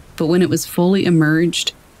limping, but when it was fully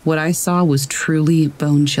emerged, what I saw was truly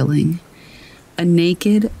bone-chilling. A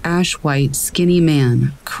naked, ash-white, skinny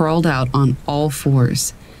man crawled out on all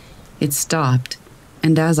 4s. It stopped,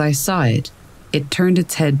 and as I saw it, it turned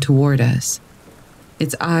its head toward us.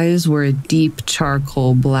 Its eyes were a deep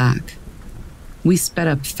charcoal black. We sped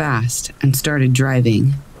up fast and started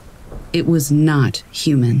driving. It was not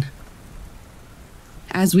human.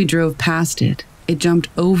 As we drove past it, it jumped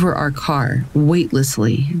over our car,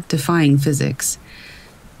 weightlessly, defying physics.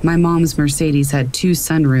 My mom's Mercedes had 2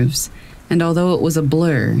 sunroofs, and although it was a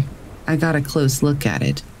blur, I got a close look at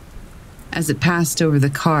it. As it passed over the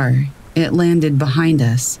car, it landed behind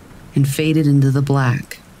us and faded into the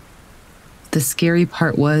black. The scary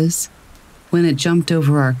part was, when it jumped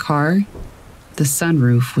over our car, the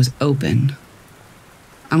sunroof was open.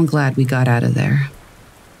 I'm glad we got out of there.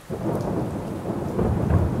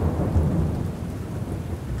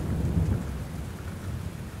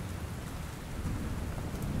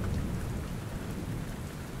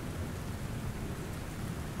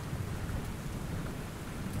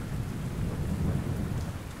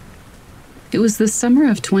 It was the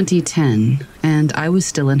summer of 2010, and I was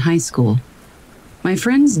still in high school. My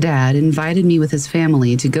friend's dad invited me with his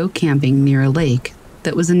family to go camping near a lake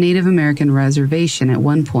that was a Native American reservation at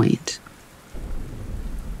one point.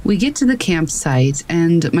 We get to the campsite,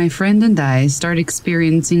 and my friend and I start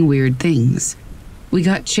experiencing weird things. We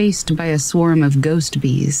got chased by a swarm of ghost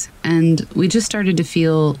bees, and we just started to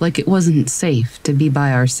feel like it wasn't safe to be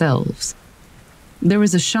by ourselves. There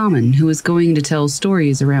was a shaman who was going to tell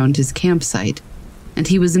stories around his campsite, and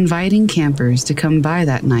he was inviting campers to come by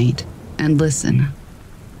that night and listen.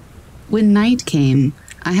 When night came,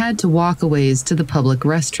 I had to walk a ways to the public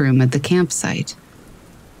restroom at the campsite.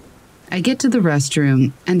 I get to the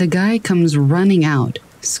restroom, and a guy comes running out,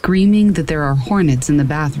 screaming that there are hornets in the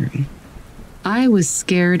bathroom. I was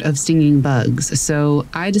scared of stinging bugs, so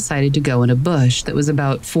I decided to go in a bush that was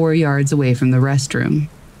about 4 yards away from the restroom.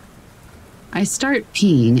 I start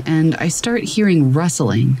peeing, and I start hearing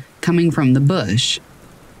rustling coming from the bush.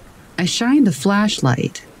 I shined a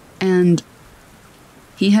flashlight, and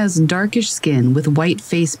he has darkish skin with white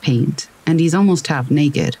face paint, and he's almost half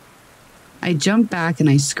naked. I jumped back and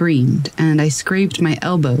I screamed, and I scraped my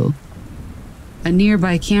elbow. A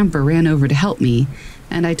nearby camper ran over to help me,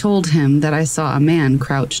 and I told him that I saw a man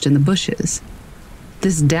crouched in the bushes.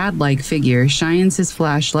 This dad-like figure shines his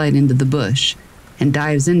flashlight into the bush and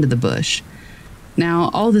dives into the bush. Now,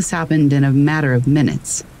 all this happened in a matter of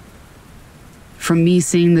minutes. From me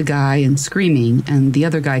seeing the guy and screaming and the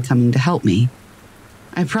other guy coming to help me,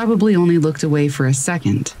 I probably only looked away for a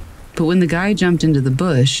second, but when the guy jumped into the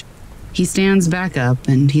bush, he stands back up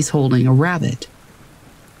and he's holding a rabbit.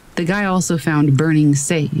 The guy also found burning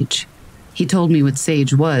sage. He told me what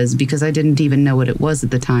sage was because I didn't even know what it was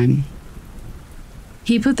at the time.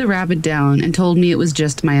 He put the rabbit down and told me it was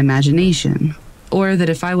just my imagination, or that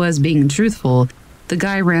if I was being truthful, the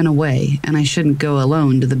guy ran away and I shouldn't go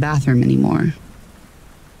alone to the bathroom anymore.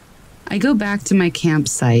 I go back to my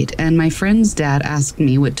campsite and my friend's dad asked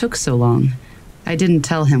me what took so long. I didn't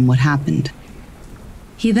tell him what happened.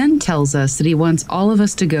 He then tells us that he wants all of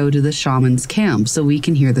us to go to the shaman's camp so we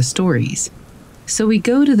can hear the stories. So we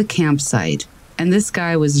go to the campsite, and this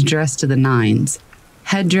guy was dressed to the nines.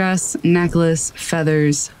 Headdress, necklace,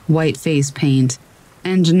 feathers, white face paint,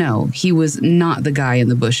 and no, he was not the guy in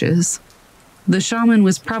the bushes. The shaman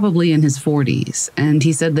was probably in his 40s, and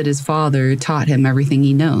he said that his father taught him everything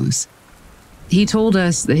he knows. He told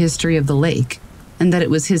us the history of the lake, and that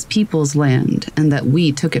it was his people's land, and that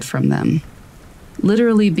we took it from them.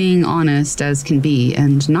 Literally being honest as can be,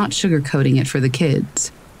 and not sugarcoating it for the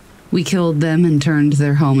kids. We killed them and turned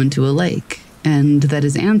their home into a lake, and that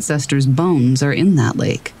his ancestors' bones are in that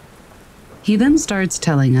lake. He then starts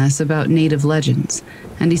telling us about native legends,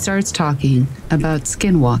 and he starts talking about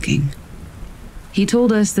skinwalking. He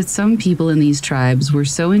told us that some people in these tribes were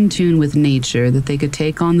so in tune with nature that they could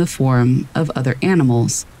take on the form of other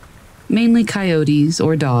animals, mainly coyotes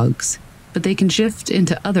or dogs, but they can shift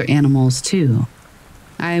into other animals too.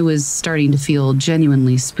 I was starting to feel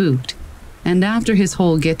genuinely spooked, and after his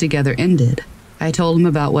whole get-together ended, I told him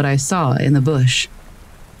about what I saw in the bush.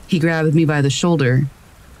 He grabbed me by the shoulder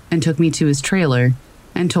and took me to his trailer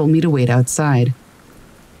and told me to wait outside.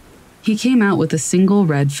 He came out with a single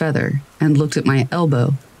red feather and looked at my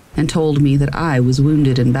elbow and told me that I was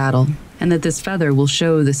wounded in battle and that this feather will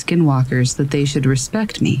show the skinwalkers that they should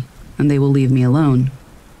respect me and they will leave me alone.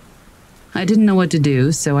 I didn't know what to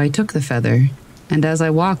do, so I took the feather, and as I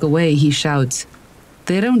walk away, he shouts,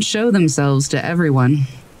 "They don't show themselves to everyone."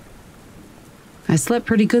 I slept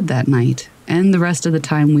pretty good that night, and the rest of the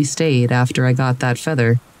time we stayed after I got that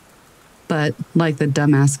feather. But, like the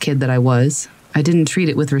dumbass kid that I was, I didn't treat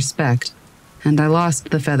it with respect, and I lost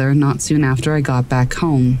the feather not soon after I got back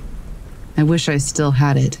home. I wish I still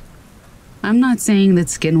had it. I'm not saying that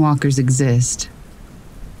skinwalkers exist,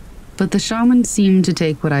 but the shaman seemed to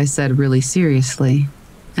take what I said really seriously,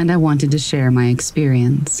 and I wanted to share my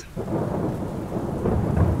experience.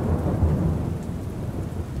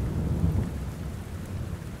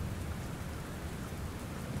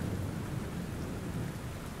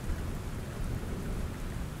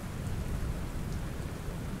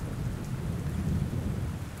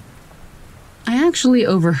 I actually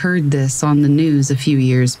overheard this on the news a few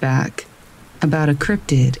years back, about a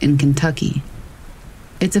cryptid in Kentucky.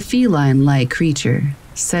 It's a feline-like creature,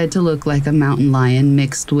 said to look like a mountain lion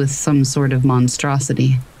mixed with some sort of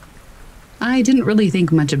monstrosity. I didn't really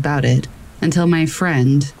think much about it until my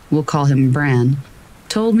friend, we'll call him Bran,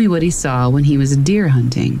 told me what he saw when he was deer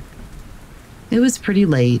hunting. It was pretty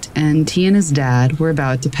late, and he and his dad were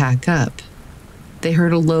about to pack up. They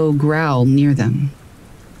heard a low growl near them.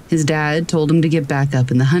 His dad told him to get back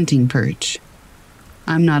up in the hunting perch.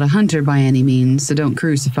 I'm not a hunter by any means, so don't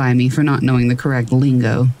crucify me for not knowing the correct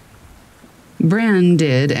lingo. Bran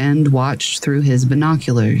did and watched through his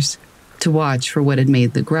binoculars, to watch for what had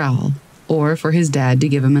made the growl, or for his dad to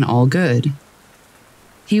give him an all good.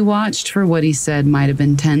 He watched for what he said might have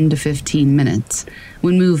been 10 to 15 minutes,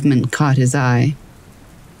 when movement caught his eye.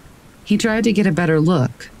 He tried to get a better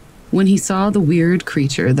look, when he saw the weird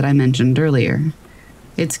creature that I mentioned earlier.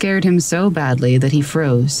 It scared him so badly that he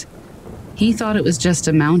froze. He thought it was just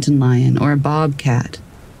a mountain lion or a bobcat,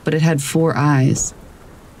 but it had 4 eyes.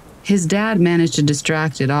 His dad managed to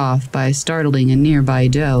distract it off by startling a nearby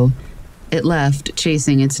doe. It left,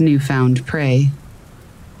 chasing its newfound prey.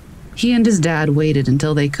 He and his dad waited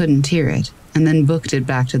until they couldn't hear it, and then booked it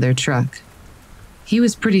back to their truck. He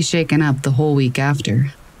was pretty shaken up the whole week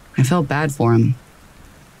after. I felt bad for him.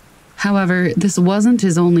 However, this wasn't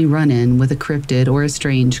his only run-in with a cryptid or a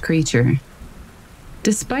strange creature.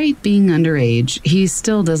 Despite being underage, he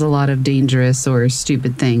still does a lot of dangerous or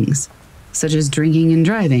stupid things, such as drinking and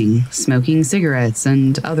driving, smoking cigarettes,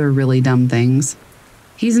 and other really dumb things.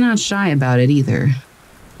 He's not shy about it either.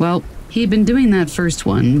 Well, he'd been doing that first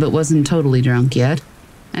one, but wasn't totally drunk yet,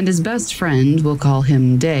 and his best friend, we'll call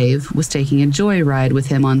him Dave, was taking a joyride with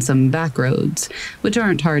him on some back roads, which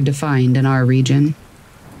aren't hard to find in our region.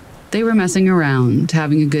 They were messing around,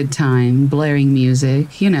 having a good time, blaring music,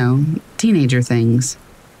 teenager things.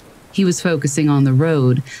 He was focusing on the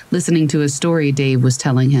road, listening to a story Dave was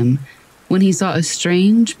telling him, when he saw a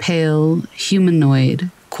strange, pale,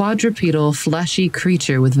 humanoid, quadrupedal, fleshy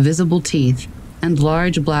creature with visible teeth and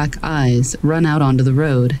large black eyes run out onto the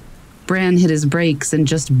road. Bran hit his brakes and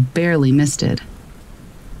just barely missed it.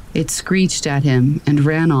 It screeched at him and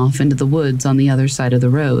ran off into the woods on the other side of the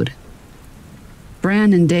road.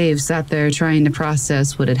 Bran and Dave sat there trying to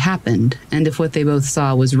process what had happened and if what they both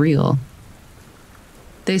saw was real.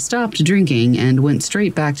 They stopped drinking and went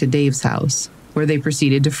straight back to Dave's house, where they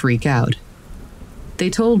proceeded to freak out.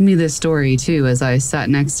 They told me this story too as I sat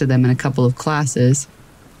next to them in a couple of classes.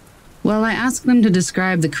 Well, I asked them to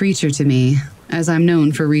describe the creature to me, as I'm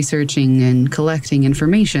known for researching and collecting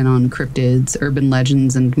information on cryptids, urban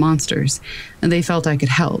legends, and monsters, and they felt I could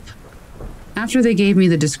help. After they gave me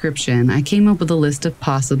the description, I came up with a list of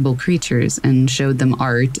possible creatures and showed them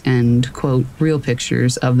art and, quote, real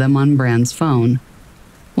pictures of them on Bran's phone.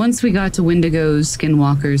 Once we got to Wendigos,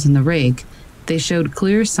 Skinwalkers, and the Rake, they showed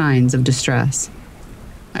clear signs of distress.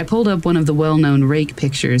 I pulled up one of the well-known Rake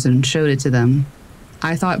pictures and showed it to them.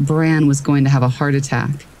 I thought Bran was going to have a heart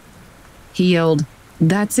attack. He yelled,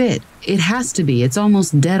 "That's it! It has to be! It's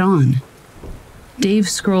almost dead on!" Dave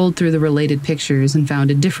scrolled through the related pictures and found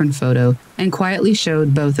a different photo and quietly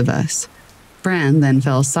showed both of us. Bran then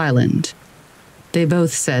fell silent. They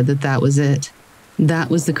both said that was it. That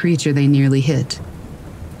was the creature they nearly hit.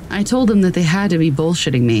 I told them that they had to be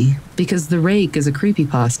bullshitting me, because the Rake is a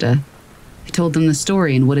creepypasta. I told them the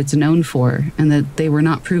story and what it's known for, and that they were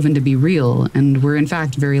not proven to be real and were in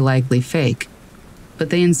fact very likely fake. But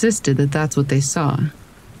they insisted that that's what they saw.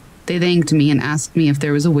 They thanked me and asked me if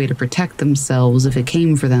there was a way to protect themselves if it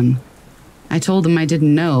came for them. I told them I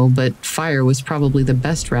didn't know, but fire was probably the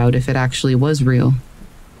best route if it actually was real.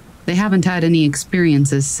 They haven't had any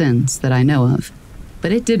experiences since that I know of,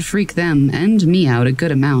 but it did freak them and me out a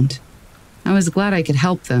good amount. I was glad I could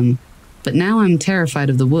help them, but now I'm terrified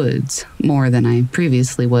of the woods, more than I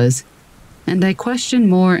previously was, and I question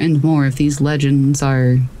more and more if these legends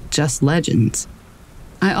are just legends.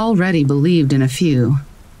 I already believed in a few,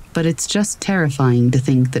 but it's just terrifying to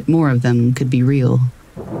think that more of them could be real.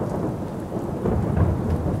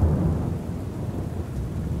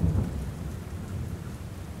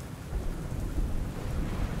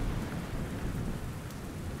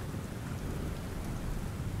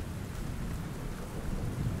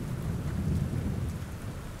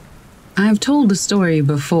 I've told a story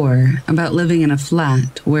before about living in a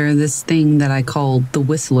flat where this thing that I called the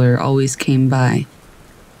Whistler always came by.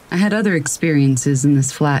 I had other experiences in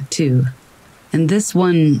this flat too, and this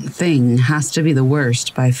one thing has to be the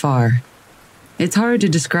worst by far. It's hard to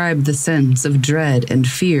describe the sense of dread and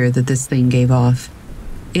fear that this thing gave off.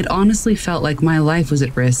 It honestly felt like my life was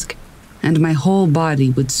at risk, and my whole body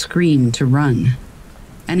would scream to run.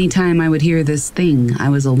 Anytime I would hear this thing, I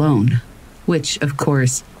was alone, which, of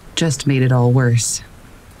course, just made it all worse.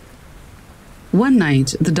 One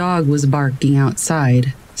night, the dog was barking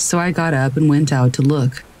outside, so I got up and went out to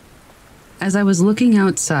look. As I was looking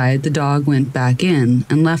outside, the dog went back in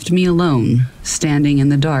and left me alone, standing in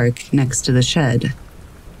the dark next to the shed.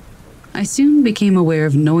 I soon became aware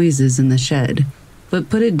of noises in the shed, but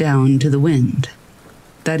put it down to the wind.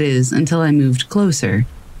 That is, until I moved closer,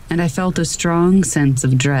 and I felt a strong sense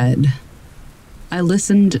of dread. I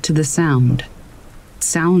listened to the sound.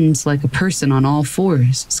 Sounds like a person on all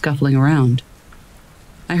fours, scuffling around.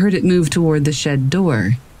 I heard it move toward the shed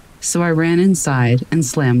door, so I ran inside and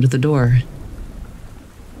slammed the door.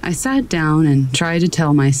 I sat down and tried to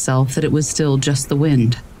tell myself that it was still just the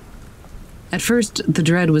wind. At first, the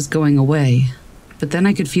dread was going away, but then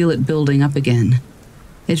I could feel it building up again.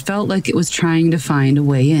 It felt like it was trying to find a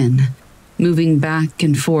way in, moving back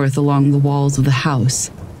and forth along the walls of the house.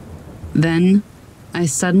 Then, I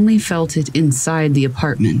suddenly felt it inside the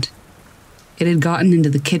apartment. It had gotten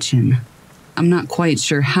into the kitchen. I'm not quite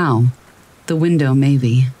sure how. The window,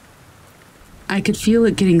 maybe. I could feel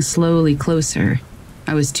it getting slowly closer.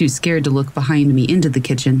 I was too scared to look behind me into the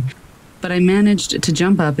kitchen, but I managed to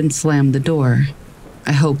jump up and slam the door.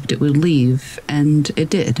 I hoped it would leave, and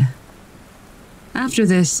it did. After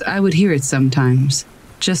this, I would hear it sometimes,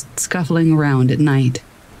 just scuffling around at night.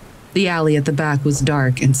 The alley at the back was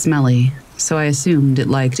dark and smelly, so I assumed it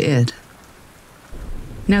liked it.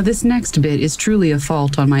 Now this next bit is truly a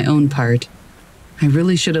fault on my own part. I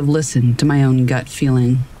really should have listened to my own gut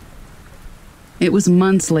feeling. It was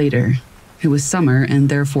months later. It was summer and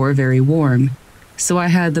therefore very warm, so I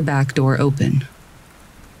had the back door open.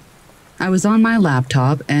 I was on my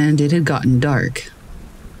laptop and it had gotten dark.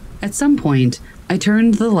 At some point, I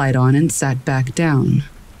turned the light on and sat back down.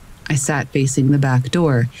 I sat facing the back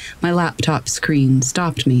door. My laptop screen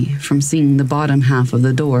stopped me from seeing the bottom half of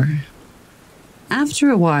the door. After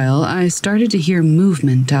a while, I started to hear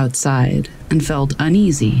movement outside and felt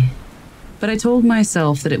uneasy, but I told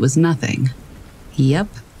myself that it was nothing. Yep,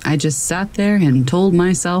 I just sat there and told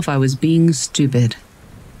myself I was being stupid.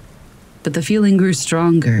 But the feeling grew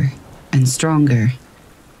stronger and stronger,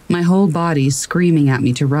 my whole body screaming at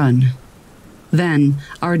me to run. Then,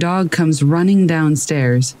 our dog comes running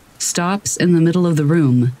downstairs, stops in the middle of the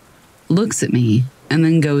room, looks at me, and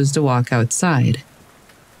then goes to walk outside.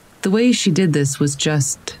 The way she did this was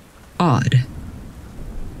just odd.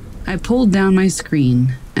 I pulled down my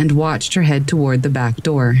screen and watched her head toward the back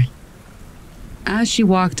door. As she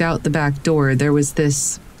walked out the back door, there was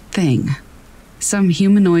this thing. Some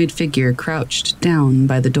humanoid figure crouched down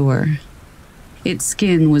by the door. Its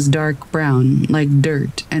skin was dark brown, like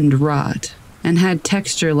dirt and rot, and had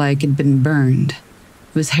texture like it'd been burned.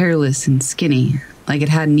 It was hairless and skinny, like it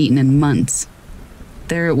hadn't eaten in months.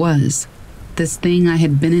 There it was, this thing I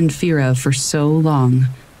had been in fear of for so long,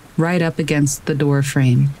 right up against the door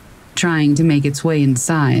frame, trying to make its way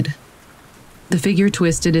inside. The figure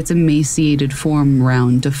twisted its emaciated form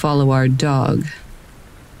round to follow our dog.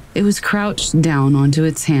 It was crouched down onto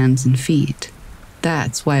its hands and feet.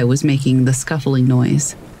 That's why it was making the scuffling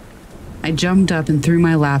noise. I jumped up and threw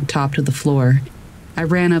my laptop to the floor. I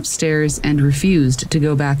ran upstairs and refused to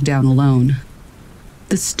go back down alone.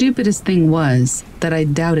 The stupidest thing was that I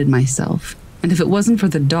doubted myself, and if it wasn't for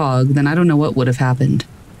the dog, then I don't know what would have happened.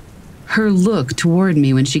 Her look toward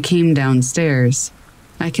me when she came downstairs.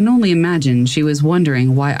 I can only imagine she was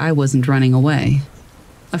wondering why I wasn't running away.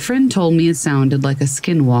 A friend told me it sounded like a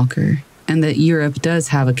skinwalker, and that Europe does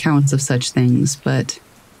have accounts of such things, but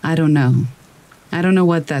I don't know. I don't know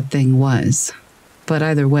what that thing was. But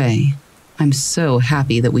either way, I'm so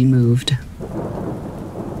happy that we moved.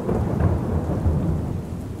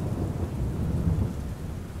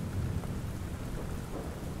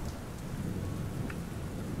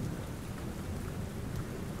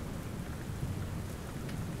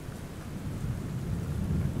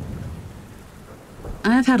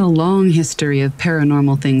 I've had a long history of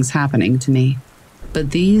paranormal things happening to me,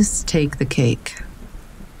 but these take the cake.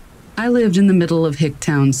 I lived in the middle of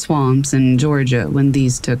Hicktown swamps in Georgia when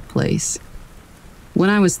these took place.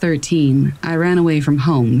 When I was 13, I ran away from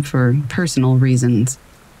home for personal reasons.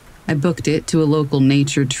 I booked it to a local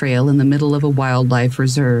nature trail in the middle of a wildlife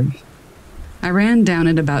reserve. I ran down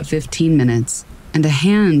it about 15 minutes, and a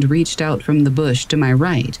hand reached out from the bush to my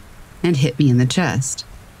right and hit me in the chest.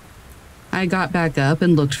 I got back up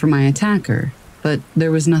and looked for my attacker, but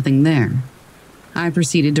there was nothing there. I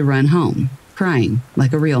proceeded to run home, crying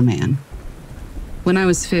like a real man. When I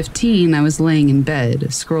was 15, I was laying in bed,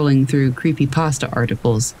 scrolling through creepypasta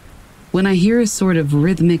articles, when I hear a sort of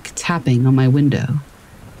rhythmic tapping on my window.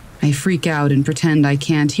 I freak out and pretend I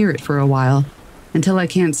can't hear it for a while, until I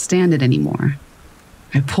can't stand it anymore.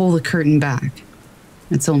 I pull the curtain back.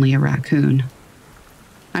 It's only a raccoon.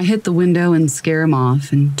 I hit the window and scare him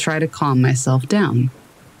off and try to calm myself down.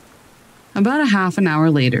 About a half an hour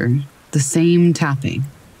later, the same tapping,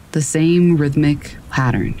 the same rhythmic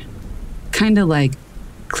pattern. Kinda like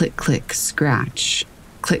click, click, scratch,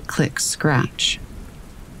 click, click, scratch.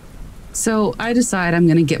 So I decide I'm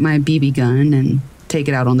gonna get my BB gun and take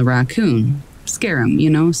it out on the raccoon. Scare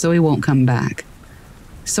him, so he won't come back.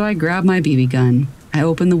 So I grab my BB gun, I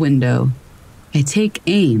open the window, I take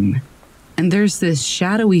aim, and there's this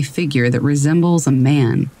shadowy figure that resembles a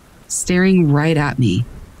man staring right at me,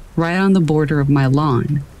 right on the border of my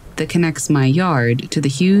lawn that connects my yard to the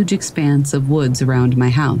huge expanse of woods around my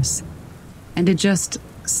house. And it just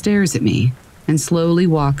stares at me and slowly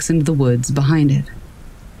walks into the woods behind it.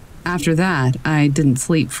 After that, I didn't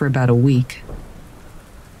sleep for about a week.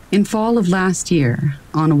 In fall of last year,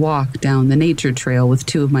 on a walk down the nature trail with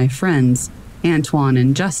two of my friends, Antoine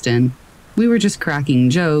and Justin, We were just cracking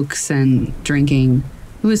jokes and drinking.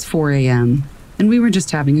 It was 4 a.m., and we were just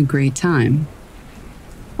having a great time.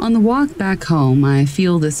 On the walk back home, I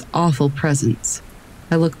feel this awful presence.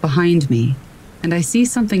 I look behind me, and I see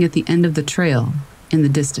something at the end of the trail, in the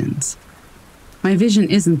distance. My vision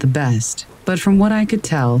isn't the best, but from what I could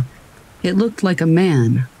tell, it looked like a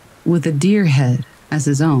man with a deer head as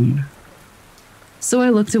his own. So I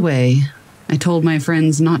looked away. I told my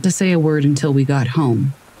friends not to say a word until we got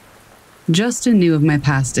home. Justin knew of my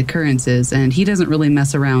past occurrences, and he doesn't really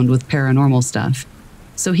mess around with paranormal stuff,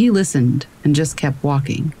 so he listened and just kept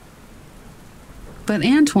walking. But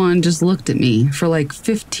Antoine just looked at me for like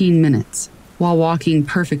 15 minutes while walking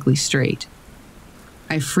perfectly straight.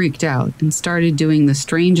 I freaked out and started doing the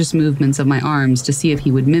strangest movements of my arms to see if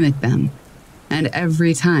he would mimic them, and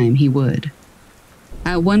every time he would.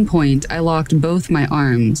 At one point, I locked both my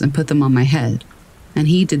arms and put them on my head, and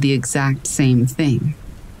he did the exact same thing.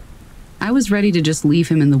 I was ready to just leave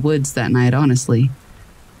him in the woods that night, honestly.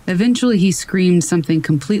 Eventually, he screamed something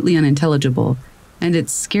completely unintelligible, and it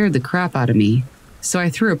scared the crap out of me, so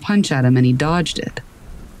I threw a punch at him and he dodged it.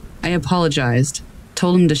 I apologized,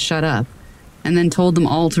 told him to shut up, and then told them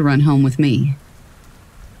all to run home with me.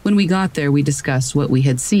 When we got there, we discussed what we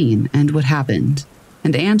had seen and what happened,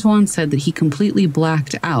 and Antoine said that he completely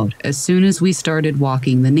blacked out as soon as we started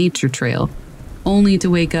walking the nature trail, only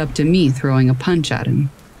to wake up to me throwing a punch at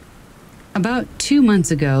him. About 2 months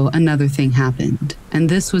ago, another thing happened, and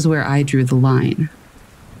this was where I drew the line.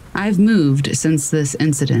 I've moved since this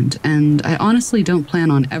incident, and I honestly don't plan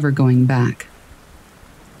on ever going back.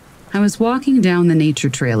 I was walking down the nature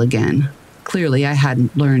trail again. Clearly, I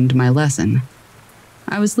hadn't learned my lesson.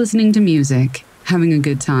 I was listening to music, having a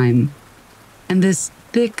good time, and this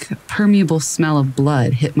thick, permeable smell of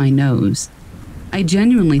blood hit my nose. I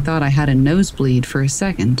genuinely thought I had a nosebleed for a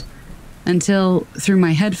second, until, through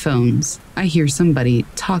my headphones, I hear somebody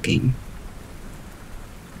talking.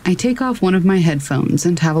 I take off one of my headphones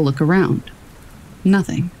and have a look around.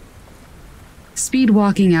 Nothing. Speed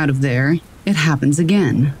walking out of there, it happens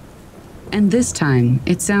again. And this time,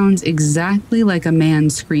 it sounds exactly like a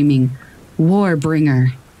man screaming,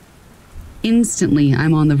 "Warbringer." Instantly,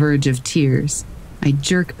 I'm on the verge of tears. I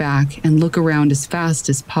jerk back and look around as fast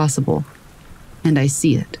as possible, and I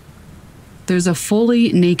see it. There's a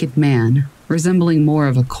fully naked man, resembling more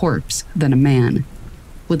of a corpse than a man,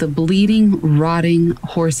 with a bleeding, rotting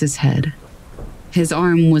horse's head. His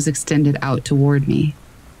arm was extended out toward me.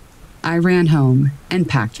 I ran home and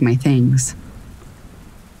packed my things.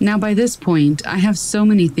 Now, by this point, I have so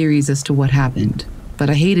many theories as to what happened, but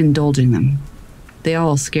I hate indulging them. They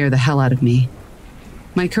all scare the hell out of me.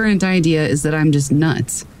 My current idea is that I'm just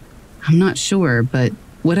nuts. I'm not sure, but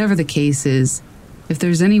whatever the case is, if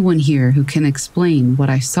there's anyone here who can explain what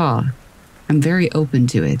I saw, I'm very open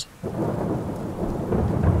to it.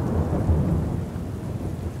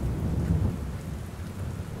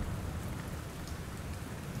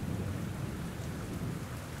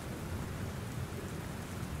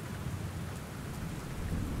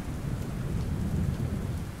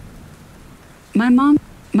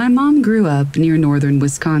 My mom grew up near northern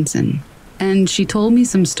Wisconsin, and she told me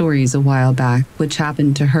some stories a while back which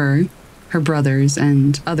happened to her brothers,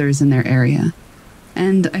 and others in their area,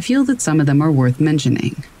 and I feel that some of them are worth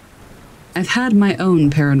mentioning. I've had my own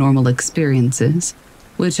paranormal experiences,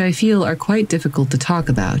 which I feel are quite difficult to talk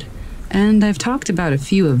about, and I've talked about a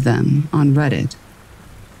few of them on Reddit.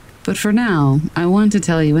 But for now, I want to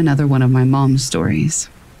tell you another one of my mom's stories.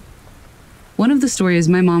 One of the stories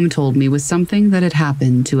my mom told me was something that had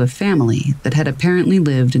happened to a family that had apparently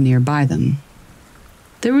lived nearby them.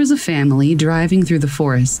 There was a family driving through the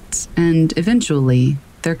forests, and eventually,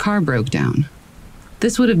 their car broke down.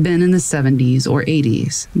 This would have been in the 70s or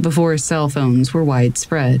 80s, before cell phones were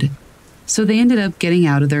widespread, so they ended up getting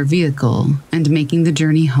out of their vehicle and making the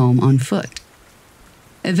journey home on foot.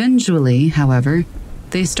 Eventually, however,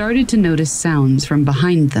 they started to notice sounds from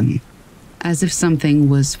behind them, as if something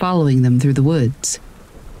was following them through the woods,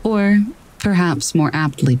 or, perhaps more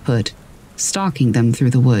aptly put, stalking them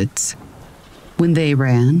through the woods. When they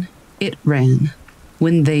ran, it ran.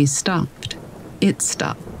 When they stopped, it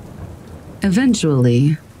stopped.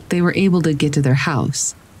 Eventually, they were able to get to their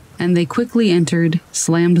house, and they quickly entered,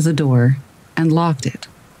 slammed the door, and locked it.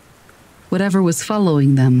 Whatever was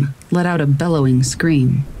following them let out a bellowing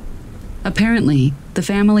scream. Apparently, the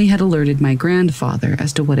family had alerted my grandfather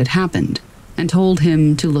as to what had happened, and told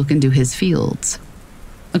him to look into his fields.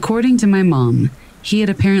 According to my mom, he had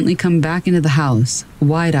apparently come back into the house,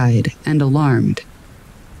 wide-eyed and alarmed,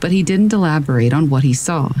 but he didn't elaborate on what he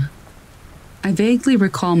saw. I vaguely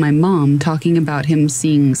recall my mom talking about him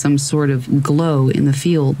seeing some sort of glow in the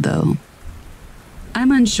field, though.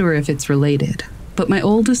 I'm unsure if it's related, but my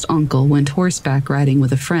oldest uncle went horseback riding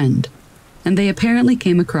with a friend, and they apparently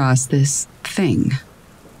came across this thing.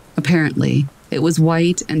 Apparently, it was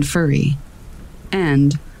white and furry,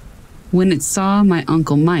 and when it saw my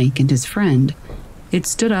Uncle Mike and his friend, it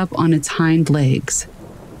stood up on its hind legs,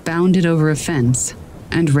 bounded over a fence,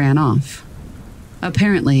 and ran off.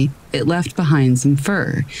 Apparently, it left behind some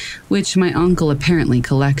fur, which my uncle apparently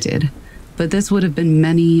collected, but this would have been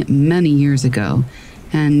many, many years ago,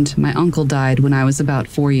 and my uncle died when I was about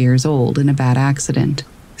 4 years old in a bad accident,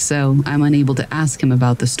 so I'm unable to ask him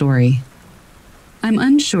about the story. I'm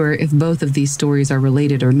unsure if both of these stories are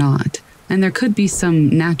related or not, and there could be some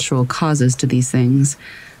natural causes to these things.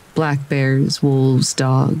 Black bears, wolves,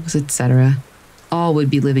 dogs, etc. all would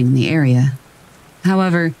be living in the area.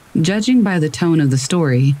 However, judging by the tone of the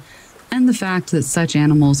story, and the fact that such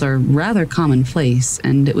animals are rather commonplace,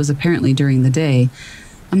 and it was apparently during the day,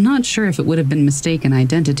 I'm not sure if it would have been mistaken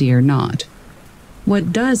identity or not.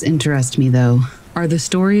 What does interest me, though, are the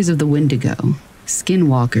stories of the Wendigo,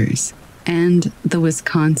 skinwalkers, and the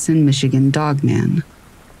Wisconsin-Michigan dogman.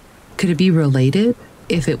 Could it be related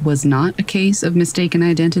if it was not a case of mistaken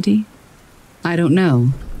identity? I don't know,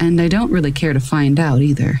 and I don't really care to find out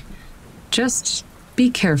either. Just be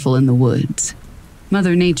careful in the woods.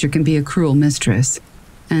 Mother Nature can be a cruel mistress,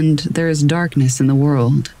 and there is darkness in the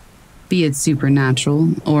world, be it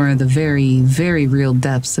supernatural or the very, very real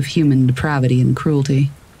depths of human depravity and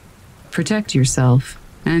cruelty. Protect yourself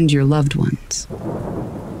and your loved ones.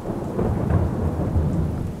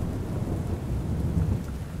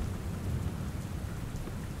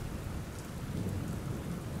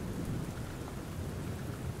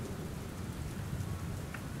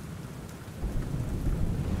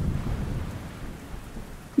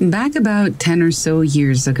 Back about 10 or so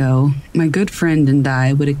years ago, my good friend and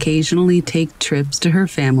I would occasionally take trips to her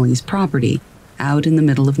family's property, out in the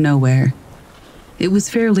middle of nowhere. It was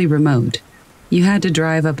fairly remote. You had to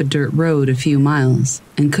drive up a dirt road a few miles,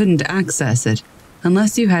 and couldn't access it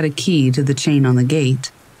unless you had a key to the chain on the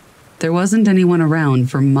gate. There wasn't anyone around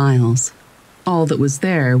for miles. All that was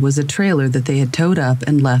there was a trailer that they had towed up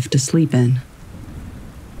and left to sleep in.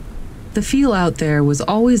 The feel out there was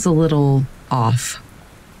always a little off.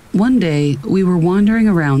 One day, we were wandering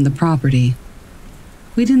around the property.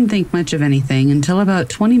 We didn't think much of anything until about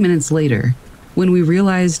 20 minutes later, when we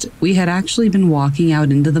realized we had actually been walking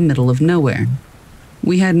out into the middle of nowhere.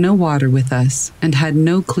 We had no water with us and had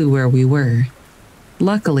no clue where we were.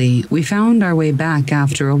 Luckily, we found our way back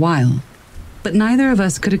after a while, but neither of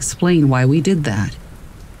us could explain why we did that.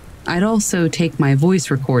 I'd also take my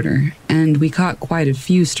voice recorder, and we caught quite a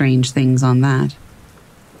few strange things on that.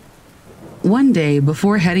 One day,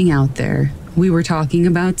 before heading out there, we were talking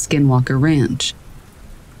about Skinwalker Ranch.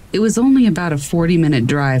 It was only about a 40-minute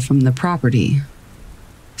drive from the property.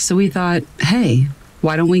 So we thought, hey,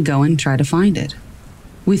 why don't we go and try to find it?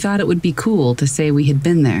 We thought it would be cool to say we had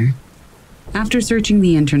been there. After searching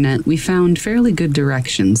the internet, we found fairly good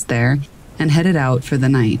directions there and headed out for the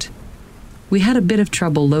night. We had a bit of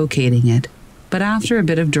trouble locating it, but after a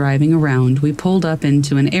bit of driving around, we pulled up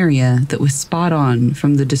into an area that was spot on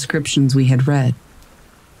from the descriptions we had read.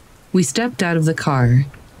 We stepped out of the car,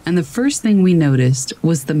 and the first thing we noticed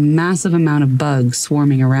was the massive amount of bugs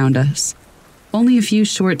swarming around us. Only a few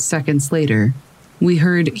short seconds later, we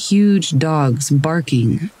heard huge dogs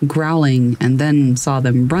barking, growling, and then saw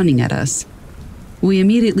them running at us. We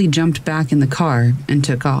immediately jumped back in the car and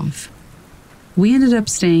took off. We ended up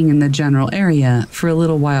staying in the general area for a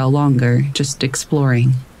little while longer, just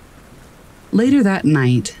exploring. Later that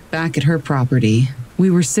night, back at her property, we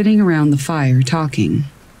were sitting around the fire talking.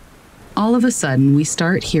 All of a sudden, we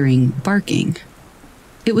start hearing barking.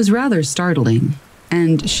 It was rather startling,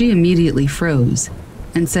 and she immediately froze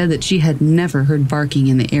and said that she had never heard barking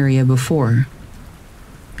in the area before.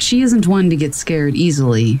 She isn't one to get scared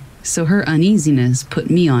easily, so her uneasiness put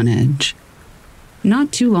me on edge.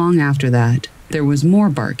 Not too long after that, there was more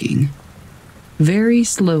barking. Very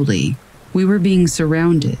slowly, we were being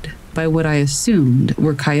surrounded by what I assumed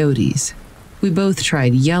were coyotes. We both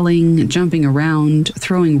tried yelling, jumping around,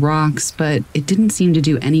 throwing rocks, but it didn't seem to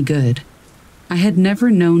do any good. I had never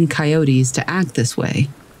known coyotes to act this way.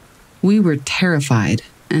 We were terrified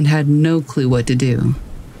and had no clue what to do.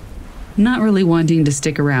 Not really wanting to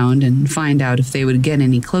stick around and find out if they would get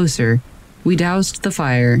any closer, we doused the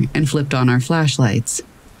fire and flipped on our flashlights.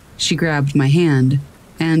 She grabbed my hand,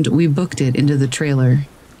 and we booked it into the trailer.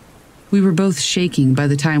 We were both shaking by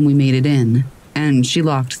the time we made it in, and she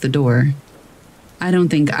locked the door. I don't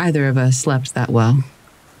think either of us slept that well.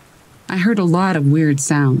 I heard a lot of weird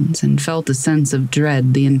sounds and felt a sense of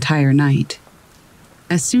dread the entire night.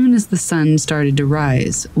 As soon as the sun started to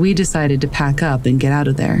rise, we decided to pack up and get out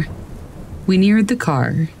of there. We neared the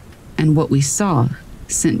car, and what we saw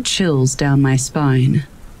sent chills down my spine.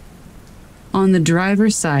 On the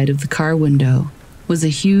driver's side of the car window was a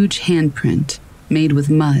huge handprint made with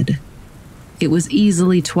mud. It was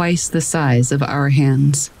easily twice the size of our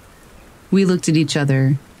hands. We looked at each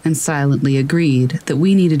other and silently agreed that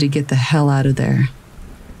we needed to get the hell out of there.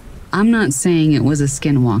 I'm not saying it was a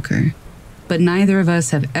skinwalker, but neither of us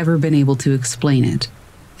have ever been able to explain it,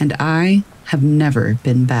 and I have never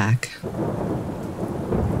been back.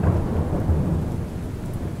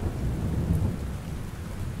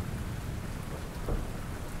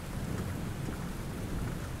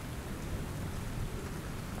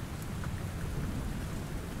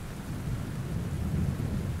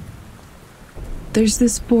 There's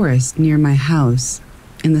this forest near my house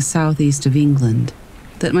in the southeast of England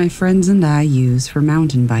that my friends and I use for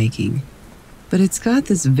mountain biking, but it's got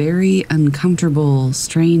this very uncomfortable,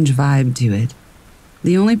 strange vibe to it.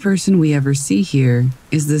 The only person we ever see here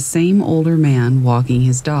is the same older man walking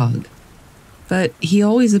his dog, but he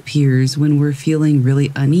always appears when we're feeling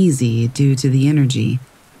really uneasy due to the energy.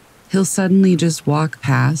 He'll suddenly just walk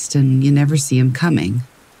past and you never see him coming.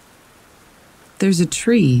 There's a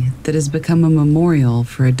tree that has become a memorial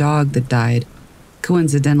for a dog that died,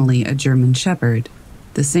 coincidentally a German Shepherd,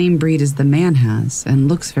 the same breed as the man has, and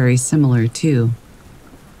looks very similar too.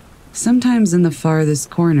 Sometimes in the farthest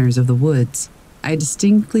corners of the woods, I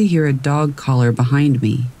distinctly hear a dog collar behind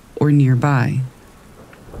me or nearby.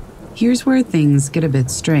 Here's where things get a bit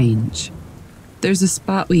strange. There's a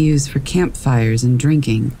spot we use for campfires and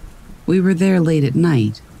drinking. We were there late at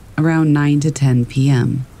night, around 9 to 10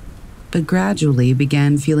 p.m., but gradually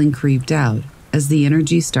began feeling creeped out as the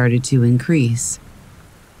energy started to increase.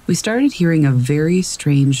 We started hearing a very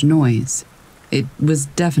strange noise. It was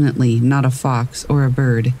definitely not a fox or a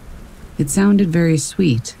bird. It sounded very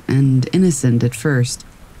sweet and innocent at first,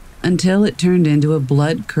 until it turned into a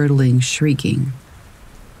blood-curdling shrieking.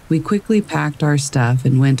 We quickly packed our stuff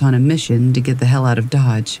and went on a mission to get the hell out of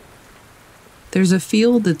Dodge. There's a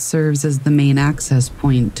field that serves as the main access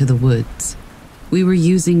point to the woods. We were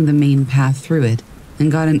using the main path through it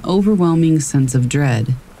and got an overwhelming sense of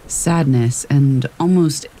dread, sadness, and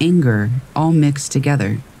almost anger all mixed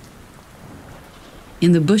together.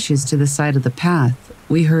 In the bushes to the side of the path,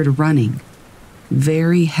 we heard running,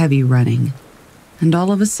 very heavy running, and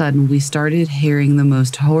all of a sudden we started hearing the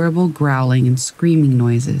most horrible growling and screaming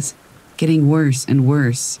noises, getting worse and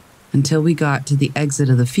worse until we got to the exit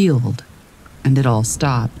of the field, and it all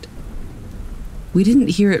stopped. We didn't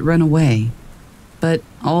hear it run away, but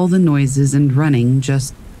all the noises and running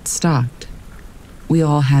just stopped. We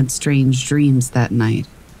all had strange dreams that night.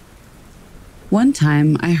 One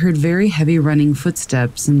time, I heard very heavy running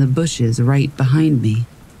footsteps in the bushes right behind me,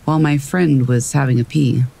 while my friend was having a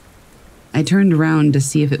pee. I turned around to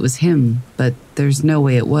see if it was him, but there's no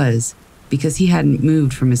way it was, because he hadn't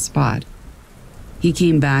moved from his spot. He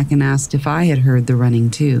came back and asked if I had heard the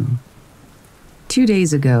running too. 2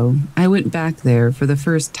 days ago, I went back there for the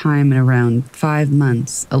first time in around 5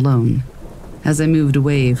 months alone, as I moved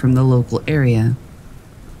away from the local area.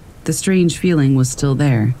 The strange feeling was still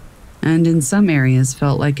there, and in some areas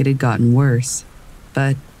felt like it had gotten worse,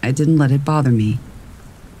 but I didn't let it bother me.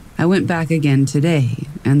 I went back again today,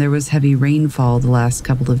 and there was heavy rainfall the last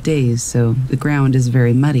couple of days, so the ground is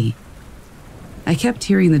very muddy. I kept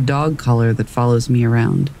hearing the dog collar that follows me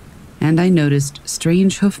around, and I noticed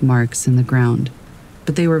strange hoof marks in the ground,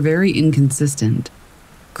 but they were very inconsistent.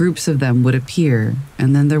 Groups of them would appear,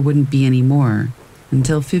 and then there wouldn't be any more,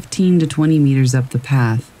 until 15 to 20 meters up the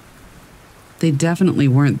path. They definitely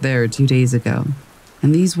weren't there 2 days ago,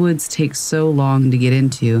 and these woods take so long to get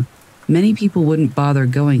into, many people wouldn't bother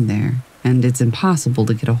going there, and it's impossible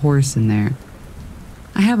to get a horse in there.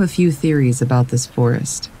 I have a few theories about this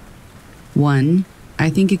forest. One,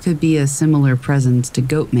 I think it could be a similar presence to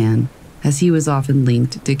Goatman, as he was often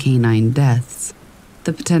linked to canine deaths.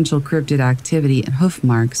 The potential cryptid activity and hoof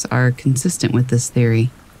marks are consistent with this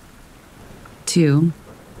theory. 2,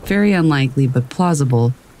 very unlikely but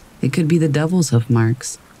plausible, it could be the devil's hoof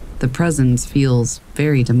marks. The presence feels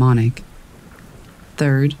very demonic.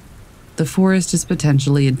 3rd, the forest is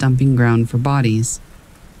potentially a dumping ground for bodies.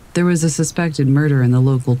 There was a suspected murder in the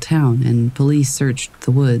local town and police searched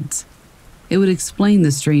the woods. It would explain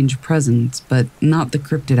the strange presence, but not the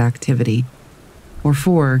cryptid activity. Or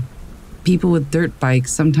 4, people with dirt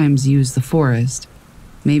bikes sometimes use the forest.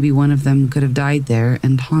 Maybe one of them could have died there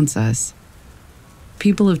and haunts us.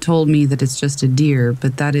 People have told me that it's just a deer,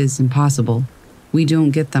 but that is impossible. We don't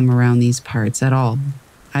get them around these parts at all.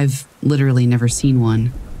 I've literally never seen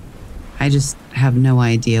one. I just have no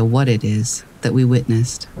idea what it is that we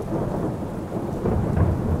witnessed.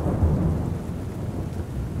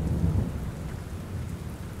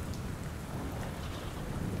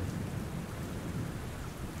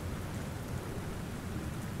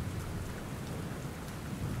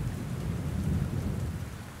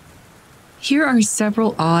 Here are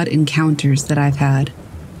several odd encounters that I've had.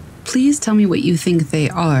 Please tell me what you think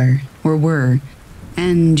they are, or were,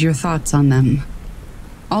 and your thoughts on them.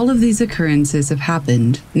 All of these occurrences have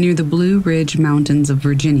happened near the Blue Ridge Mountains of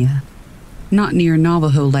Virginia. Not near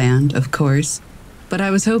Navajo land, of course, but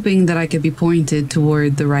I was hoping that I could be pointed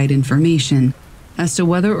toward the right information as to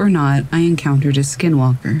whether or not I encountered a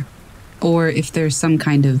skinwalker, or if there's some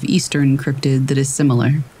kind of eastern cryptid that is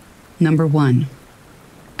similar. Number 1.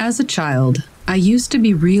 As a child, I used to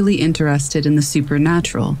be really interested in the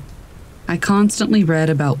supernatural. I constantly read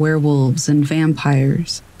about werewolves and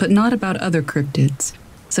vampires, but not about other cryptids,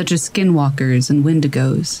 such as skinwalkers and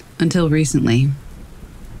wendigos, until recently.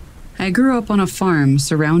 I grew up on a farm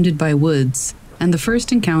surrounded by woods, and the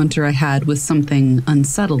first encounter I had with something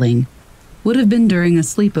unsettling would have been during a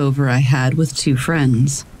sleepover I had with 2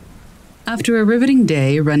 friends. After a riveting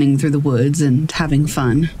day running through the woods and having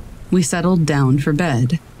fun, we settled down for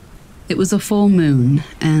bed. It was a full moon,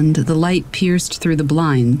 and the light pierced through the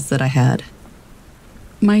blinds that I had.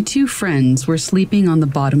 My 2 friends were sleeping on the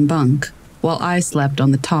bottom bunk, while I slept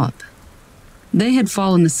on the top. They had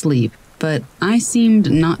fallen asleep, but I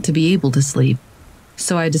seemed not to be able to sleep,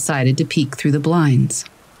 so I decided to peek through the blinds.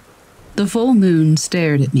 The full moon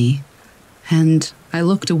stared at me, and I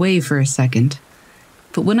looked away for a second,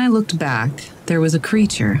 but when I looked back, there was a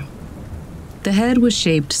creature. The head was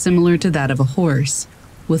shaped similar to that of a horse,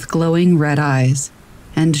 with glowing red eyes,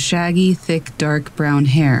 and shaggy, thick, dark brown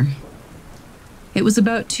hair. It was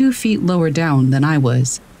about 2 feet lower down than I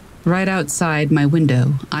was, right outside my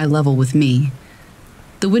window, eye level with me.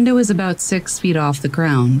 The window is about 6 feet off the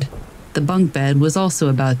ground. The bunk bed was also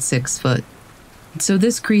about 6 foot, so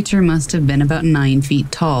this creature must have been about 9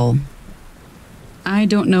 feet tall. I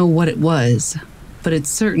don't know what it was, but it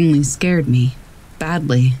certainly scared me,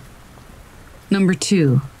 badly. Number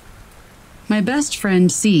 2. My best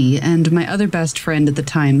friend C and my other best friend at the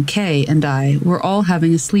time, K, and I were all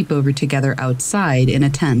having a sleepover together outside in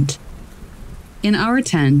a tent. In our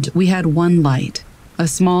tent, we had one light, a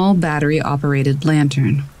small battery-operated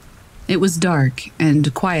lantern. It was dark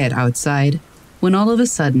and quiet outside when all of a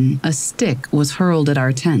sudden a stick was hurled at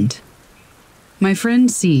our tent. My friend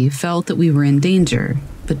C felt that we were in danger,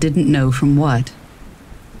 but didn't know from what.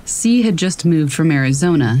 C had just moved from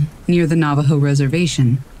Arizona, near the Navajo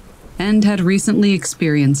reservation, and had recently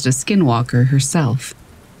experienced a skinwalker herself.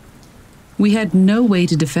 We had no way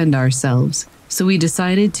to defend ourselves, so we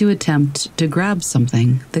decided to attempt to grab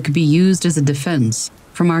something that could be used as a defense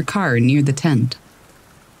from our car near the tent.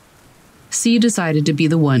 C decided to be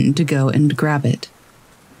the one to go and grab it.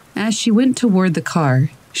 As she went toward the car,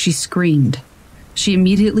 she screamed. She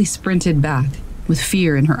immediately sprinted back, with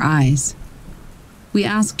fear in her eyes. We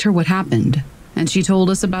asked her what happened, and she told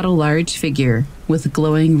us about a large figure with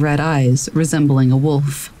glowing red eyes resembling a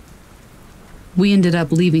wolf. We ended up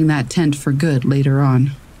leaving that tent for good later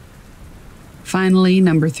on. Finally,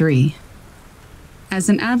 number 3. As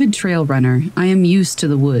an avid trail runner, I am used to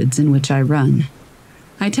the woods in which I run.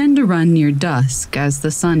 I tend to run near dusk as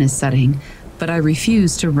the sun is setting, but I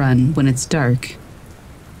refuse to run when it's dark.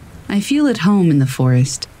 I feel at home in the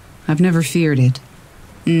forest. I've never feared it.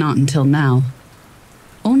 Not until now.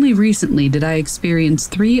 Only recently did I experience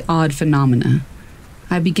 3 odd phenomena.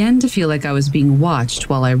 I began to feel like I was being watched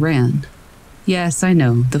while I ran. Yes, I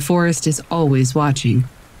know, the forest is always watching,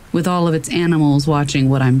 with all of its animals watching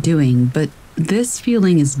what I'm doing, but this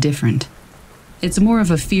feeling is different. It's more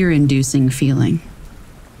of a fear-inducing feeling.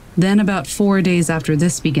 Then about 4 days after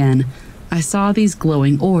this began, I saw these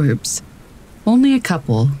glowing orbs. Only a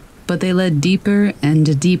couple, but they led deeper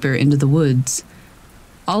and deeper into the woods.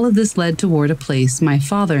 All of this led toward a place my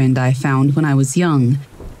father and I found when I was young,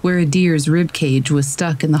 where a deer's rib cage was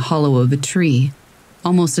stuck in the hollow of a tree,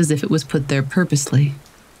 almost as if it was put there purposely.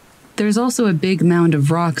 There's also a big mound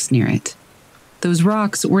of rocks near it. Those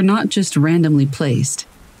rocks were not just randomly placed.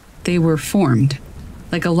 They were formed,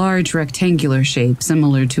 like a large rectangular shape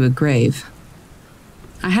similar to a grave.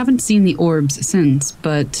 I haven't seen the orbs since,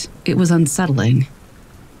 but it was unsettling.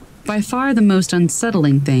 By far the most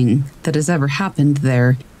unsettling thing that has ever happened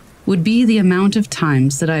there would be the amount of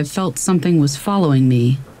times that I've felt something was following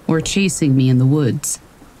me or chasing me in the woods.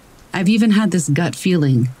 I've even had this gut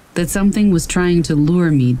feeling that something was trying to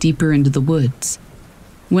lure me deeper into the woods.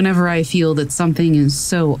 Whenever I feel that something is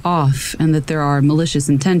so off and that there are malicious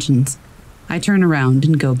intentions, I turn around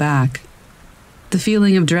and go back. The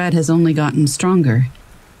feeling of dread has only gotten stronger,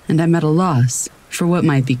 and I'm at a loss for what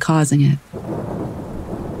might be causing it.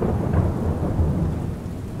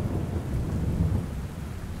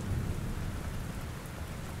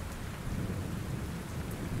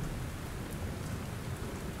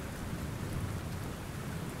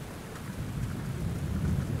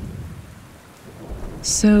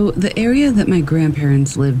 So, the area that my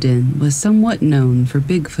grandparents lived in was somewhat known for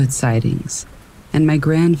Bigfoot sightings, and my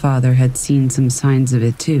grandfather had seen some signs of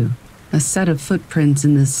it too. A set of footprints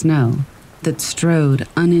in the snow that strode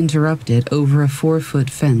uninterrupted over a 4-foot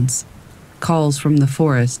fence, calls from the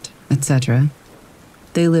forest, etc.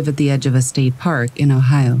 They live at the edge of a state park in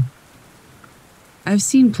Ohio. I've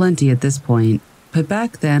seen plenty at this point, but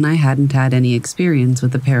back then I hadn't had any experience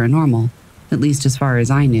with the paranormal, at least as far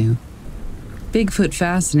as I knew. Bigfoot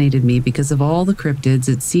fascinated me because of all the cryptids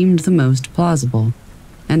it seemed the most plausible,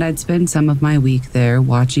 and I'd spend some of my week there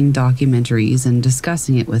watching documentaries and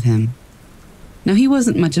discussing it with him. Now, he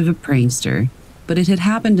wasn't much of a prankster, but it had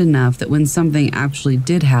happened enough that when something actually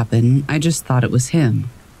did happen, I just thought it was him.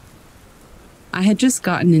 I had just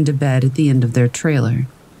gotten into bed at the end of their trailer.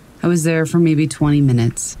 I was there for maybe 20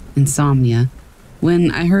 minutes, insomnia,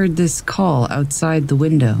 when I heard this call outside the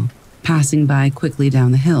window, passing by quickly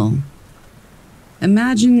down the hill.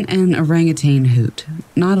 Imagine an orangutan hoot,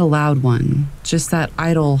 not a loud one, just that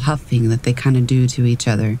idle huffing that they kind of do to each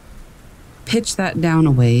other. Pitch that down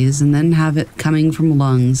a ways and then have it coming from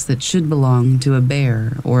lungs that should belong to a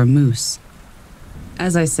bear or a moose.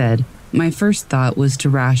 As I said, my first thought was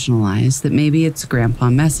to rationalize that maybe it's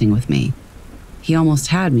Grandpa messing with me. He almost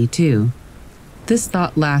had me too. This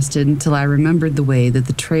thought lasted until I remembered the way that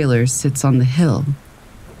the trailer sits on the hill.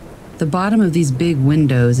 The bottom of these big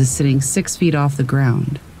windows is sitting 6 feet off the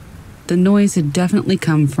ground. The noise had definitely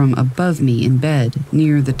come from above me in bed,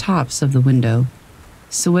 near the tops of the window,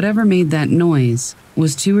 so whatever made that noise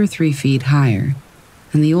was 2 or 3 feet higher,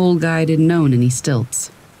 and the old guy didn't own any stilts.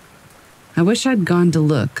 I wish I'd gone to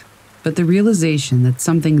look, but the realization that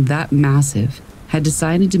something that massive had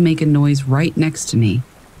decided to make a noise right next to me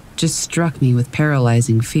just struck me with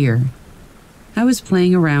paralyzing fear. I was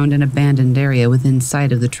playing around an abandoned area within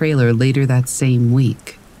sight of the trailer later that same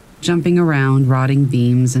week, jumping around rotting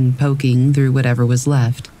beams and poking through whatever was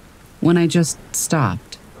left, when I just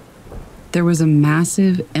stopped. There was a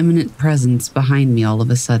massive, imminent presence behind me all of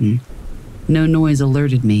a sudden. No noise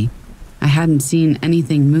alerted me. I hadn't seen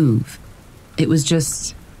anything move. It was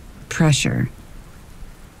just pressure.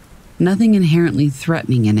 Nothing inherently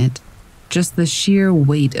threatening in it, just the sheer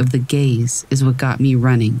weight of the gaze is what got me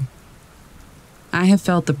running. I have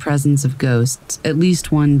felt the presence of ghosts, at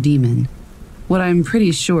least one demon. What I'm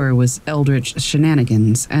pretty sure was eldritch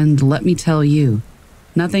shenanigans, and let me tell you,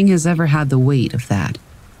 nothing has ever had the weight of that.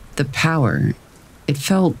 The power, it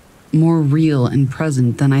felt more real and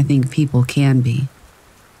present than I think people can be.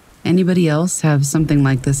 Anybody else have something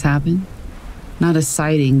like this happen? Not a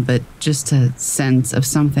sighting, but just a sense of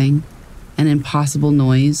something, an impossible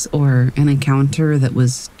noise, or an encounter that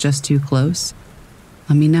was just too close?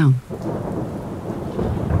 Let me know.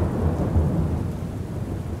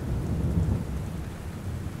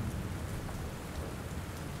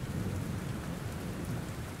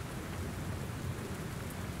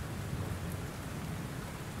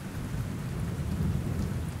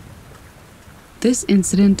 This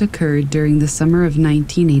incident occurred during the summer of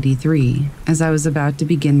 1983, as I was about to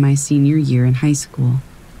begin my senior year in high school.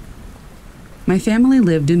 My family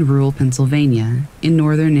lived in rural Pennsylvania, in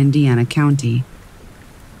northern Indiana County.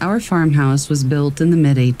 Our farmhouse was built in the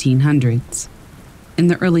mid-1800s. In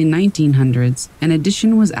the early 1900s, an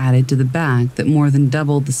addition was added to the back that more than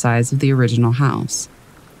doubled the size of the original house.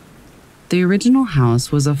 The original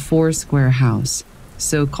house was a 4-square house,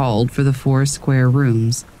 so called for the 4 square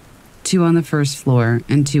rooms, 2 on the first floor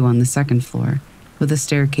and 2 on the second floor, with a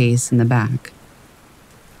staircase in the back.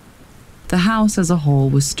 The house as a whole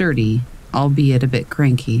was sturdy, albeit a bit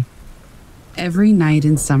cranky. Every night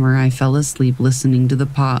in summer I fell asleep listening to the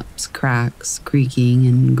pops, cracks, creaking,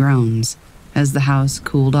 and groans as the house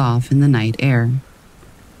cooled off in the night air.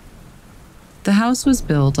 The house was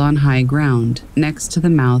built on high ground, next to the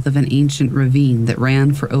mouth of an ancient ravine that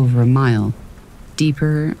ran for over a mile,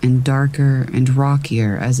 deeper and darker and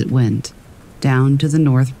rockier as it went, down to the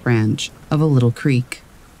north branch of a little creek.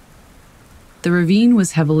 The ravine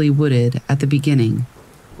was heavily wooded at the beginning.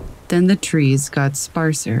 Then the trees got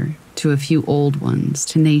sparser to a few old ones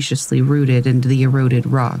tenaciously rooted into the eroded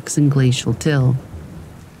rocks and glacial till.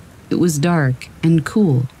 It was dark and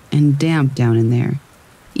cool and damp down in there,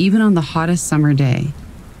 even on the hottest summer day,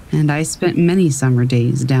 and I spent many summer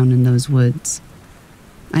days down in those woods.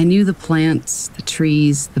 I knew the plants, the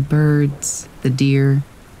trees, the birds, the deer.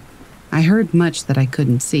 I heard much that I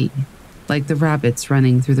couldn't see, like the rabbits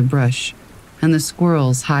running through the brush and the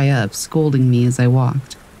squirrels high up scolding me as I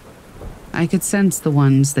walked. I could sense the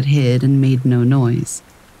ones that hid and made no noise,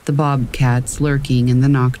 the bobcats lurking and the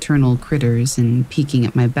nocturnal critters and peeking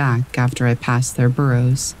at my back after I passed their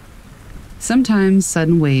burrows. Sometimes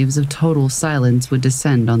sudden waves of total silence would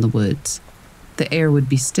descend on the woods. The air would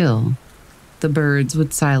be still. The birds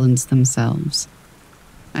would silence themselves.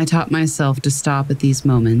 I taught myself to stop at these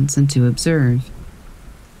moments and to observe.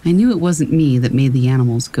 I knew it wasn't me that made the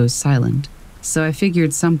animals go silent, so I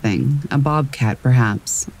figured something, a bobcat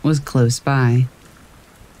perhaps, was close by.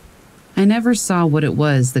 I never saw what it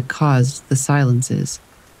was that caused the silences,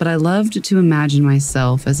 but I loved to imagine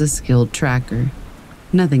myself as a skilled tracker.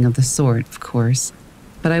 Nothing of the sort, of course,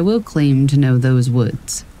 but I will claim to know those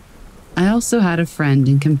woods. I also had a friend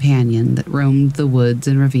and companion that roamed the woods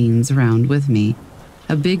and ravines around with me,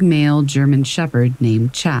 a big male German shepherd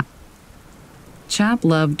named Chap. Chap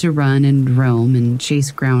loved to run and roam and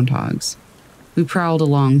chase groundhogs. We prowled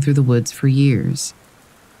along through the woods for years.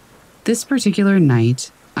 This particular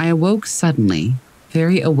night, I awoke suddenly,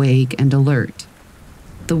 very awake and alert.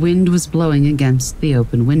 The wind was blowing against the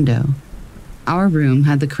open window. Our room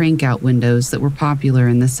had the crank-out windows that were popular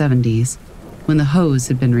in the 70s, when the hose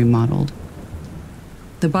had been remodeled.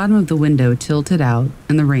 The bottom of the window tilted out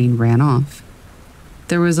and the rain ran off.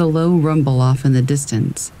 There was a low rumble off in the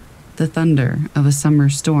distance, the thunder of a summer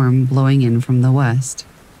storm blowing in from the west.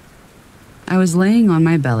 I was laying on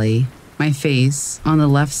my belly, my face on the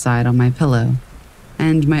left side on my pillow,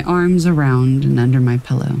 and my arms around and under my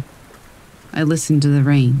pillow. I listened to the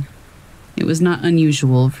rain. It was not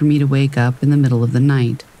unusual for me to wake up in the middle of the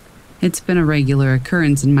night. It's been a regular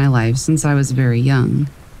occurrence in my life since I was very young.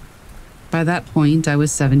 By that point, I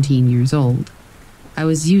was 17 years old. I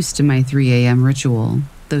was used to my 3 a.m. ritual,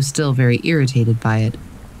 though still very irritated by it.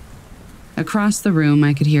 Across the room,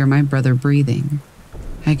 I could hear my brother breathing.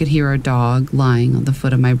 I could hear our dog lying on the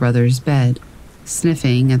foot of my brother's bed,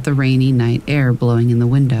 sniffing at the rainy night air blowing in the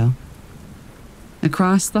window.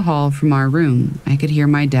 Across the hall from our room, I could hear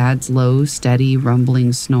my dad's low, steady,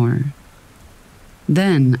 rumbling snore.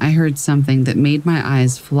 Then I heard something that made my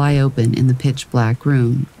eyes fly open in the pitch-black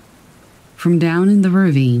room. From down in the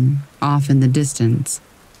ravine, off in the distance,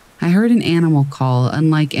 I heard an animal call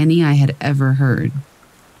unlike any I had ever heard.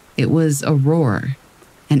 It was a roar,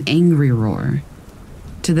 an angry roar.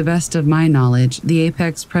 To the best of my knowledge, the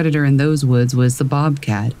apex predator in those woods was the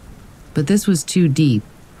bobcat, but this was too deep,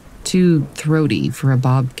 too throaty for a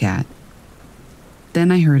bobcat.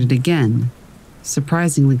 Then I heard it again,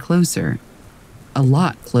 surprisingly closer, a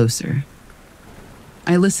lot closer.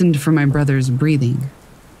 I listened for my brother's breathing.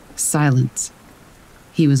 Silence.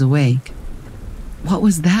 He was awake. "What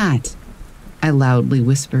was that?" I loudly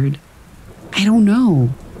whispered. "I don't know,"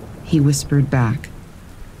 he whispered back.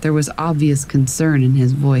 There was obvious concern in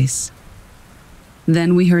his voice.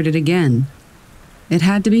 Then we heard it again. It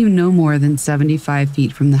had to be no more than 75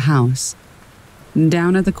 feet from the house,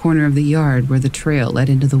 down at the corner of the yard where the trail led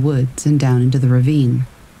into the woods and down into the ravine.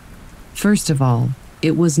 First of all,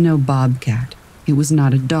 it was no bobcat. It was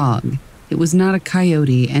not a dog. It was not a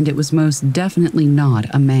coyote, and it was most definitely not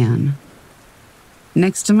a man.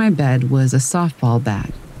 Next to my bed was a softball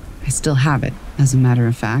bat. I still have it, as a matter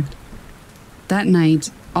of fact. That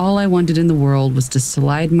night, all I wanted in the world was to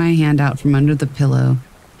slide my hand out from under the pillow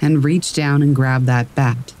and reach down and grab that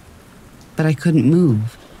bat. But I couldn't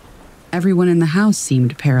move. Everyone in the house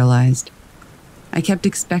seemed paralyzed. I kept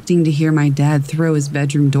expecting to hear my dad throw his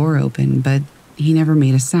bedroom door open, but he never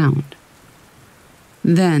made a sound.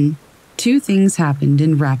 Then, two things happened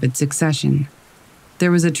in rapid succession.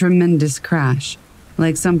 There was a tremendous crash,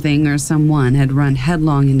 like something or someone had run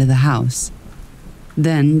headlong into the house.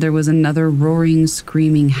 Then there was another roaring,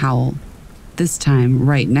 screaming howl, this time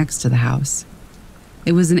right next to the house.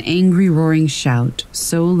 It was an angry, roaring shout,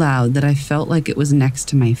 so loud that I felt like it was next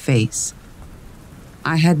to my face.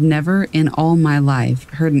 I had never in all my life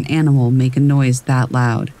heard an animal make a noise that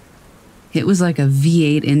loud. It was like a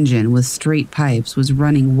V8 engine with straight pipes was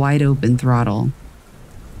running wide open throttle.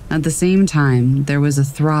 At the same time, there was a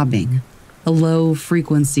throbbing, a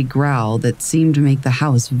low-frequency growl that seemed to make the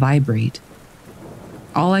house vibrate.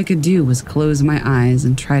 All I could do was close my eyes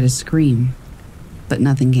and try to scream, but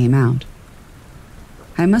nothing came out.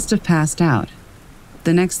 I must have passed out.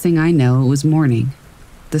 The next thing I know, it was morning.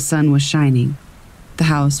 The sun was shining. The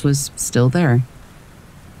house was still there.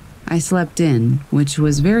 I slept in, which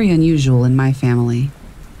was very unusual in my family.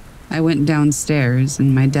 I went downstairs,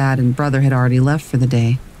 and my dad and brother had already left for the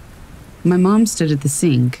day. My mom stood at the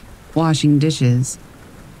sink, washing dishes.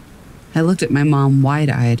 I looked at my mom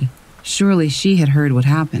wide-eyed. Surely she had heard what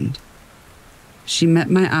happened. She met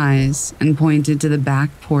my eyes and pointed to the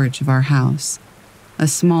back porch of our house, a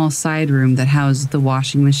small side room that housed the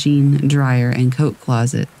washing machine, dryer, and coat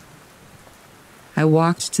closet. I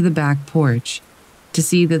walked to the back porch to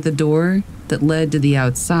see that the door that led to the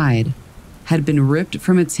outside had been ripped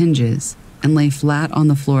from its hinges and lay flat on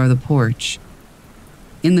the floor of the porch.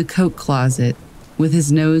 In the coat closet, with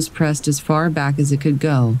his nose pressed as far back as it could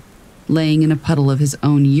go, laying in a puddle of his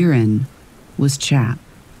own urine, was Chap.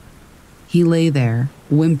 He lay there,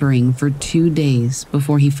 whimpering for 2 days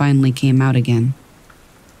before he finally came out again.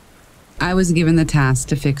 I was given the task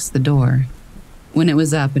to fix the door. When it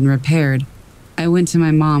was up and repaired, I went to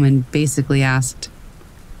my mom and basically asked,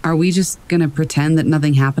 "Are we just gonna pretend that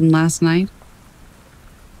nothing happened last night?"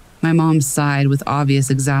 My mom sighed with obvious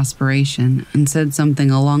exasperation and said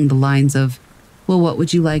something along the lines of, "Well, what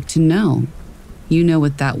would you like to know? You know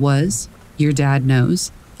what that was. Your dad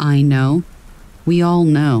knows. I know. We all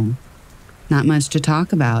know. Not much to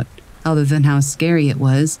talk about, other than how scary it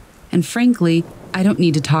was, and frankly, I don't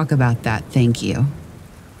need to talk about that, thank you."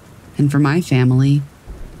 And for my family,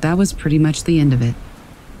 that was pretty much the end of it.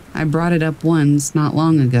 I brought it up once not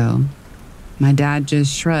long ago. My dad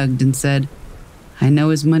just shrugged and said, "I know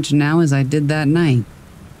as much now as I did that night."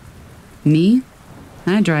 Me?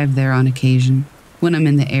 I drive there on occasion, when I'm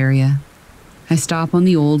in the area. I stop on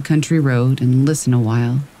the old country road and listen a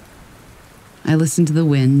while. I listen to the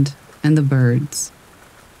wind and the birds,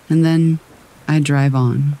 and then I drive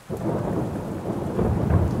on.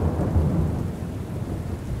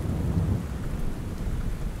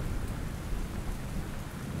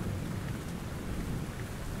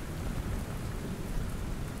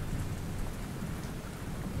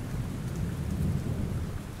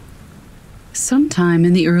 Sometime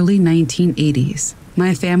in the early 1980s,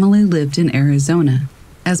 my family lived in Arizona,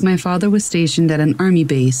 as my father was stationed at an army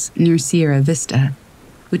base near Sierra Vista,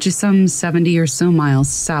 which is some 70 or so miles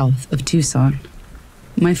south of Tucson.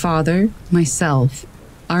 My father, myself,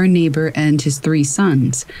 our neighbor, and his 3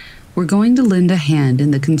 sons were going to lend a hand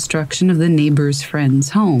in the construction of the neighbor's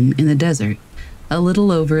friend's home in the desert, a little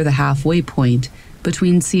over the halfway point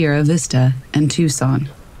between Sierra Vista and Tucson.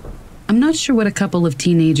 I'm not sure what a couple of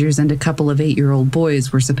teenagers and a couple of 8-year-old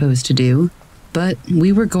boys were supposed to do, but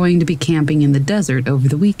we were going to be camping in the desert over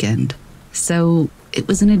the weekend, so it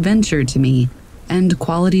was an adventure to me and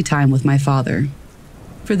quality time with my father.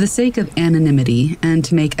 For the sake of anonymity and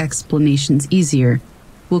to make explanations easier,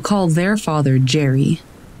 we'll call their father Jerry,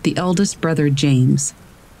 the eldest brother James,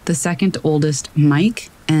 the second oldest Mike,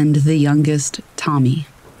 and the youngest Tommy.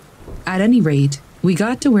 At any rate, we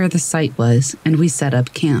got to where the site was and we set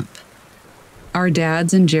up camp. Our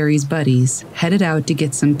dads and Jerry's buddies headed out to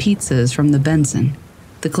get some pizzas from the Benson,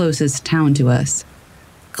 the closest town to us,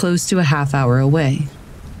 close to a half-hour away.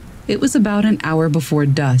 It was about an hour before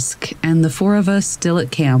dusk, and the 4 of us still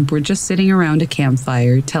at camp were just sitting around a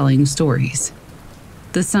campfire telling stories.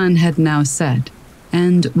 The sun had now set,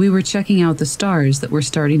 and we were checking out the stars that were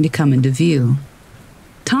starting to come into view.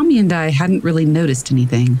 Tommy and I hadn't really noticed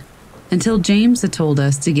anything, until James had told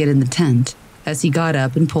us to get in the tent, as he got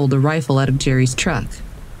up and pulled a rifle out of Jerry's truck.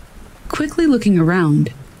 Quickly looking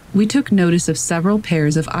around, we took notice of several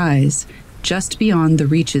pairs of eyes just beyond the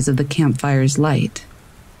reaches of the campfire's light.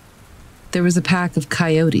 There was a pack of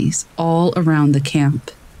coyotes all around the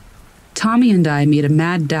camp. Tommy and I made a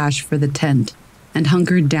mad dash for the tent and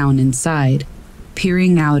hunkered down inside,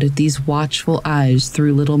 peering out at these watchful eyes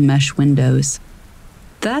through little mesh windows.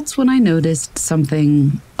 That's when I noticed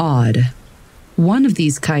something odd. One of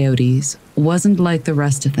these coyotes wasn't like the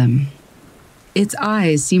rest of them. Its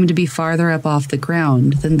eyes seemed to be farther up off the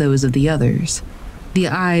ground than those of the others. The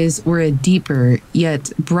eyes were a deeper,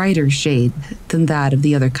 yet brighter shade than that of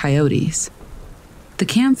the other coyotes. The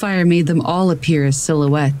campfire made them all appear as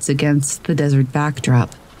silhouettes against the desert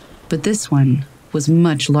backdrop, but this one was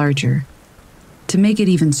much larger. To make it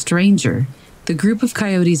even stranger, the group of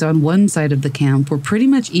coyotes on one side of the camp were pretty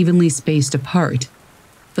much evenly spaced apart,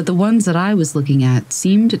 but the ones that I was looking at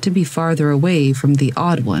seemed to be farther away from the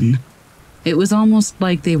odd one. It was almost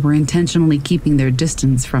like they were intentionally keeping their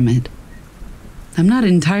distance from it. I'm not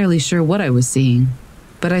entirely sure what I was seeing,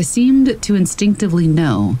 but I seemed to instinctively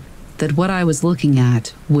know that what I was looking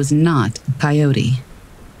at was not a coyote.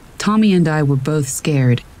 Tommy and I were both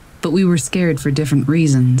scared, but we were scared for different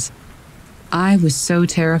reasons. I was so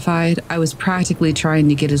terrified, I was practically trying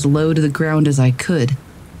to get as low to the ground as I could,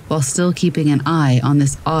 while still keeping an eye on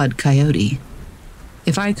this odd coyote.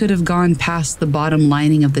 If I could have gone past the bottom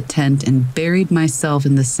lining of the tent and buried myself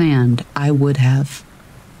in the sand, I would have.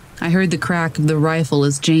 I heard the crack of the rifle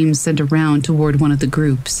as James sent a round toward one of the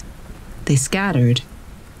groups. They scattered,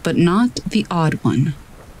 but not the odd one.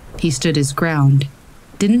 He stood his ground,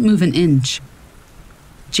 didn't move an inch.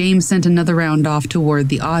 James sent another round off toward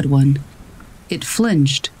the odd one. It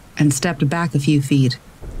flinched and stepped back a few feet.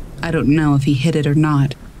 I don't know if he hit it or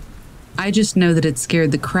not. I just know that it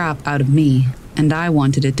scared the crap out of me, and I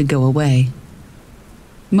wanted it to go away.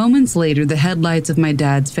 Moments later, the headlights of my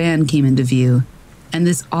dad's van came into view, and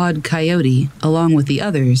this odd coyote, along with the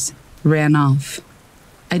others, ran off.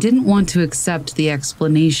 I didn't want to accept the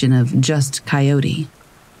explanation of just coyote,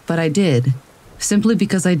 but I did, simply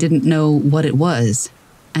because I didn't know what it was,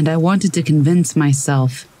 and I wanted to convince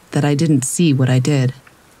myself that I didn't see what I did.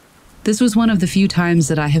 This was one of the few times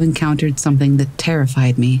that I have encountered something that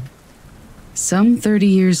terrified me. Some 30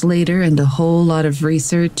 years later and a whole lot of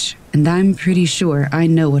research, and I'm pretty sure I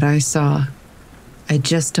know what I saw. I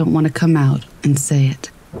just don't want to come out and say it.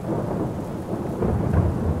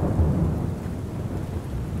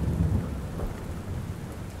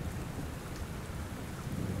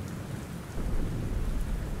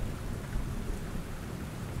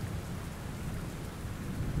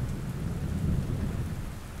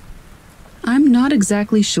 I'm not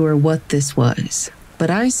exactly sure what this was, but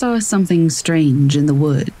I saw something strange in the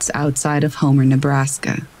woods outside of Homer,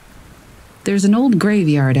 Nebraska. There's an old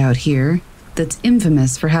graveyard out here that's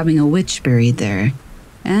infamous for having a witch buried there,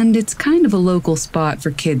 and it's kind of a local spot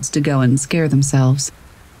for kids to go and scare themselves.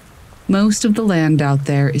 Most of the land out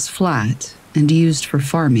there is flat and used for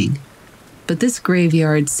farming, but this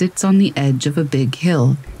graveyard sits on the edge of a big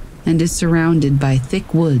hill and is surrounded by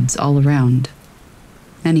thick woods all around.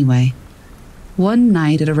 Anyway, one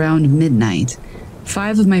night at around midnight,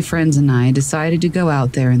 5 of my friends and I decided to go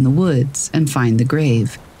out there in the woods and find the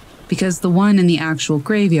grave, because the one in the actual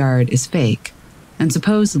graveyard is fake, and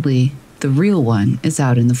supposedly the real one is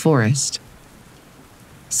out in the forest.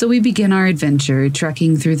 So we begin our adventure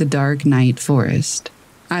trekking through the dark night forest.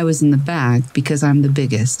 I was in the back because I'm the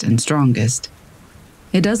biggest and strongest.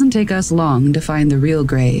 It doesn't take us long to find the real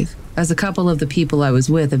grave, as a couple of the people I was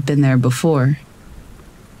with have been there before.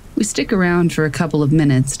 We stick around for a couple of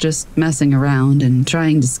minutes just messing around and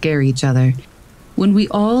trying to scare each other, when we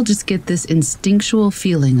all just get this instinctual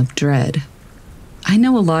feeling of dread. I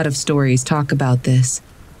know a lot of stories talk about this,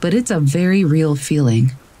 but it's a very real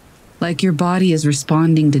feeling, like your body is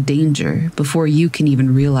responding to danger before you can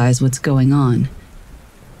even realize what's going on.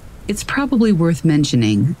 It's probably worth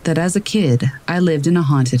mentioning that as a kid, I lived in a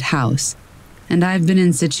haunted house, and I've been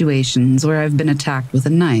in situations where I've been attacked with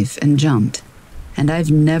a knife and jumped, and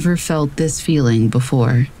I've never felt this feeling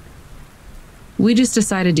before. We just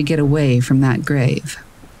decided to get away from that grave.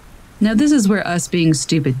 Now this is where us being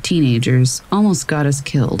stupid teenagers almost got us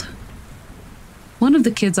killed. One of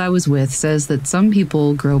the kids I was with says that some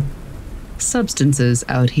people grow substances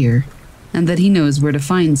out here, and that he knows where to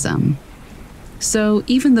find some. So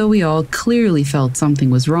even though we all clearly felt something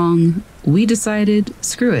was wrong, we decided,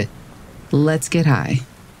 screw it, let's get high.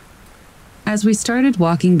 As we started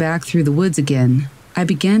walking back through the woods again, I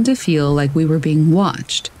began to feel like we were being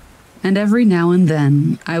watched, and every now and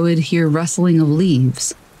then I would hear rustling of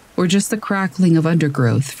leaves or just the crackling of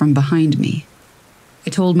undergrowth from behind me. I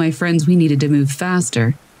told my friends we needed to move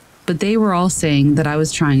faster, but they were all saying that I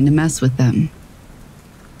was trying to mess with them.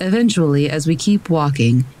 Eventually, as we keep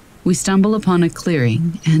walking, we stumble upon a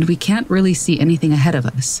clearing and we can't really see anything ahead of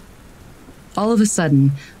us. All of a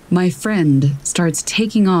sudden, my friend starts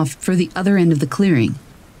taking off for the other end of the clearing,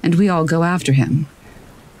 and we all go after him.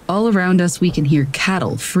 All around us we can hear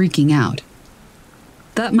cattle freaking out.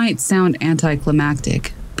 That might sound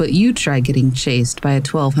anticlimactic, but you try getting chased by a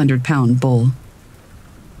 1,200-pound bull.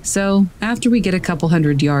 So, after we get a couple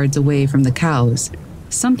hundred yards away from the cows,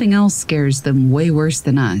 something else scares them way worse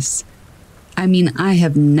than us. I mean, I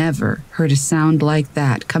have never heard a sound like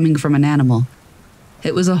that coming from an animal.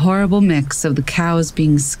 It was a horrible mix of the cows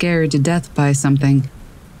being scared to death by something,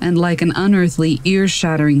 and like an unearthly,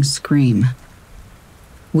 ear-shattering scream.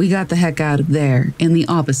 We got the heck out of there in the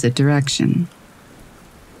opposite direction.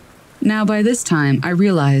 Now by this time, I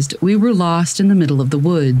realized we were lost in the middle of the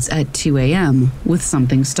woods at 2 a.m. with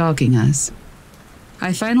something stalking us.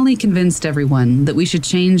 I finally convinced everyone that we should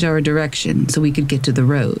change our direction so we could get to the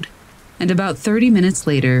road, and about 30 minutes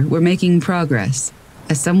later, we're making progress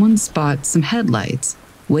as someone spots some headlights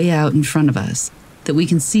way out in front of us that we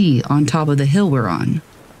can see on top of the hill we're on.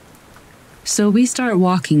 So we start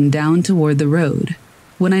walking down toward the road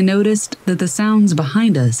when I noticed that the sounds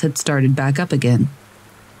behind us had started back up again.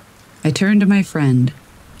 I turn to my friend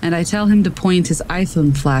and I tell him to point his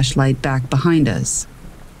iPhone flashlight back behind us.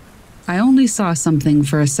 I only saw something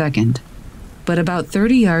for a second, but about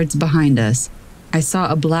 30 yards behind us, I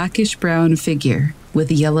saw a blackish-brown figure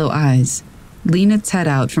with yellow eyes, lean its head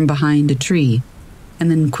out from behind a tree,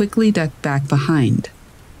 and then quickly duck back behind.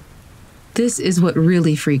 This is what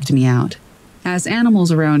really freaked me out, as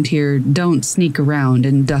animals around here don't sneak around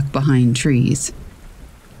and duck behind trees.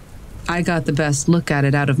 I got the best look at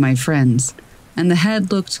it out of my friends, and the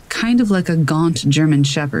head looked kind of like a gaunt German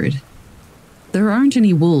shepherd. There aren't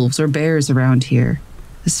any wolves or bears around here.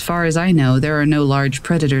 As far as I know, there are no large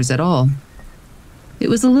predators at all. It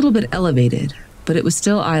was a little bit elevated, but it was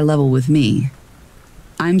still eye level with me.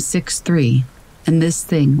 I'm 6'3", and this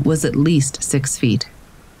thing was at least 6 feet.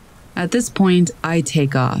 At this point, I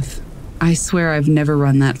take off. I swear I've never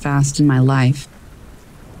run that fast in my life.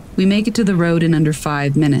 We make it to the road in under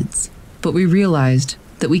 5 minutes, but we realized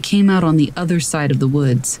that we came out on the other side of the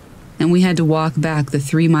woods, and we had to walk back the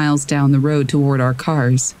 3 miles down the road toward our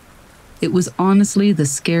cars. It was honestly the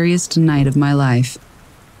scariest night of my life.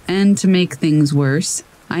 And to make things worse,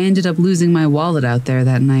 I ended up losing my wallet out there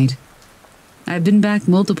that night. I've been back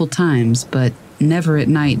multiple times, but never at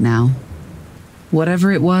night now.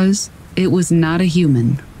 Whatever it was not a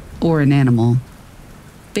human or an animal.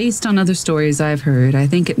 Based on other stories I've heard, I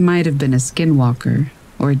think it might have been a skinwalker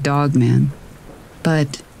or a dogman.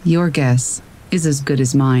 But your guess is as good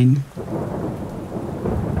as mine.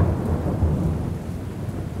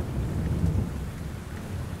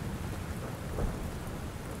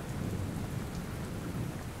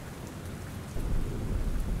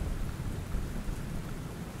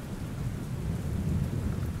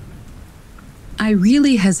 I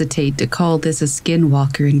really hesitate to call this a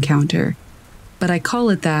skinwalker encounter, but I call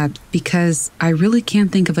it that because I really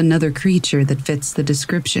can't think of another creature that fits the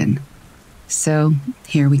description. So,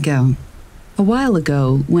 here we go. A while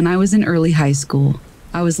ago, when I was in early high school,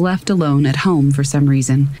 I was left alone at home for some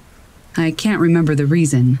reason. I can't remember the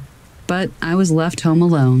reason, but I was left home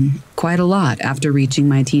alone quite a lot after reaching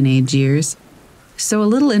my teenage years. So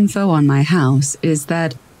a little info on my house is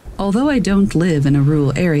that, although I don't live in a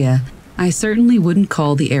rural area, I certainly wouldn't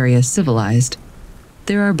call the area civilized.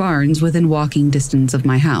 There are barns within walking distance of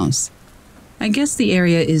my house. I guess the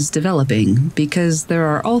area is developing because there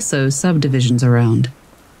are also subdivisions around.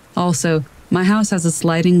 Also, my house has a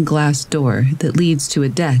sliding glass door that leads to a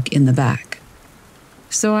deck in the back.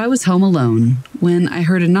 So I was home alone when I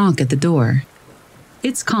heard a knock at the door.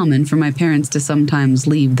 It's common for my parents to sometimes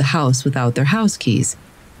leave the house without their house keys,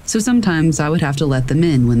 so sometimes I would have to let them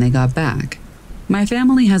in when they got back. My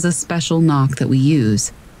family has a special knock that we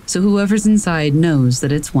use, so whoever's inside knows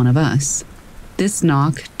that it's one of us. This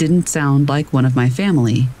knock didn't sound like one of my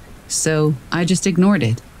family, so I just ignored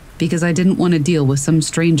it because I didn't want to deal with some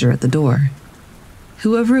stranger at the door.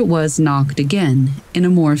 Whoever it was knocked again in a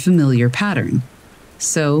more familiar pattern,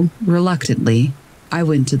 so reluctantly, I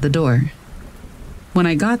went to the door. When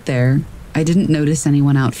I got there, I didn't notice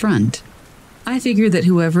anyone out front. I figured that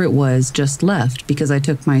whoever it was just left because I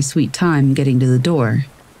took my sweet time getting to the door.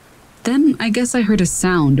 Then I guess I heard a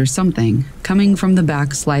sound or something coming from the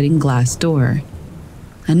back sliding glass door.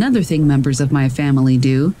 Another thing members of my family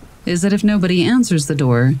do is that if nobody answers the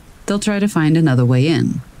door, they'll try to find another way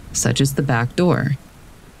in, such as the back door.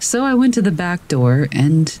 So I went to the back door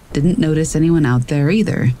and didn't notice anyone out there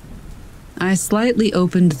either. I slightly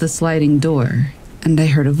opened the sliding door and I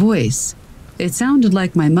heard a voice. It sounded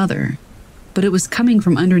like my mother, but it was coming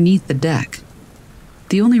from underneath the deck.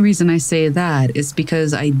 The only reason I say that is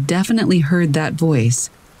because I definitely heard that voice,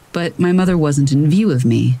 but my mother wasn't in view of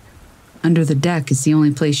me. Under the deck is the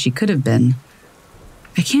only place she could have been.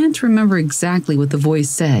 I can't remember exactly what the voice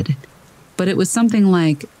said, but it was something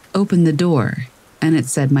like, "Open the door," and it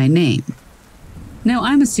said my name. Now,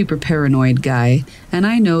 I'm a super paranoid guy, and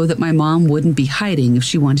I know that my mom wouldn't be hiding if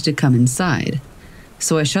she wanted to come inside.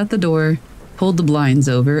 So I shut the door, pulled the blinds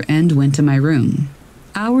over, and went to my room.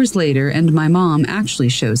 Hours later, and my mom actually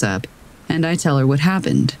shows up, and I tell her what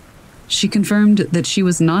happened. She confirmed that she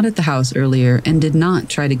was not at the house earlier and did not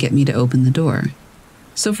try to get me to open the door.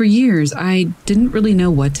 So for years, I didn't really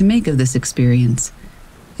know what to make of this experience.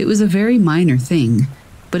 It was a very minor thing,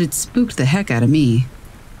 but it spooked the heck out of me.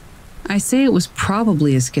 I say it was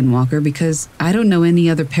probably a skinwalker because I don't know any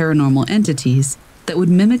other paranormal entities that would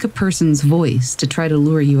mimic a person's voice to try to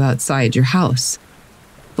lure you outside your house.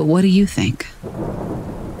 But what do you think?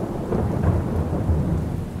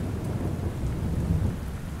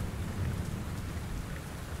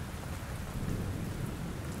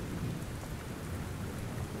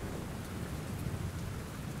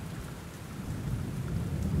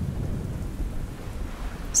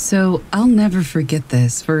 So I'll never forget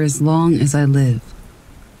this for as long as I live.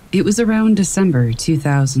 It was around December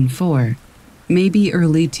 2004, maybe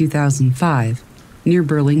early 2005, near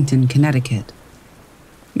Burlington, Connecticut.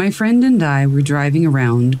 My friend and I were driving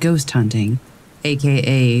around ghost hunting,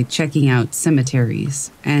 aka checking out cemeteries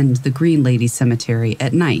and the Green Lady Cemetery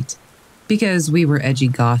at night, because we were edgy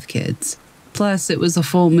goth kids. Plus, it was a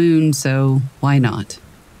full moon, so why not?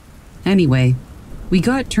 Anyway, we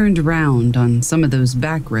got turned around on some of those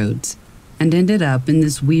back roads and ended up in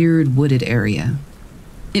this weird wooded area.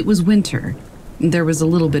 It was winter. There was a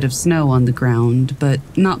little bit of snow on the ground, but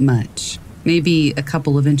not much, maybe a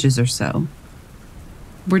couple of inches or so.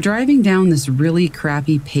 We're driving down this really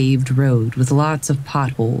crappy paved road with lots of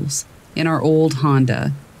potholes in our old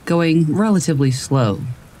Honda, going relatively slow.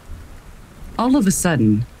 All of a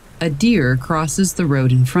sudden, a deer crosses the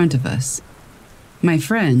road in front of us. My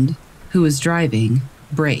friend, who was driving,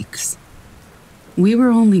 brakes. We were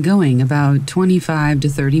only going about 25 to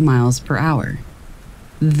 30 miles per hour.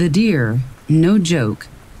 The deer, no joke,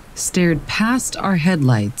 stared past our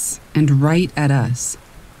headlights and right at us.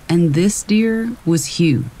 And this deer was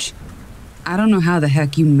huge. I don't know how the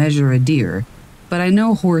heck you measure a deer, but I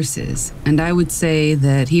know horses, and I would say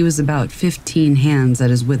that he was about 15 hands at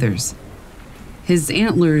his withers. His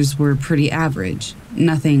antlers were pretty average,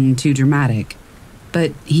 nothing too dramatic,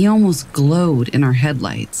 but he almost glowed in our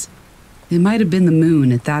headlights. It might have been the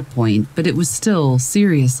moon at that point, but it was still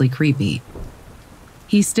seriously creepy.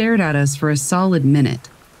 He stared at us for a solid minute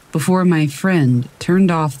before my friend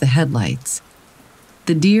turned off the headlights.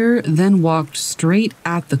 The deer then walked straight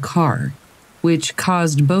at the car, which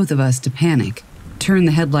caused both of us to panic, turn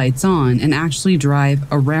the headlights on, and actually drive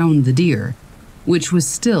around the deer, which was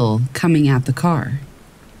still coming at the car.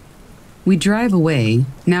 We drive away,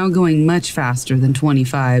 now going much faster than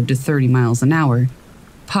 25 to 30 miles an hour.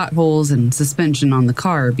 Potholes and suspension on the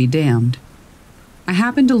car be damned. I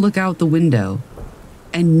happen to look out the window,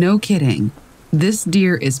 and no kidding, this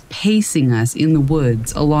deer is pacing us in the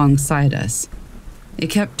woods alongside us. It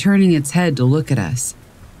kept turning its head to look at us.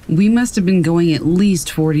 We must have been going at least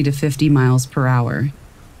 40 to 50 miles per hour.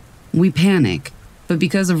 We panic, but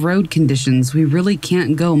because of road conditions, we really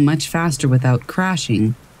can't go much faster without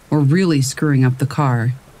crashing or really screwing up the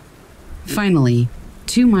car. Finally,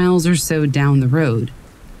 2 miles or so down the road,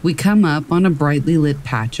 we come up on a brightly lit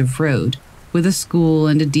patch of road with a school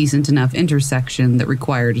and a decent enough intersection that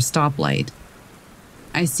required a stoplight.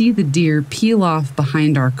 I see the deer peel off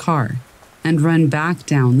behind our car and run back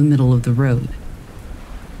down the middle of the road.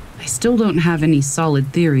 I still don't have any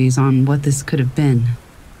solid theories on what this could have been,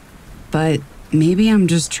 but maybe I'm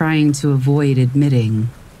just trying to avoid admitting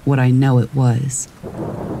what I know it was.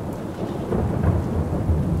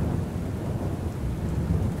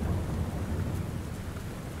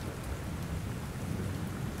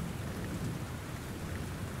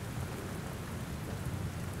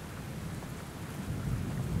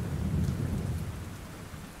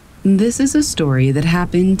 This is a story that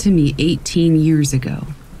happened to me 18 years ago.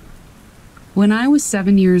 When I was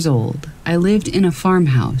 7 years old, I lived in a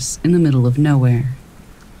farmhouse in the middle of nowhere.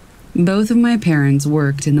 Both of my parents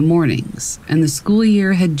worked in the mornings, and the school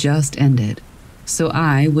year had just ended, so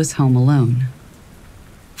I was home alone.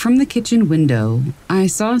 From the kitchen window, I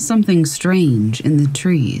saw something strange in the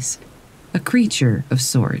trees, a creature of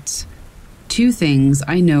sorts. 2 things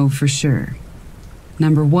I know for sure.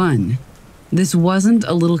 Number 1, this wasn't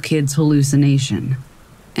a little kid's hallucination.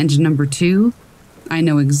 And number 2, I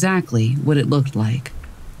know exactly what it looked like.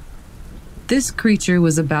 This creature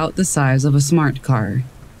was about the size of a smart car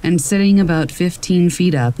and sitting about 15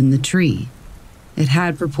 feet up in the tree. It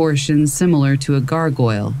had proportions similar to a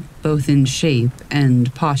gargoyle, both in shape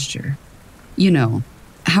and posture. You know,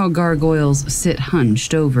 how gargoyles sit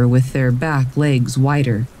hunched over with their back legs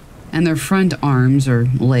wider and their front arms or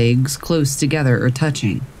legs close together or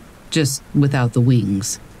touching, just without the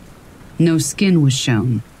wings. No skin was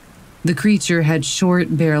shown. The creature had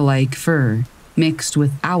short bear-like fur mixed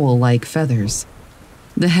with owl-like feathers.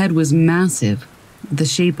 The head was massive, the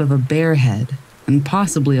shape of a bear head, and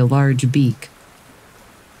possibly a large beak.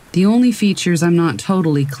 The only features I'm not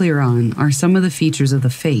totally clear on are some of the features of the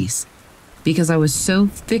face, because I was so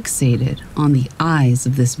fixated on the eyes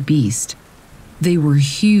of this beast. They were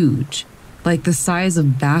huge, like the size of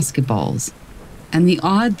basketballs, and the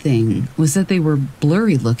odd thing was that they were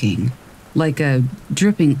blurry looking, like a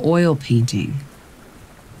dripping oil painting.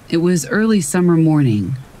 It was early summer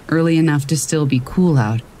morning, early enough to still be cool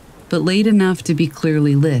out, but late enough to be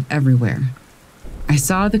clearly lit everywhere. I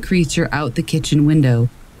saw the creature out the kitchen window,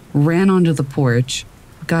 ran onto the porch,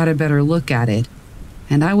 got a better look at it,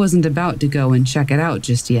 and I wasn't about to go and check it out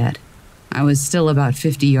just yet. I was still about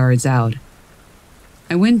 50 yards out.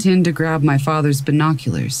 I went in to grab my father's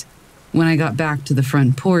binoculars. When I got back to the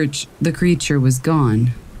front porch, the creature was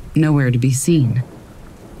gone, nowhere to be seen.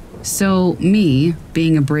 So me,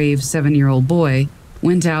 being a brave 7-year-old boy,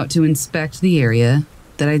 went out to inspect the area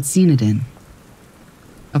that I'd seen it in.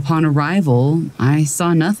 Upon arrival, I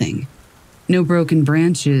saw nothing. No broken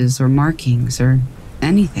branches or markings or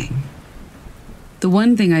anything. The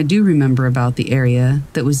one thing I do remember about the area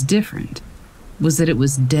that was different was that it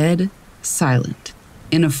was dead silent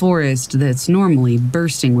in a forest that's normally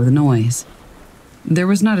bursting with noise. There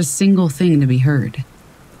was not a single thing to be heard.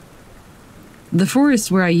 The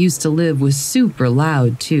forest where I used to live was super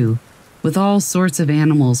loud too, with all sorts of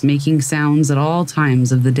animals making sounds at all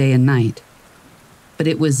times of the day and night. But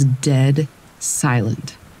it was dead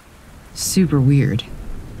silent. Super weird.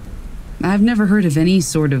 I've never heard of any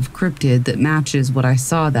sort of cryptid that matches what I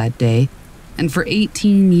saw that day, and for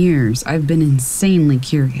 18 years I've been insanely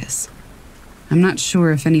curious. I'm not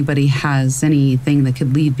sure if anybody has anything that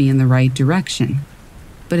could lead me in the right direction,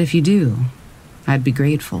 but if you do, I'd be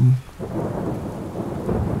grateful.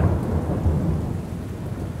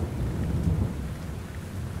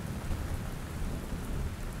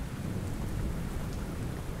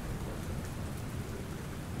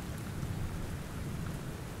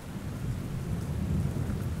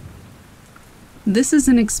 This is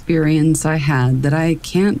an experience I had that I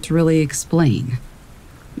can't really explain.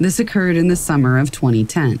 This occurred in the summer of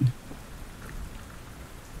 2010.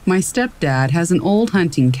 My stepdad has an old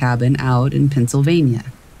hunting cabin out in Pennsylvania.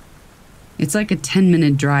 It's like a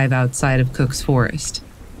 10-minute drive outside of Cook's Forest.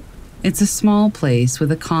 It's a small place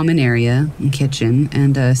with a common area and kitchen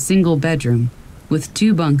and a single bedroom with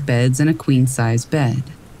 2 bunk beds and a queen-size bed.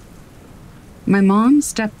 My mom,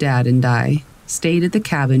 stepdad, and I stayed at the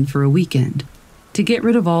cabin for a weekend to get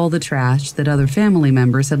rid of all the trash that other family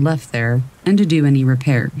members had left there and to do any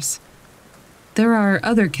repairs. There are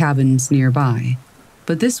other cabins nearby,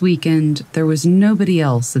 but this weekend there was nobody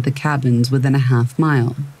else at the cabins within a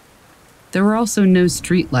half-mile. There were also no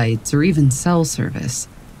streetlights or even cell service.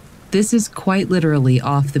 This is quite literally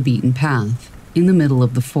off the beaten path, in the middle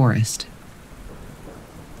of the forest.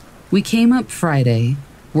 We came up Friday,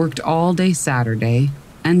 worked all day Saturday,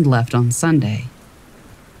 and left on Sunday.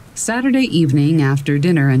 Saturday evening, after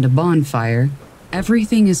dinner and a bonfire,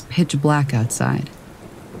 everything is pitch black outside.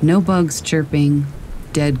 No bugs chirping,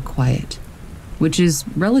 dead quiet, which is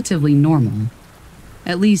relatively normal.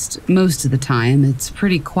 At least most of the time, it's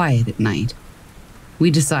pretty quiet at night.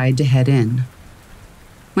 We decide to head in.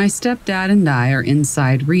 My stepdad and I are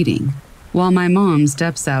inside reading, while my mom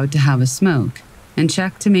steps out to have a smoke and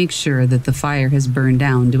check to make sure that the fire has burned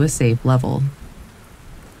down to a safe level.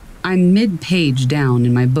 I'm mid-page down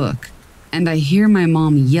in my book, and I hear my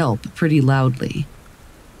mom yelp pretty loudly.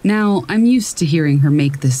 Now, I'm used to hearing her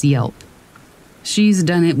make this yelp. She's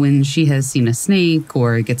done it when she has seen a snake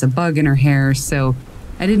or gets a bug in her hair, so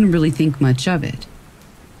I didn't really think much of it.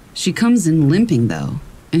 She comes in limping, though,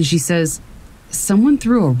 and she says, "Someone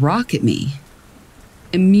threw a rock at me."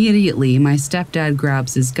 Immediately, my stepdad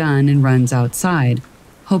grabs his gun and runs outside,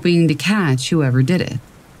 hoping to catch whoever did it.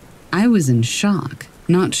 I was in shock,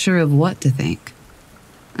 not sure of what to think.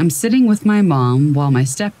 I'm sitting with my mom while my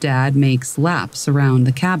stepdad makes laps around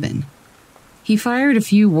the cabin. He fired a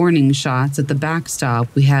few warning shots at the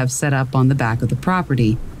backstop we have set up on the back of the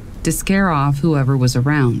property to scare off whoever was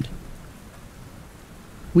around.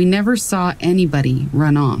 We never saw anybody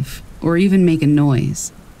run off or even make a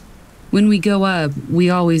noise. When we go up, we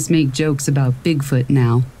always make jokes about Bigfoot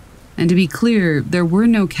now, and to be clear, there were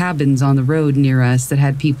no cabins on the road near us that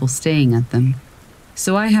had people staying at them.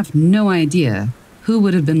 So I have no idea who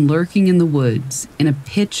would have been lurking in the woods in a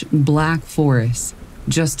pitch black forest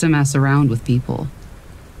just to mess around with people.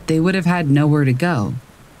 They would have had nowhere to go,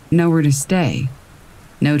 nowhere to stay,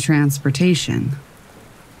 no transportation.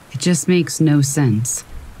 It just makes no sense.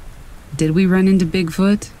 Did we run into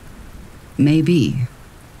Bigfoot? Maybe.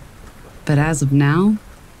 But as of now,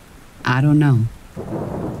 I don't know.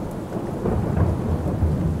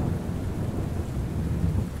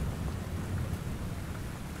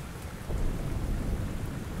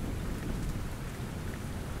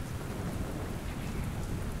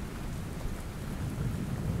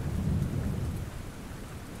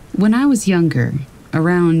 When I was younger,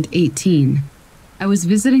 around 18, I was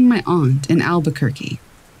visiting my aunt in Albuquerque.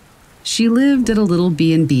 She lived at a little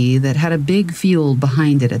B&B that had a big field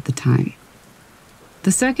behind it at the time.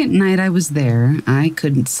 The second night I was there, I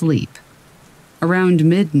couldn't sleep. Around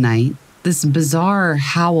midnight, this bizarre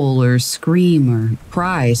howl or scream or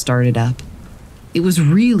cry started up. It was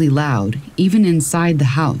really loud, even inside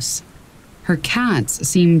the house. Her cats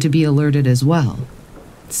seemed to be alerted as well,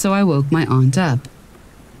 so I woke my aunt up.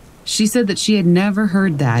 She said that she had never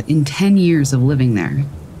heard that in 10 years of living there.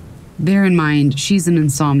 Bear in mind, she's an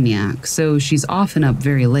insomniac, so she's often up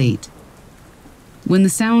very late. When the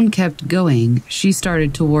sound kept going, she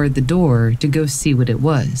started toward the door to go see what it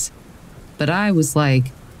was. But I was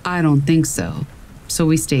like, I don't think so, so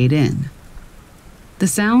we stayed in. The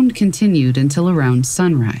sound continued until around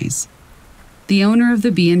sunrise. The owner of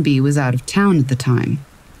the B&B was out of town at the time,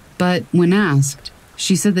 but when asked,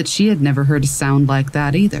 she said that she had never heard a sound like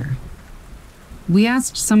that either. We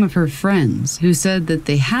asked some of her friends, who said that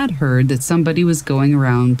they had heard that somebody was going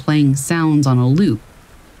around playing sounds on a loop,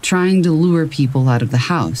 trying to lure people out of the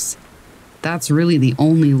house. That's really the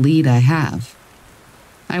only lead I have.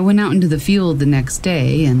 I went out into the field the next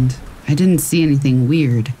day and I didn't see anything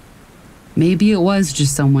weird. Maybe it was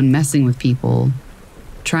just someone messing with people,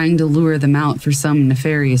 trying to lure them out for some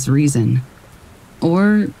nefarious reason.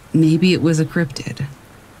 Or maybe it was a cryptid.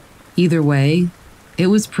 Either way, it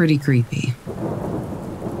was pretty creepy.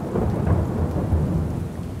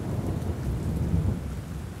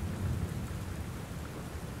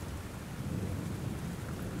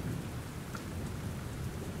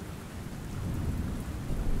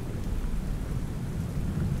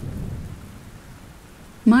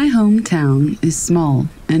 My hometown is small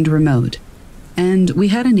and remote, and we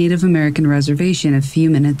had a Native American reservation a few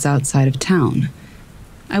minutes outside of town.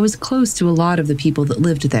 I was close to a lot of the people that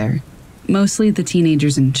lived there, mostly the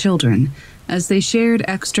teenagers and children, as they shared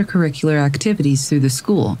extracurricular activities through the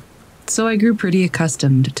school, so I grew pretty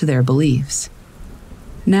accustomed to their beliefs.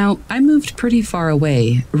 Now, I moved pretty far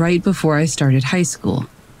away right before I started high school,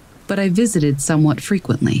 but I visited somewhat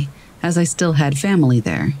frequently, as I still had family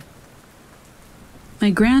there. My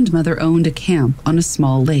grandmother owned a camp on a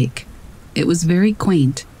small lake. It was very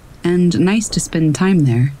quaint and nice to spend time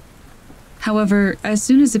there. However, as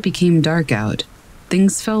soon as it became dark out,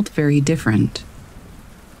 things felt very different.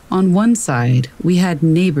 On one side, we had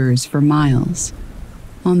neighbors for miles.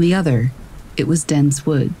 On the other, it was dense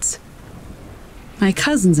woods. My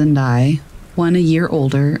cousins and I, one a year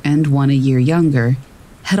older and one a year younger,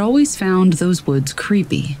 had always found those woods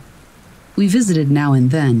creepy. We visited now and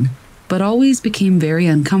then, but always became very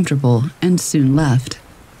uncomfortable and soon left.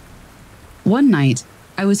 One night,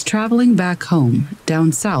 I was traveling back home,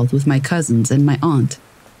 down south with my cousins and my aunt.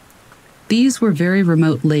 These were very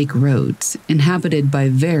remote lake roads, inhabited by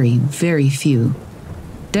very, very few.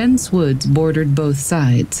 Dense woods bordered both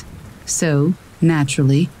sides, so,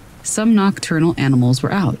 naturally, some nocturnal animals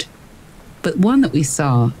were out. But one that we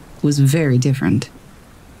saw was very different.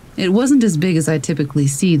 It wasn't as big as I typically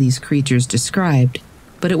see these creatures described,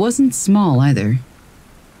 but it wasn't small either.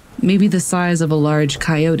 Maybe the size of a large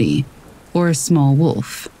coyote or a small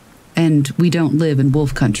wolf. And we don't live in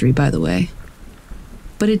wolf country, by the way.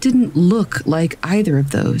 But it didn't look like either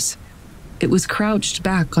of those. It was crouched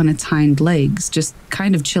back on its hind legs, just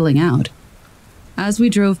kind of chilling out. As we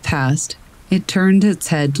drove past, it turned its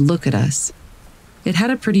head to look at us. It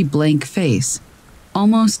had a pretty blank face,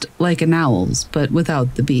 almost like an owl's, but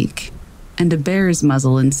without the beak, and a bear's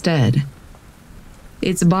muzzle instead.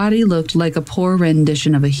 Its body looked like a poor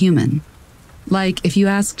rendition of a human, like if you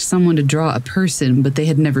asked someone to draw a person but they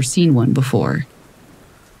had never seen one before.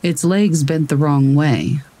 Its legs bent the wrong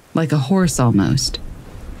way, like a horse almost.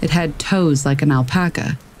 It had toes like an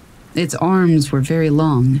alpaca. Its arms were very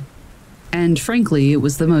long, and frankly, it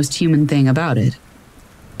was the most human thing about it.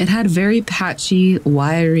 It had very patchy,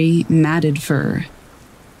 wiry, matted fur.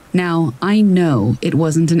 Now, I know it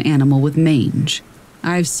wasn't an animal with mange.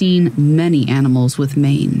 I've seen many animals with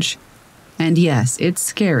mange. And yes, it's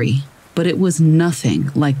scary, but it was nothing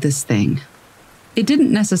like this thing. It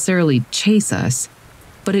didn't necessarily chase us,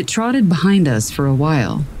 but it trotted behind us for a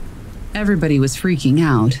while. Everybody was freaking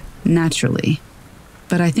out, naturally.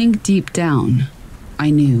 But I think deep down, I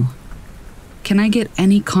knew. Can I get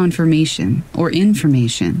any confirmation or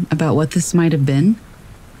information about what this might have been?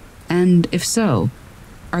 And if so,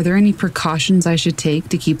 are there any precautions I should take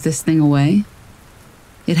to keep this thing away?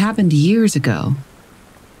 It happened years ago,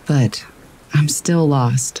 but I'm still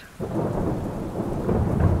lost.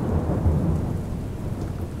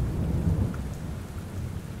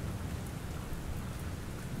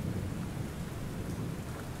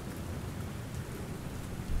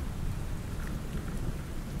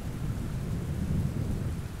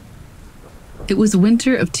 It was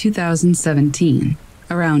winter of 2017,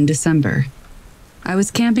 around December. I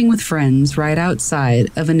was camping with friends right outside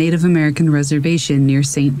of a Native American reservation near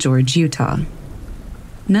St. George, Utah.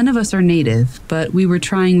 None of us are native, but we were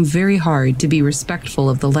trying very hard to be respectful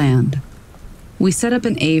of the land. We set up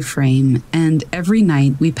an A-frame, and every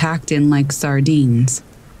night we packed in like sardines.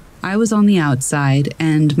 I was on the outside,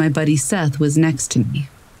 and my buddy Seth was next to me.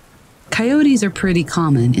 Coyotes are pretty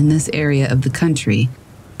common in this area of the country,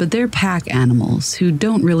 but they're pack animals who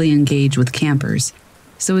don't really engage with campers,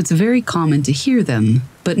 so it's very common to hear them,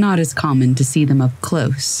 but not as common to see them up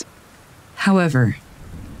close. However,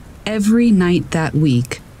 every night that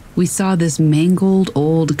week, we saw this mangled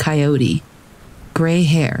old coyote. Gray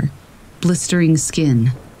hair, blistering skin,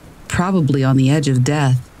 probably on the edge of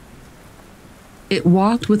death. It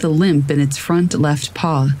walked with a limp in its front left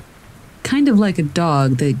paw, kind of like a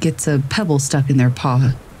dog that gets a pebble stuck in their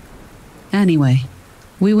paw. Anyway,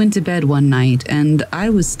 we went to bed one night and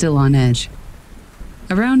I was still on edge.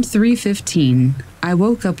 Around 3:15, I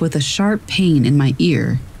woke up with a sharp pain in my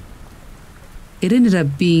ear. It ended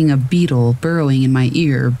up being a beetle burrowing in my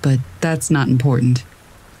ear, but that's not important.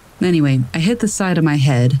 Anyway, I hit the side of my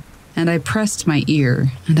head, and I pressed my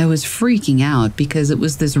ear, and I was freaking out because it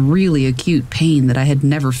was this really acute pain that I had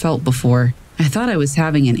never felt before. I thought I was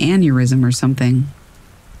having an aneurysm or something.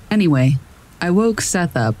 Anyway, I woke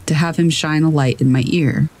Seth up to have him shine a light in my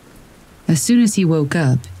ear. As soon as he woke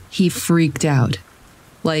up, he freaked out.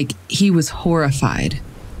 Like, he was horrified.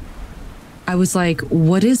 I was like,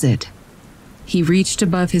 "What is it?" He reached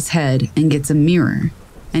above his head and gets a mirror,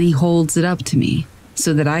 and he holds it up to me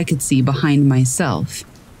so that I could see behind myself.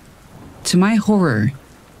 To my horror,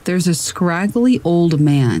 there's a scraggly old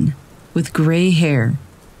man with gray hair,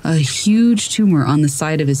 a huge tumor on the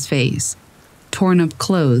side of his face, torn up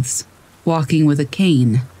clothes, walking with a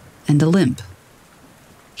cane and a limp.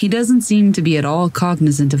 He doesn't seem to be at all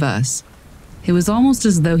cognizant of us. It was almost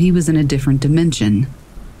as though he was in a different dimension.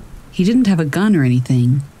 He didn't have a gun or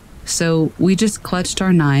anything, so we just clutched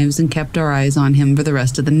our knives and kept our eyes on him for the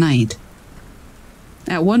rest of the night.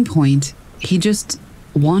 At one point, he just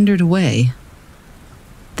wandered away.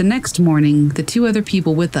 The next morning, the two other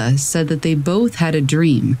people with us said that they both had a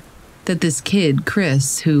dream that this kid,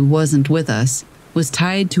 Chris, who wasn't with us, was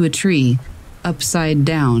tied to a tree, upside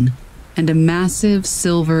down, and a massive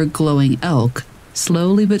silver glowing elk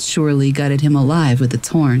slowly but surely gutted him alive with its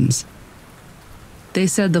horns. They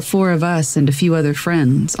said the four of us and a few other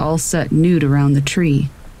friends all sat nude around the tree,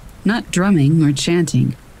 not drumming or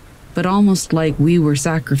chanting, but almost like we were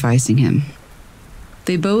sacrificing him.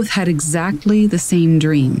 They both had exactly the same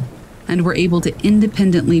dream and were able to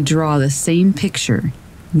independently draw the same picture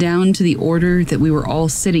down to the order that we were all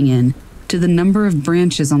sitting in to the number of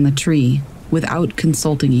branches on the tree without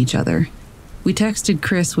consulting each other. We texted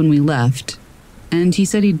Chris when we left, and he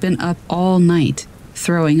said he'd been up all night,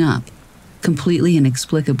 throwing up, completely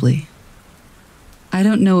inexplicably. I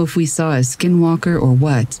don't know if we saw a skinwalker or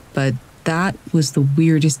what, but that was the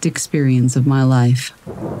weirdest experience of my life.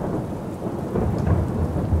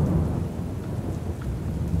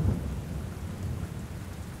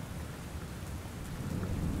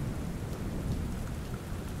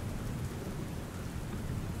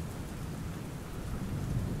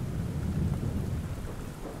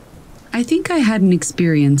 I think I had an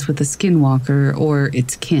experience with a skinwalker or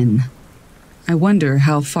its kin. I wonder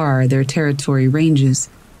how far their territory ranges.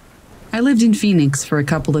 I lived in Phoenix for a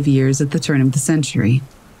couple of years at the turn of the century.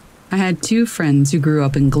 I had two friends who grew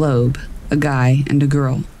up in Globe, a guy and a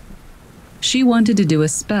girl. She wanted to do a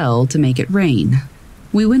spell to make it rain.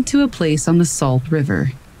 We went to a place on the Salt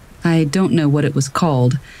River. I don't know what it was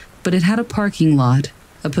called, but it had a parking lot,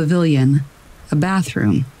 a pavilion, a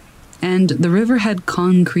bathroom, and the river had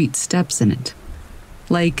concrete steps in it,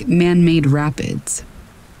 like man-made rapids.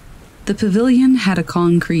 The pavilion had a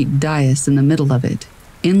concrete dais in the middle of it,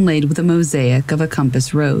 inlaid with a mosaic of a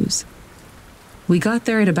compass rose. We got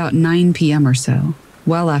there at about 9 p.m. or so,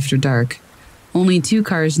 well after dark. Only 2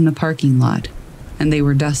 cars in the parking lot, and they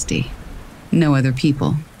were dusty. No other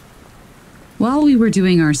people. While we were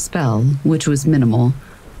doing our spell, which was minimal,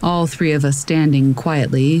 all 3 of us standing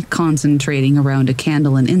quietly, concentrating around a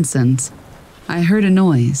candle and incense, I heard a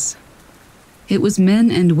noise. It was men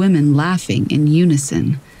and women laughing in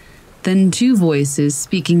unison, then 2 voices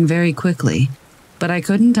speaking very quickly, but I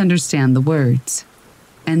couldn't understand the words.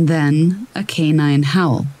 And then a canine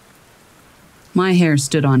howl. My hair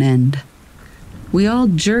stood on end. We all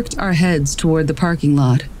jerked our heads toward the parking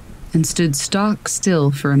lot and stood stock still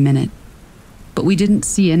for a minute. But we didn't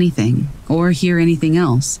see anything or hear anything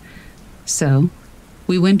else, so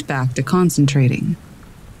we went back to concentrating.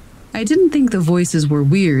 I didn't think the voices were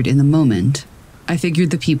weird in the moment. I figured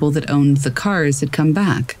the people that owned the cars had come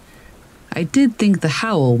back. I did think the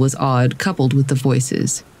howl was odd coupled with the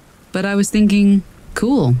voices, but I was thinking,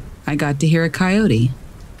 cool, I got to hear a coyote.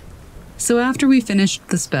 So after we finished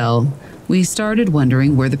the spell, we started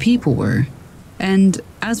wondering where the people were, and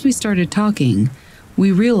as we started talking, we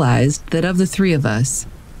realized that of the 3 of us,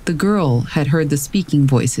 the girl had heard the speaking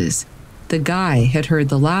voices, the guy had heard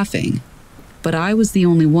the laughing, but I was the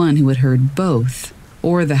only one who had heard both.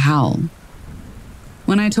 or the howl.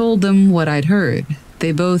 When I told them what I'd heard,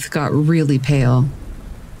 they both got really pale.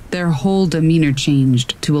 Their whole demeanor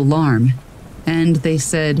changed to alarm, and they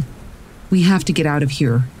said, "We have to get out of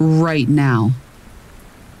here, right now."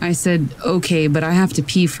 I said, "Okay, but I have to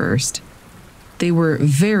pee first." They were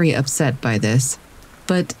very upset by this,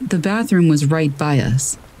 but the bathroom was right by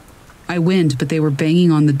us. I went, but they were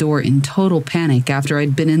banging on the door in total panic after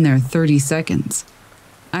I'd been in there 30 seconds.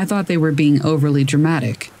 I thought they were being overly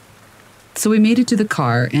dramatic. So we made it to the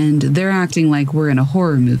car, and they're acting like we're in a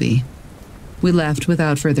horror movie. We left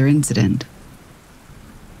without further incident.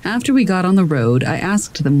 After we got on the road, I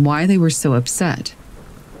asked them why they were so upset.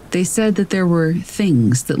 They said that there were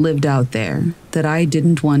things that lived out there that I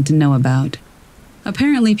didn't want to know about.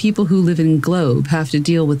 Apparently, people who live in Globe have to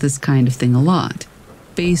deal with this kind of thing a lot,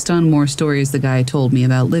 based on more stories the guy told me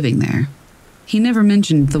about living there. He never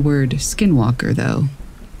mentioned the word skinwalker, though.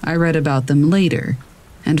 I read about them later,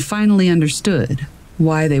 and finally understood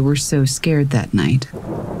why they were so scared that night.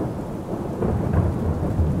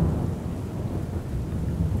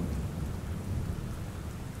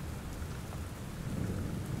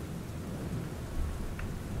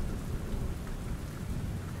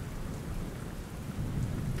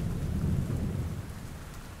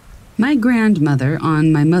 My grandmother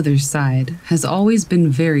on my mother's side has always been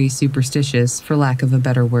very superstitious, for lack of a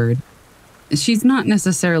better word. She's not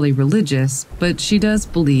necessarily religious, but she does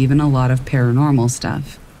believe in a lot of paranormal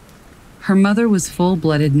stuff. Her mother was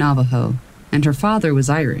full-blooded Navajo, and her father was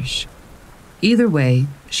Irish. Either way,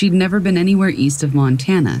 she'd never been anywhere east of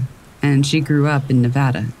Montana, and she grew up in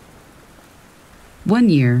Nevada. One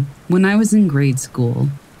year, when I was in grade school,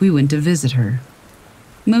 we went to visit her.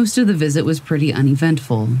 Most of the visit was pretty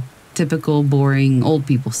uneventful, typical boring old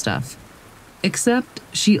people stuff. Except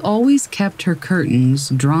she always kept her curtains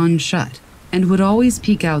drawn shut and would always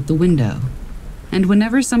peek out the window. And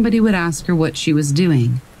whenever somebody would ask her what she was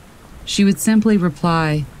doing, she would simply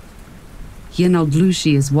reply,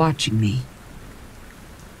 "Yenaldlushi is watching me."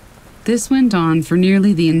 This went on for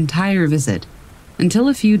nearly the entire visit, until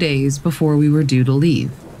a few days before we were due to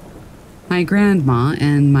leave. My grandma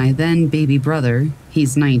and my then baby brother,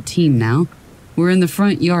 he's 19 now, were in the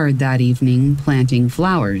front yard that evening planting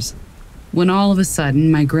flowers, when all of a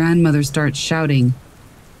sudden my grandmother starts shouting,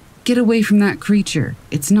 "Get away from that creature,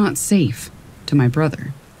 it's not safe," to my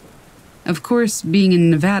brother. Of course, being in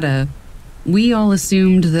Nevada, we all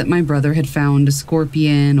assumed that my brother had found a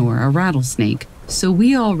scorpion or a rattlesnake, so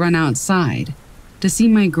we all run outside to see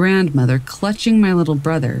my grandmother clutching my little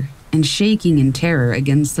brother and shaking in terror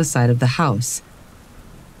against the side of the house.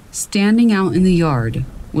 Standing out in the yard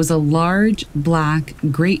was a large, black,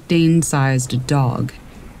 Great Dane-sized dog.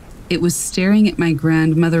 It was staring at my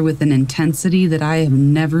grandmother with an intensity that I have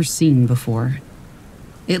never seen before.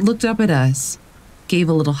 It looked up at us, gave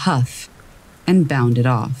a little huff, and bounded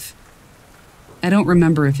off. I don't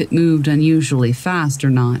remember if it moved unusually fast or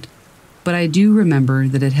not, but I do remember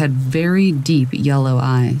that it had very deep yellow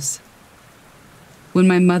eyes. When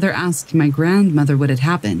my mother asked my grandmother what had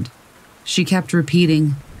happened, she kept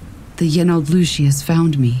repeating, "The Yenaldlushi has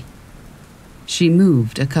found me." She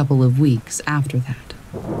moved a couple of weeks after that.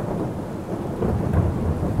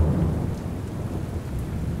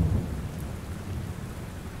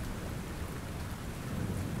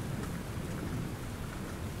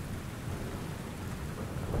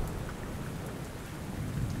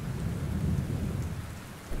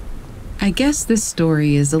 I guess this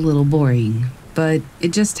story is a little boring, but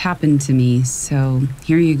it just happened to me, so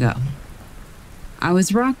here you go. I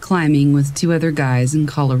was rock climbing with 2 other guys in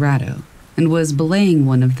Colorado and was belaying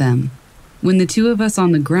one of them when the 2 of us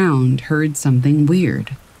on the ground heard something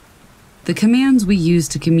weird. The commands we use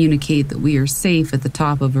to communicate that we are safe at the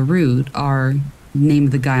top of a route are, name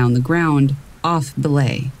of the guy on the ground, off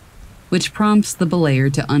belay, which prompts the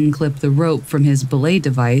belayer to unclip the rope from his belay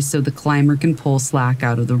device so the climber can pull slack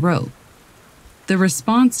out of the rope. The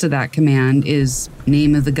response to that command is,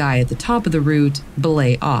 name of the guy at the top of the route,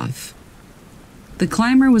 belay off. The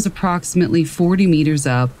climber was approximately 40 meters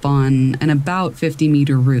up on an about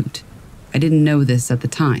 50-meter route. I didn't know this at the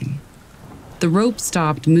time. The rope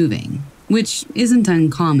stopped moving, which isn't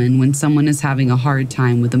uncommon when someone is having a hard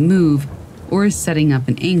time with a move or is setting up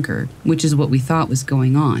an anchor, which is what we thought was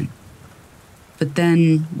going on. But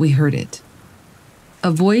then we heard it.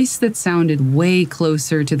 A voice that sounded way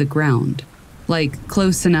closer to the ground, like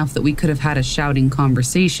close enough that we could have had a shouting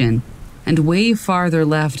conversation, and way farther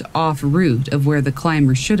left off route of where the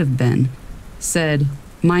climber should have been, said,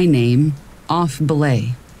 my name, off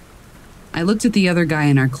belay. I looked at the other guy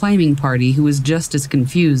in our climbing party who was just as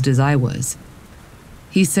confused as I was.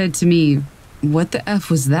 He said to me, "What the F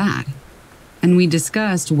was that?" and we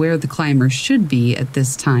discussed where the climber should be at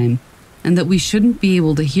this time and that we shouldn't be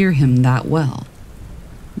able to hear him that well.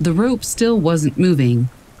 The rope still wasn't moving,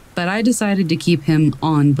 but I decided to keep him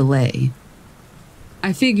on belay.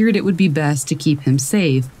 I figured it would be best to keep him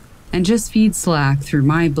safe and just feed slack through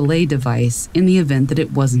my belay device in the event that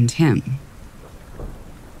it wasn't him.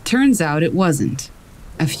 Turns out it wasn't.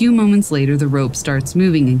 A few moments later, the rope starts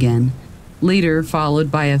moving again, later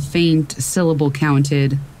followed by a faint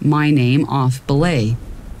syllable-counted "my name" off belay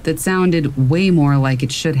that sounded way more like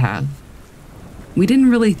it should have. We didn't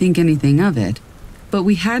really think anything of it, but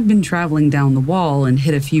we had been traveling down the wall and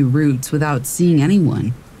hit a few routes without seeing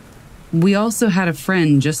anyone. We also had a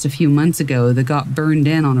friend just a few months ago that got burned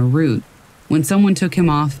in on a route when someone took him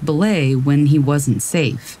off belay when he wasn't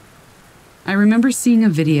safe. I remember seeing a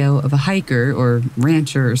video of a hiker or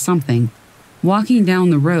rancher or something walking down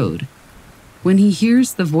the road when he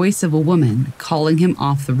hears the voice of a woman calling him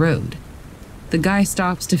off the road. The guy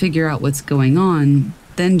stops to figure out what's going on,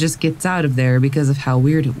 then just gets out of there because of how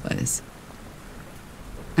weird it was.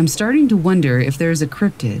 I'm starting to wonder if there's a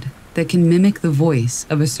cryptid that can mimic the voice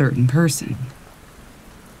of a certain person.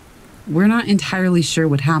 We're not entirely sure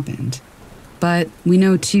what happened, but we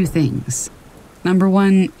know two things. Number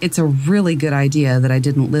one, it's a really good idea that I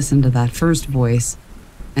didn't listen to that first voice.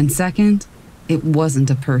 And second, it wasn't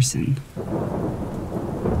a person.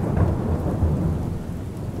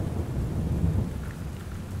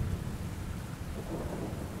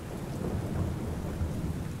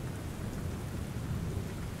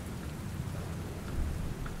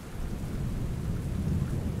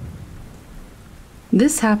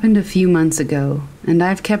 This happened a few months ago, and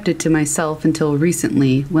I've kept it to myself until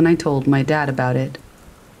recently when I told my dad about it.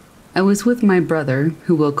 I was with my brother,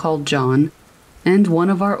 who we'll call John, and one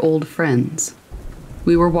of our old friends.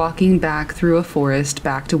 We were walking back through a forest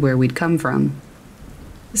back to where we'd come from.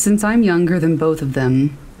 Since I'm younger than both of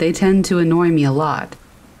them, they tend to annoy me a lot,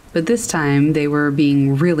 but this time they were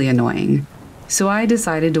being really annoying, so I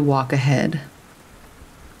decided to walk ahead.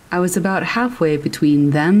 I was about halfway between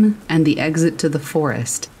them and the exit to the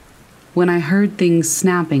forest when I heard things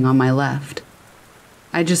snapping on my left.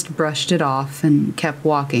 I just brushed it off and kept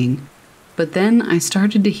walking, but then I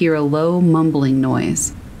started to hear a low mumbling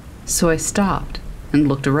noise, so I stopped and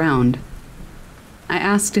looked around. I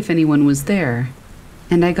asked if anyone was there,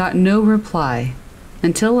 and I got no reply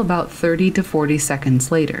until about 30 to 40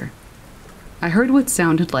 seconds later. I heard what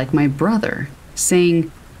sounded like my brother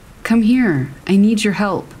saying, "Come here, I need your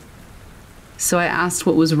help." So I asked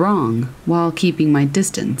what was wrong while keeping my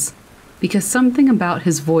distance, because something about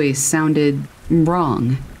his voice sounded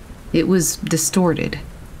wrong. It was distorted.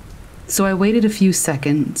 So I waited a few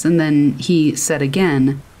seconds, and then he said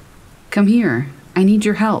again, "Come here, I need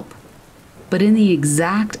your help," but in the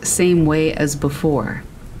exact same way as before.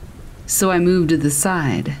 So I moved to the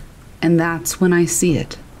side, and that's when I see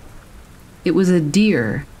it. It was a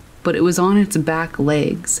deer, but it was on its back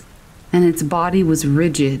legs, and its body was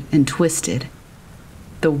rigid and twisted.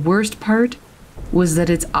 The worst part was that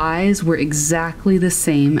its eyes were exactly the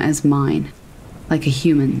same as mine, like a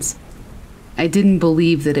human's. I didn't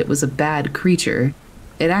believe that it was a bad creature.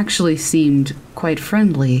 It actually seemed quite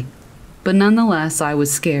friendly, but nonetheless I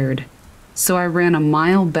was scared. So I ran a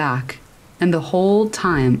mile back, and the whole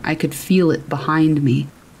time I could feel it behind me.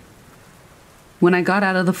 When I got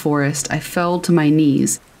out of the forest, I fell to my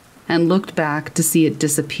knees and looked back to see it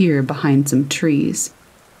disappear behind some trees.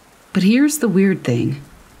 But here's the weird thing.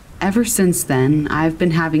 Ever since then, I've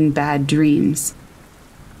been having bad dreams.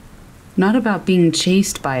 Not about being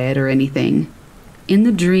chased by it or anything. In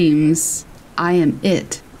the dreams, I am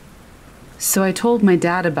it. So I told my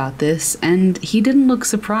dad about this, and he didn't look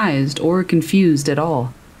surprised or confused at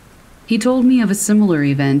all. He told me of a similar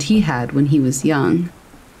event he had when he was young.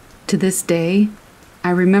 To this day,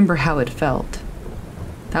 I remember how it felt.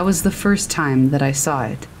 That was the first time that I saw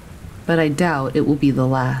it, but I doubt it will be the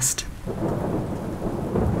last.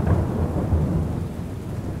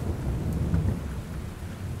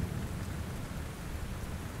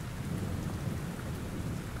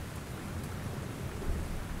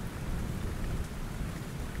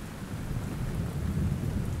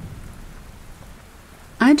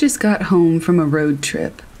 I just got home from a road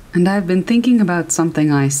trip, and I've been thinking about something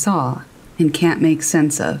I saw and can't make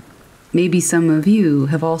sense of. Maybe some of you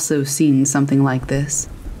have also seen something like this.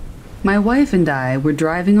 My wife and I were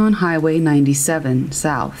driving on Highway 97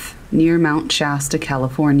 south, near Mount Shasta,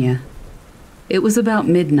 California. It was about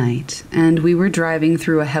midnight, and we were driving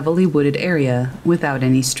through a heavily wooded area without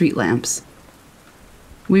any street lamps.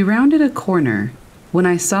 We rounded a corner when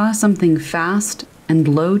I saw something fast and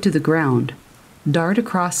low to the ground dart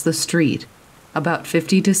across the street about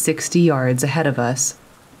 50 to 60 yards ahead of us.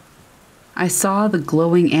 I saw the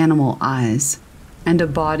glowing animal eyes and a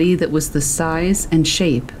body that was the size and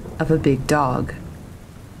shape of a big dog.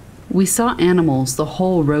 We saw animals the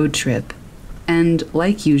whole road trip, and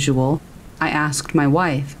like usual, I asked my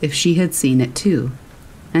wife if she had seen it too,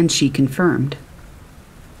 and she confirmed.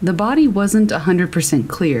 The body wasn't 100%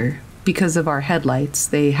 clear because of our headlights.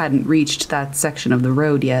 They hadn't reached that section of the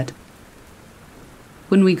road yet.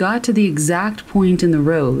 When we got to the exact point in the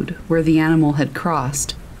road where the animal had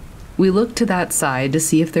crossed, we looked to that side to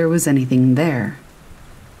see if there was anything there.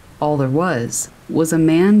 All there was a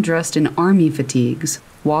man dressed in army fatigues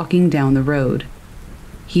walking down the road.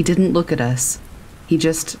 He didn't look at us. He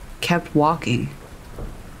just kept walking.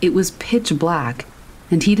 It was pitch black,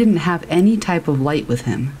 and he didn't have any type of light with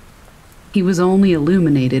him. He was only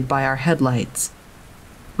illuminated by our headlights.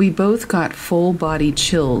 We both got full-body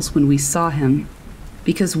chills when we saw him,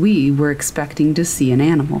 because we were expecting to see an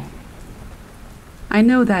animal. I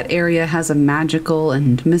know that area has a magical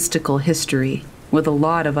and mystical history with a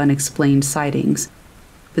lot of unexplained sightings,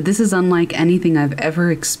 but this is unlike anything I've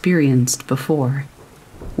ever experienced before.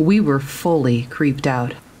 We were fully creeped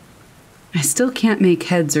out. I still can't make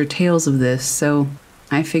heads or tails of this, so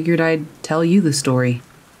I figured I'd tell you the story.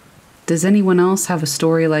 Does anyone else have a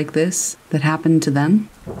story like this that happened to them?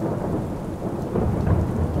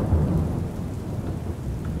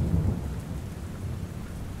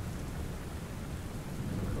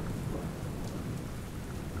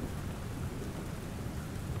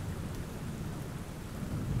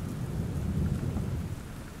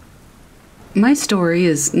 My story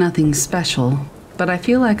is nothing special, but I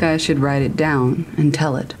feel like I should write it down and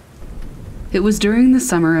tell it. It was during the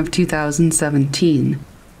summer of 2017,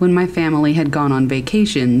 when my family had gone on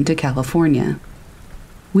vacation to California.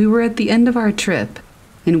 We were at the end of our trip,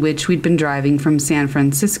 in which we'd been driving from San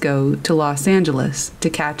Francisco to Los Angeles to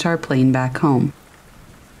catch our plane back home.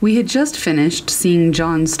 We had just finished seeing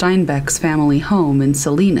John Steinbeck's family home in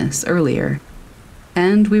Salinas earlier,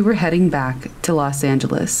 and we were heading back to Los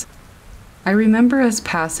Angeles. I remember us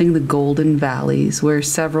passing the golden valleys where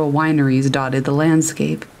several wineries dotted the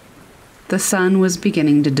landscape. The sun was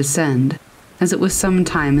beginning to descend, as it was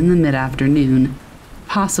sometime in the mid-afternoon,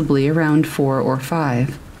 possibly around 4 or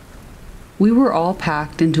 5. We were all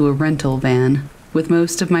packed into a rental van, with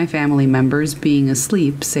most of my family members being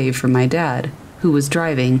asleep save for my dad, who was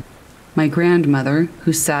driving, my grandmother,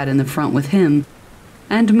 who sat in the front with him,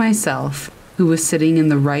 and myself, who was sitting in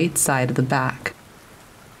the right side of the back.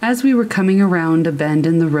 As we were coming around a bend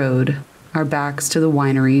in the road, our backs to the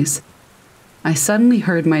wineries, I suddenly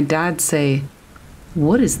heard my dad say,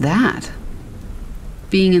 "What is that?"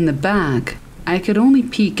 Being in the back, I could only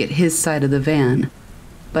peek at his side of the van,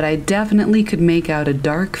 but I definitely could make out a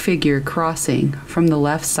dark figure crossing from the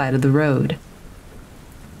left side of the road.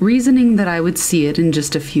 Reasoning that I would see it in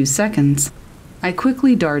just a few seconds, I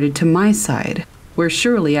quickly darted to my side, where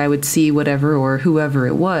surely I would see whatever or whoever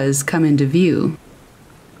it was come into view.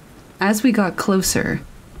 As we got closer,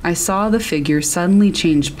 I saw the figure suddenly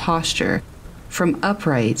change posture from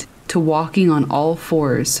upright to walking on all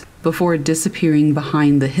fours before disappearing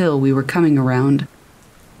behind the hill we were coming around.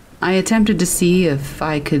 I attempted to see if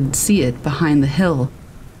I could see it behind the hill,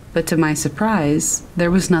 but to my surprise, there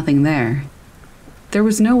was nothing there. There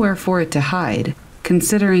was nowhere for it to hide,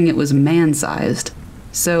 considering it was man-sized,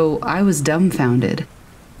 so I was dumbfounded.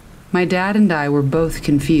 My dad and I were both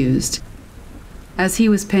confused. As he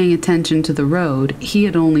was paying attention to the road, he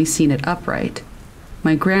had only seen it upright.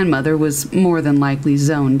 My grandmother was more than likely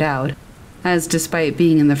zoned out, as despite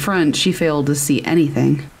being in the front, she failed to see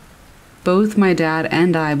anything. Both my dad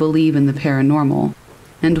and I believe in the paranormal,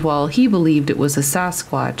 and while he believed it was a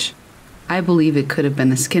Sasquatch, I believe it could have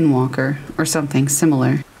been a skinwalker or something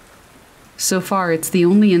similar. So far, it's the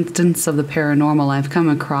only instance of the paranormal I've come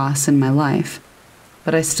across in my life,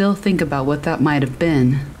 but I still think about what that might have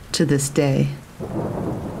been to this day.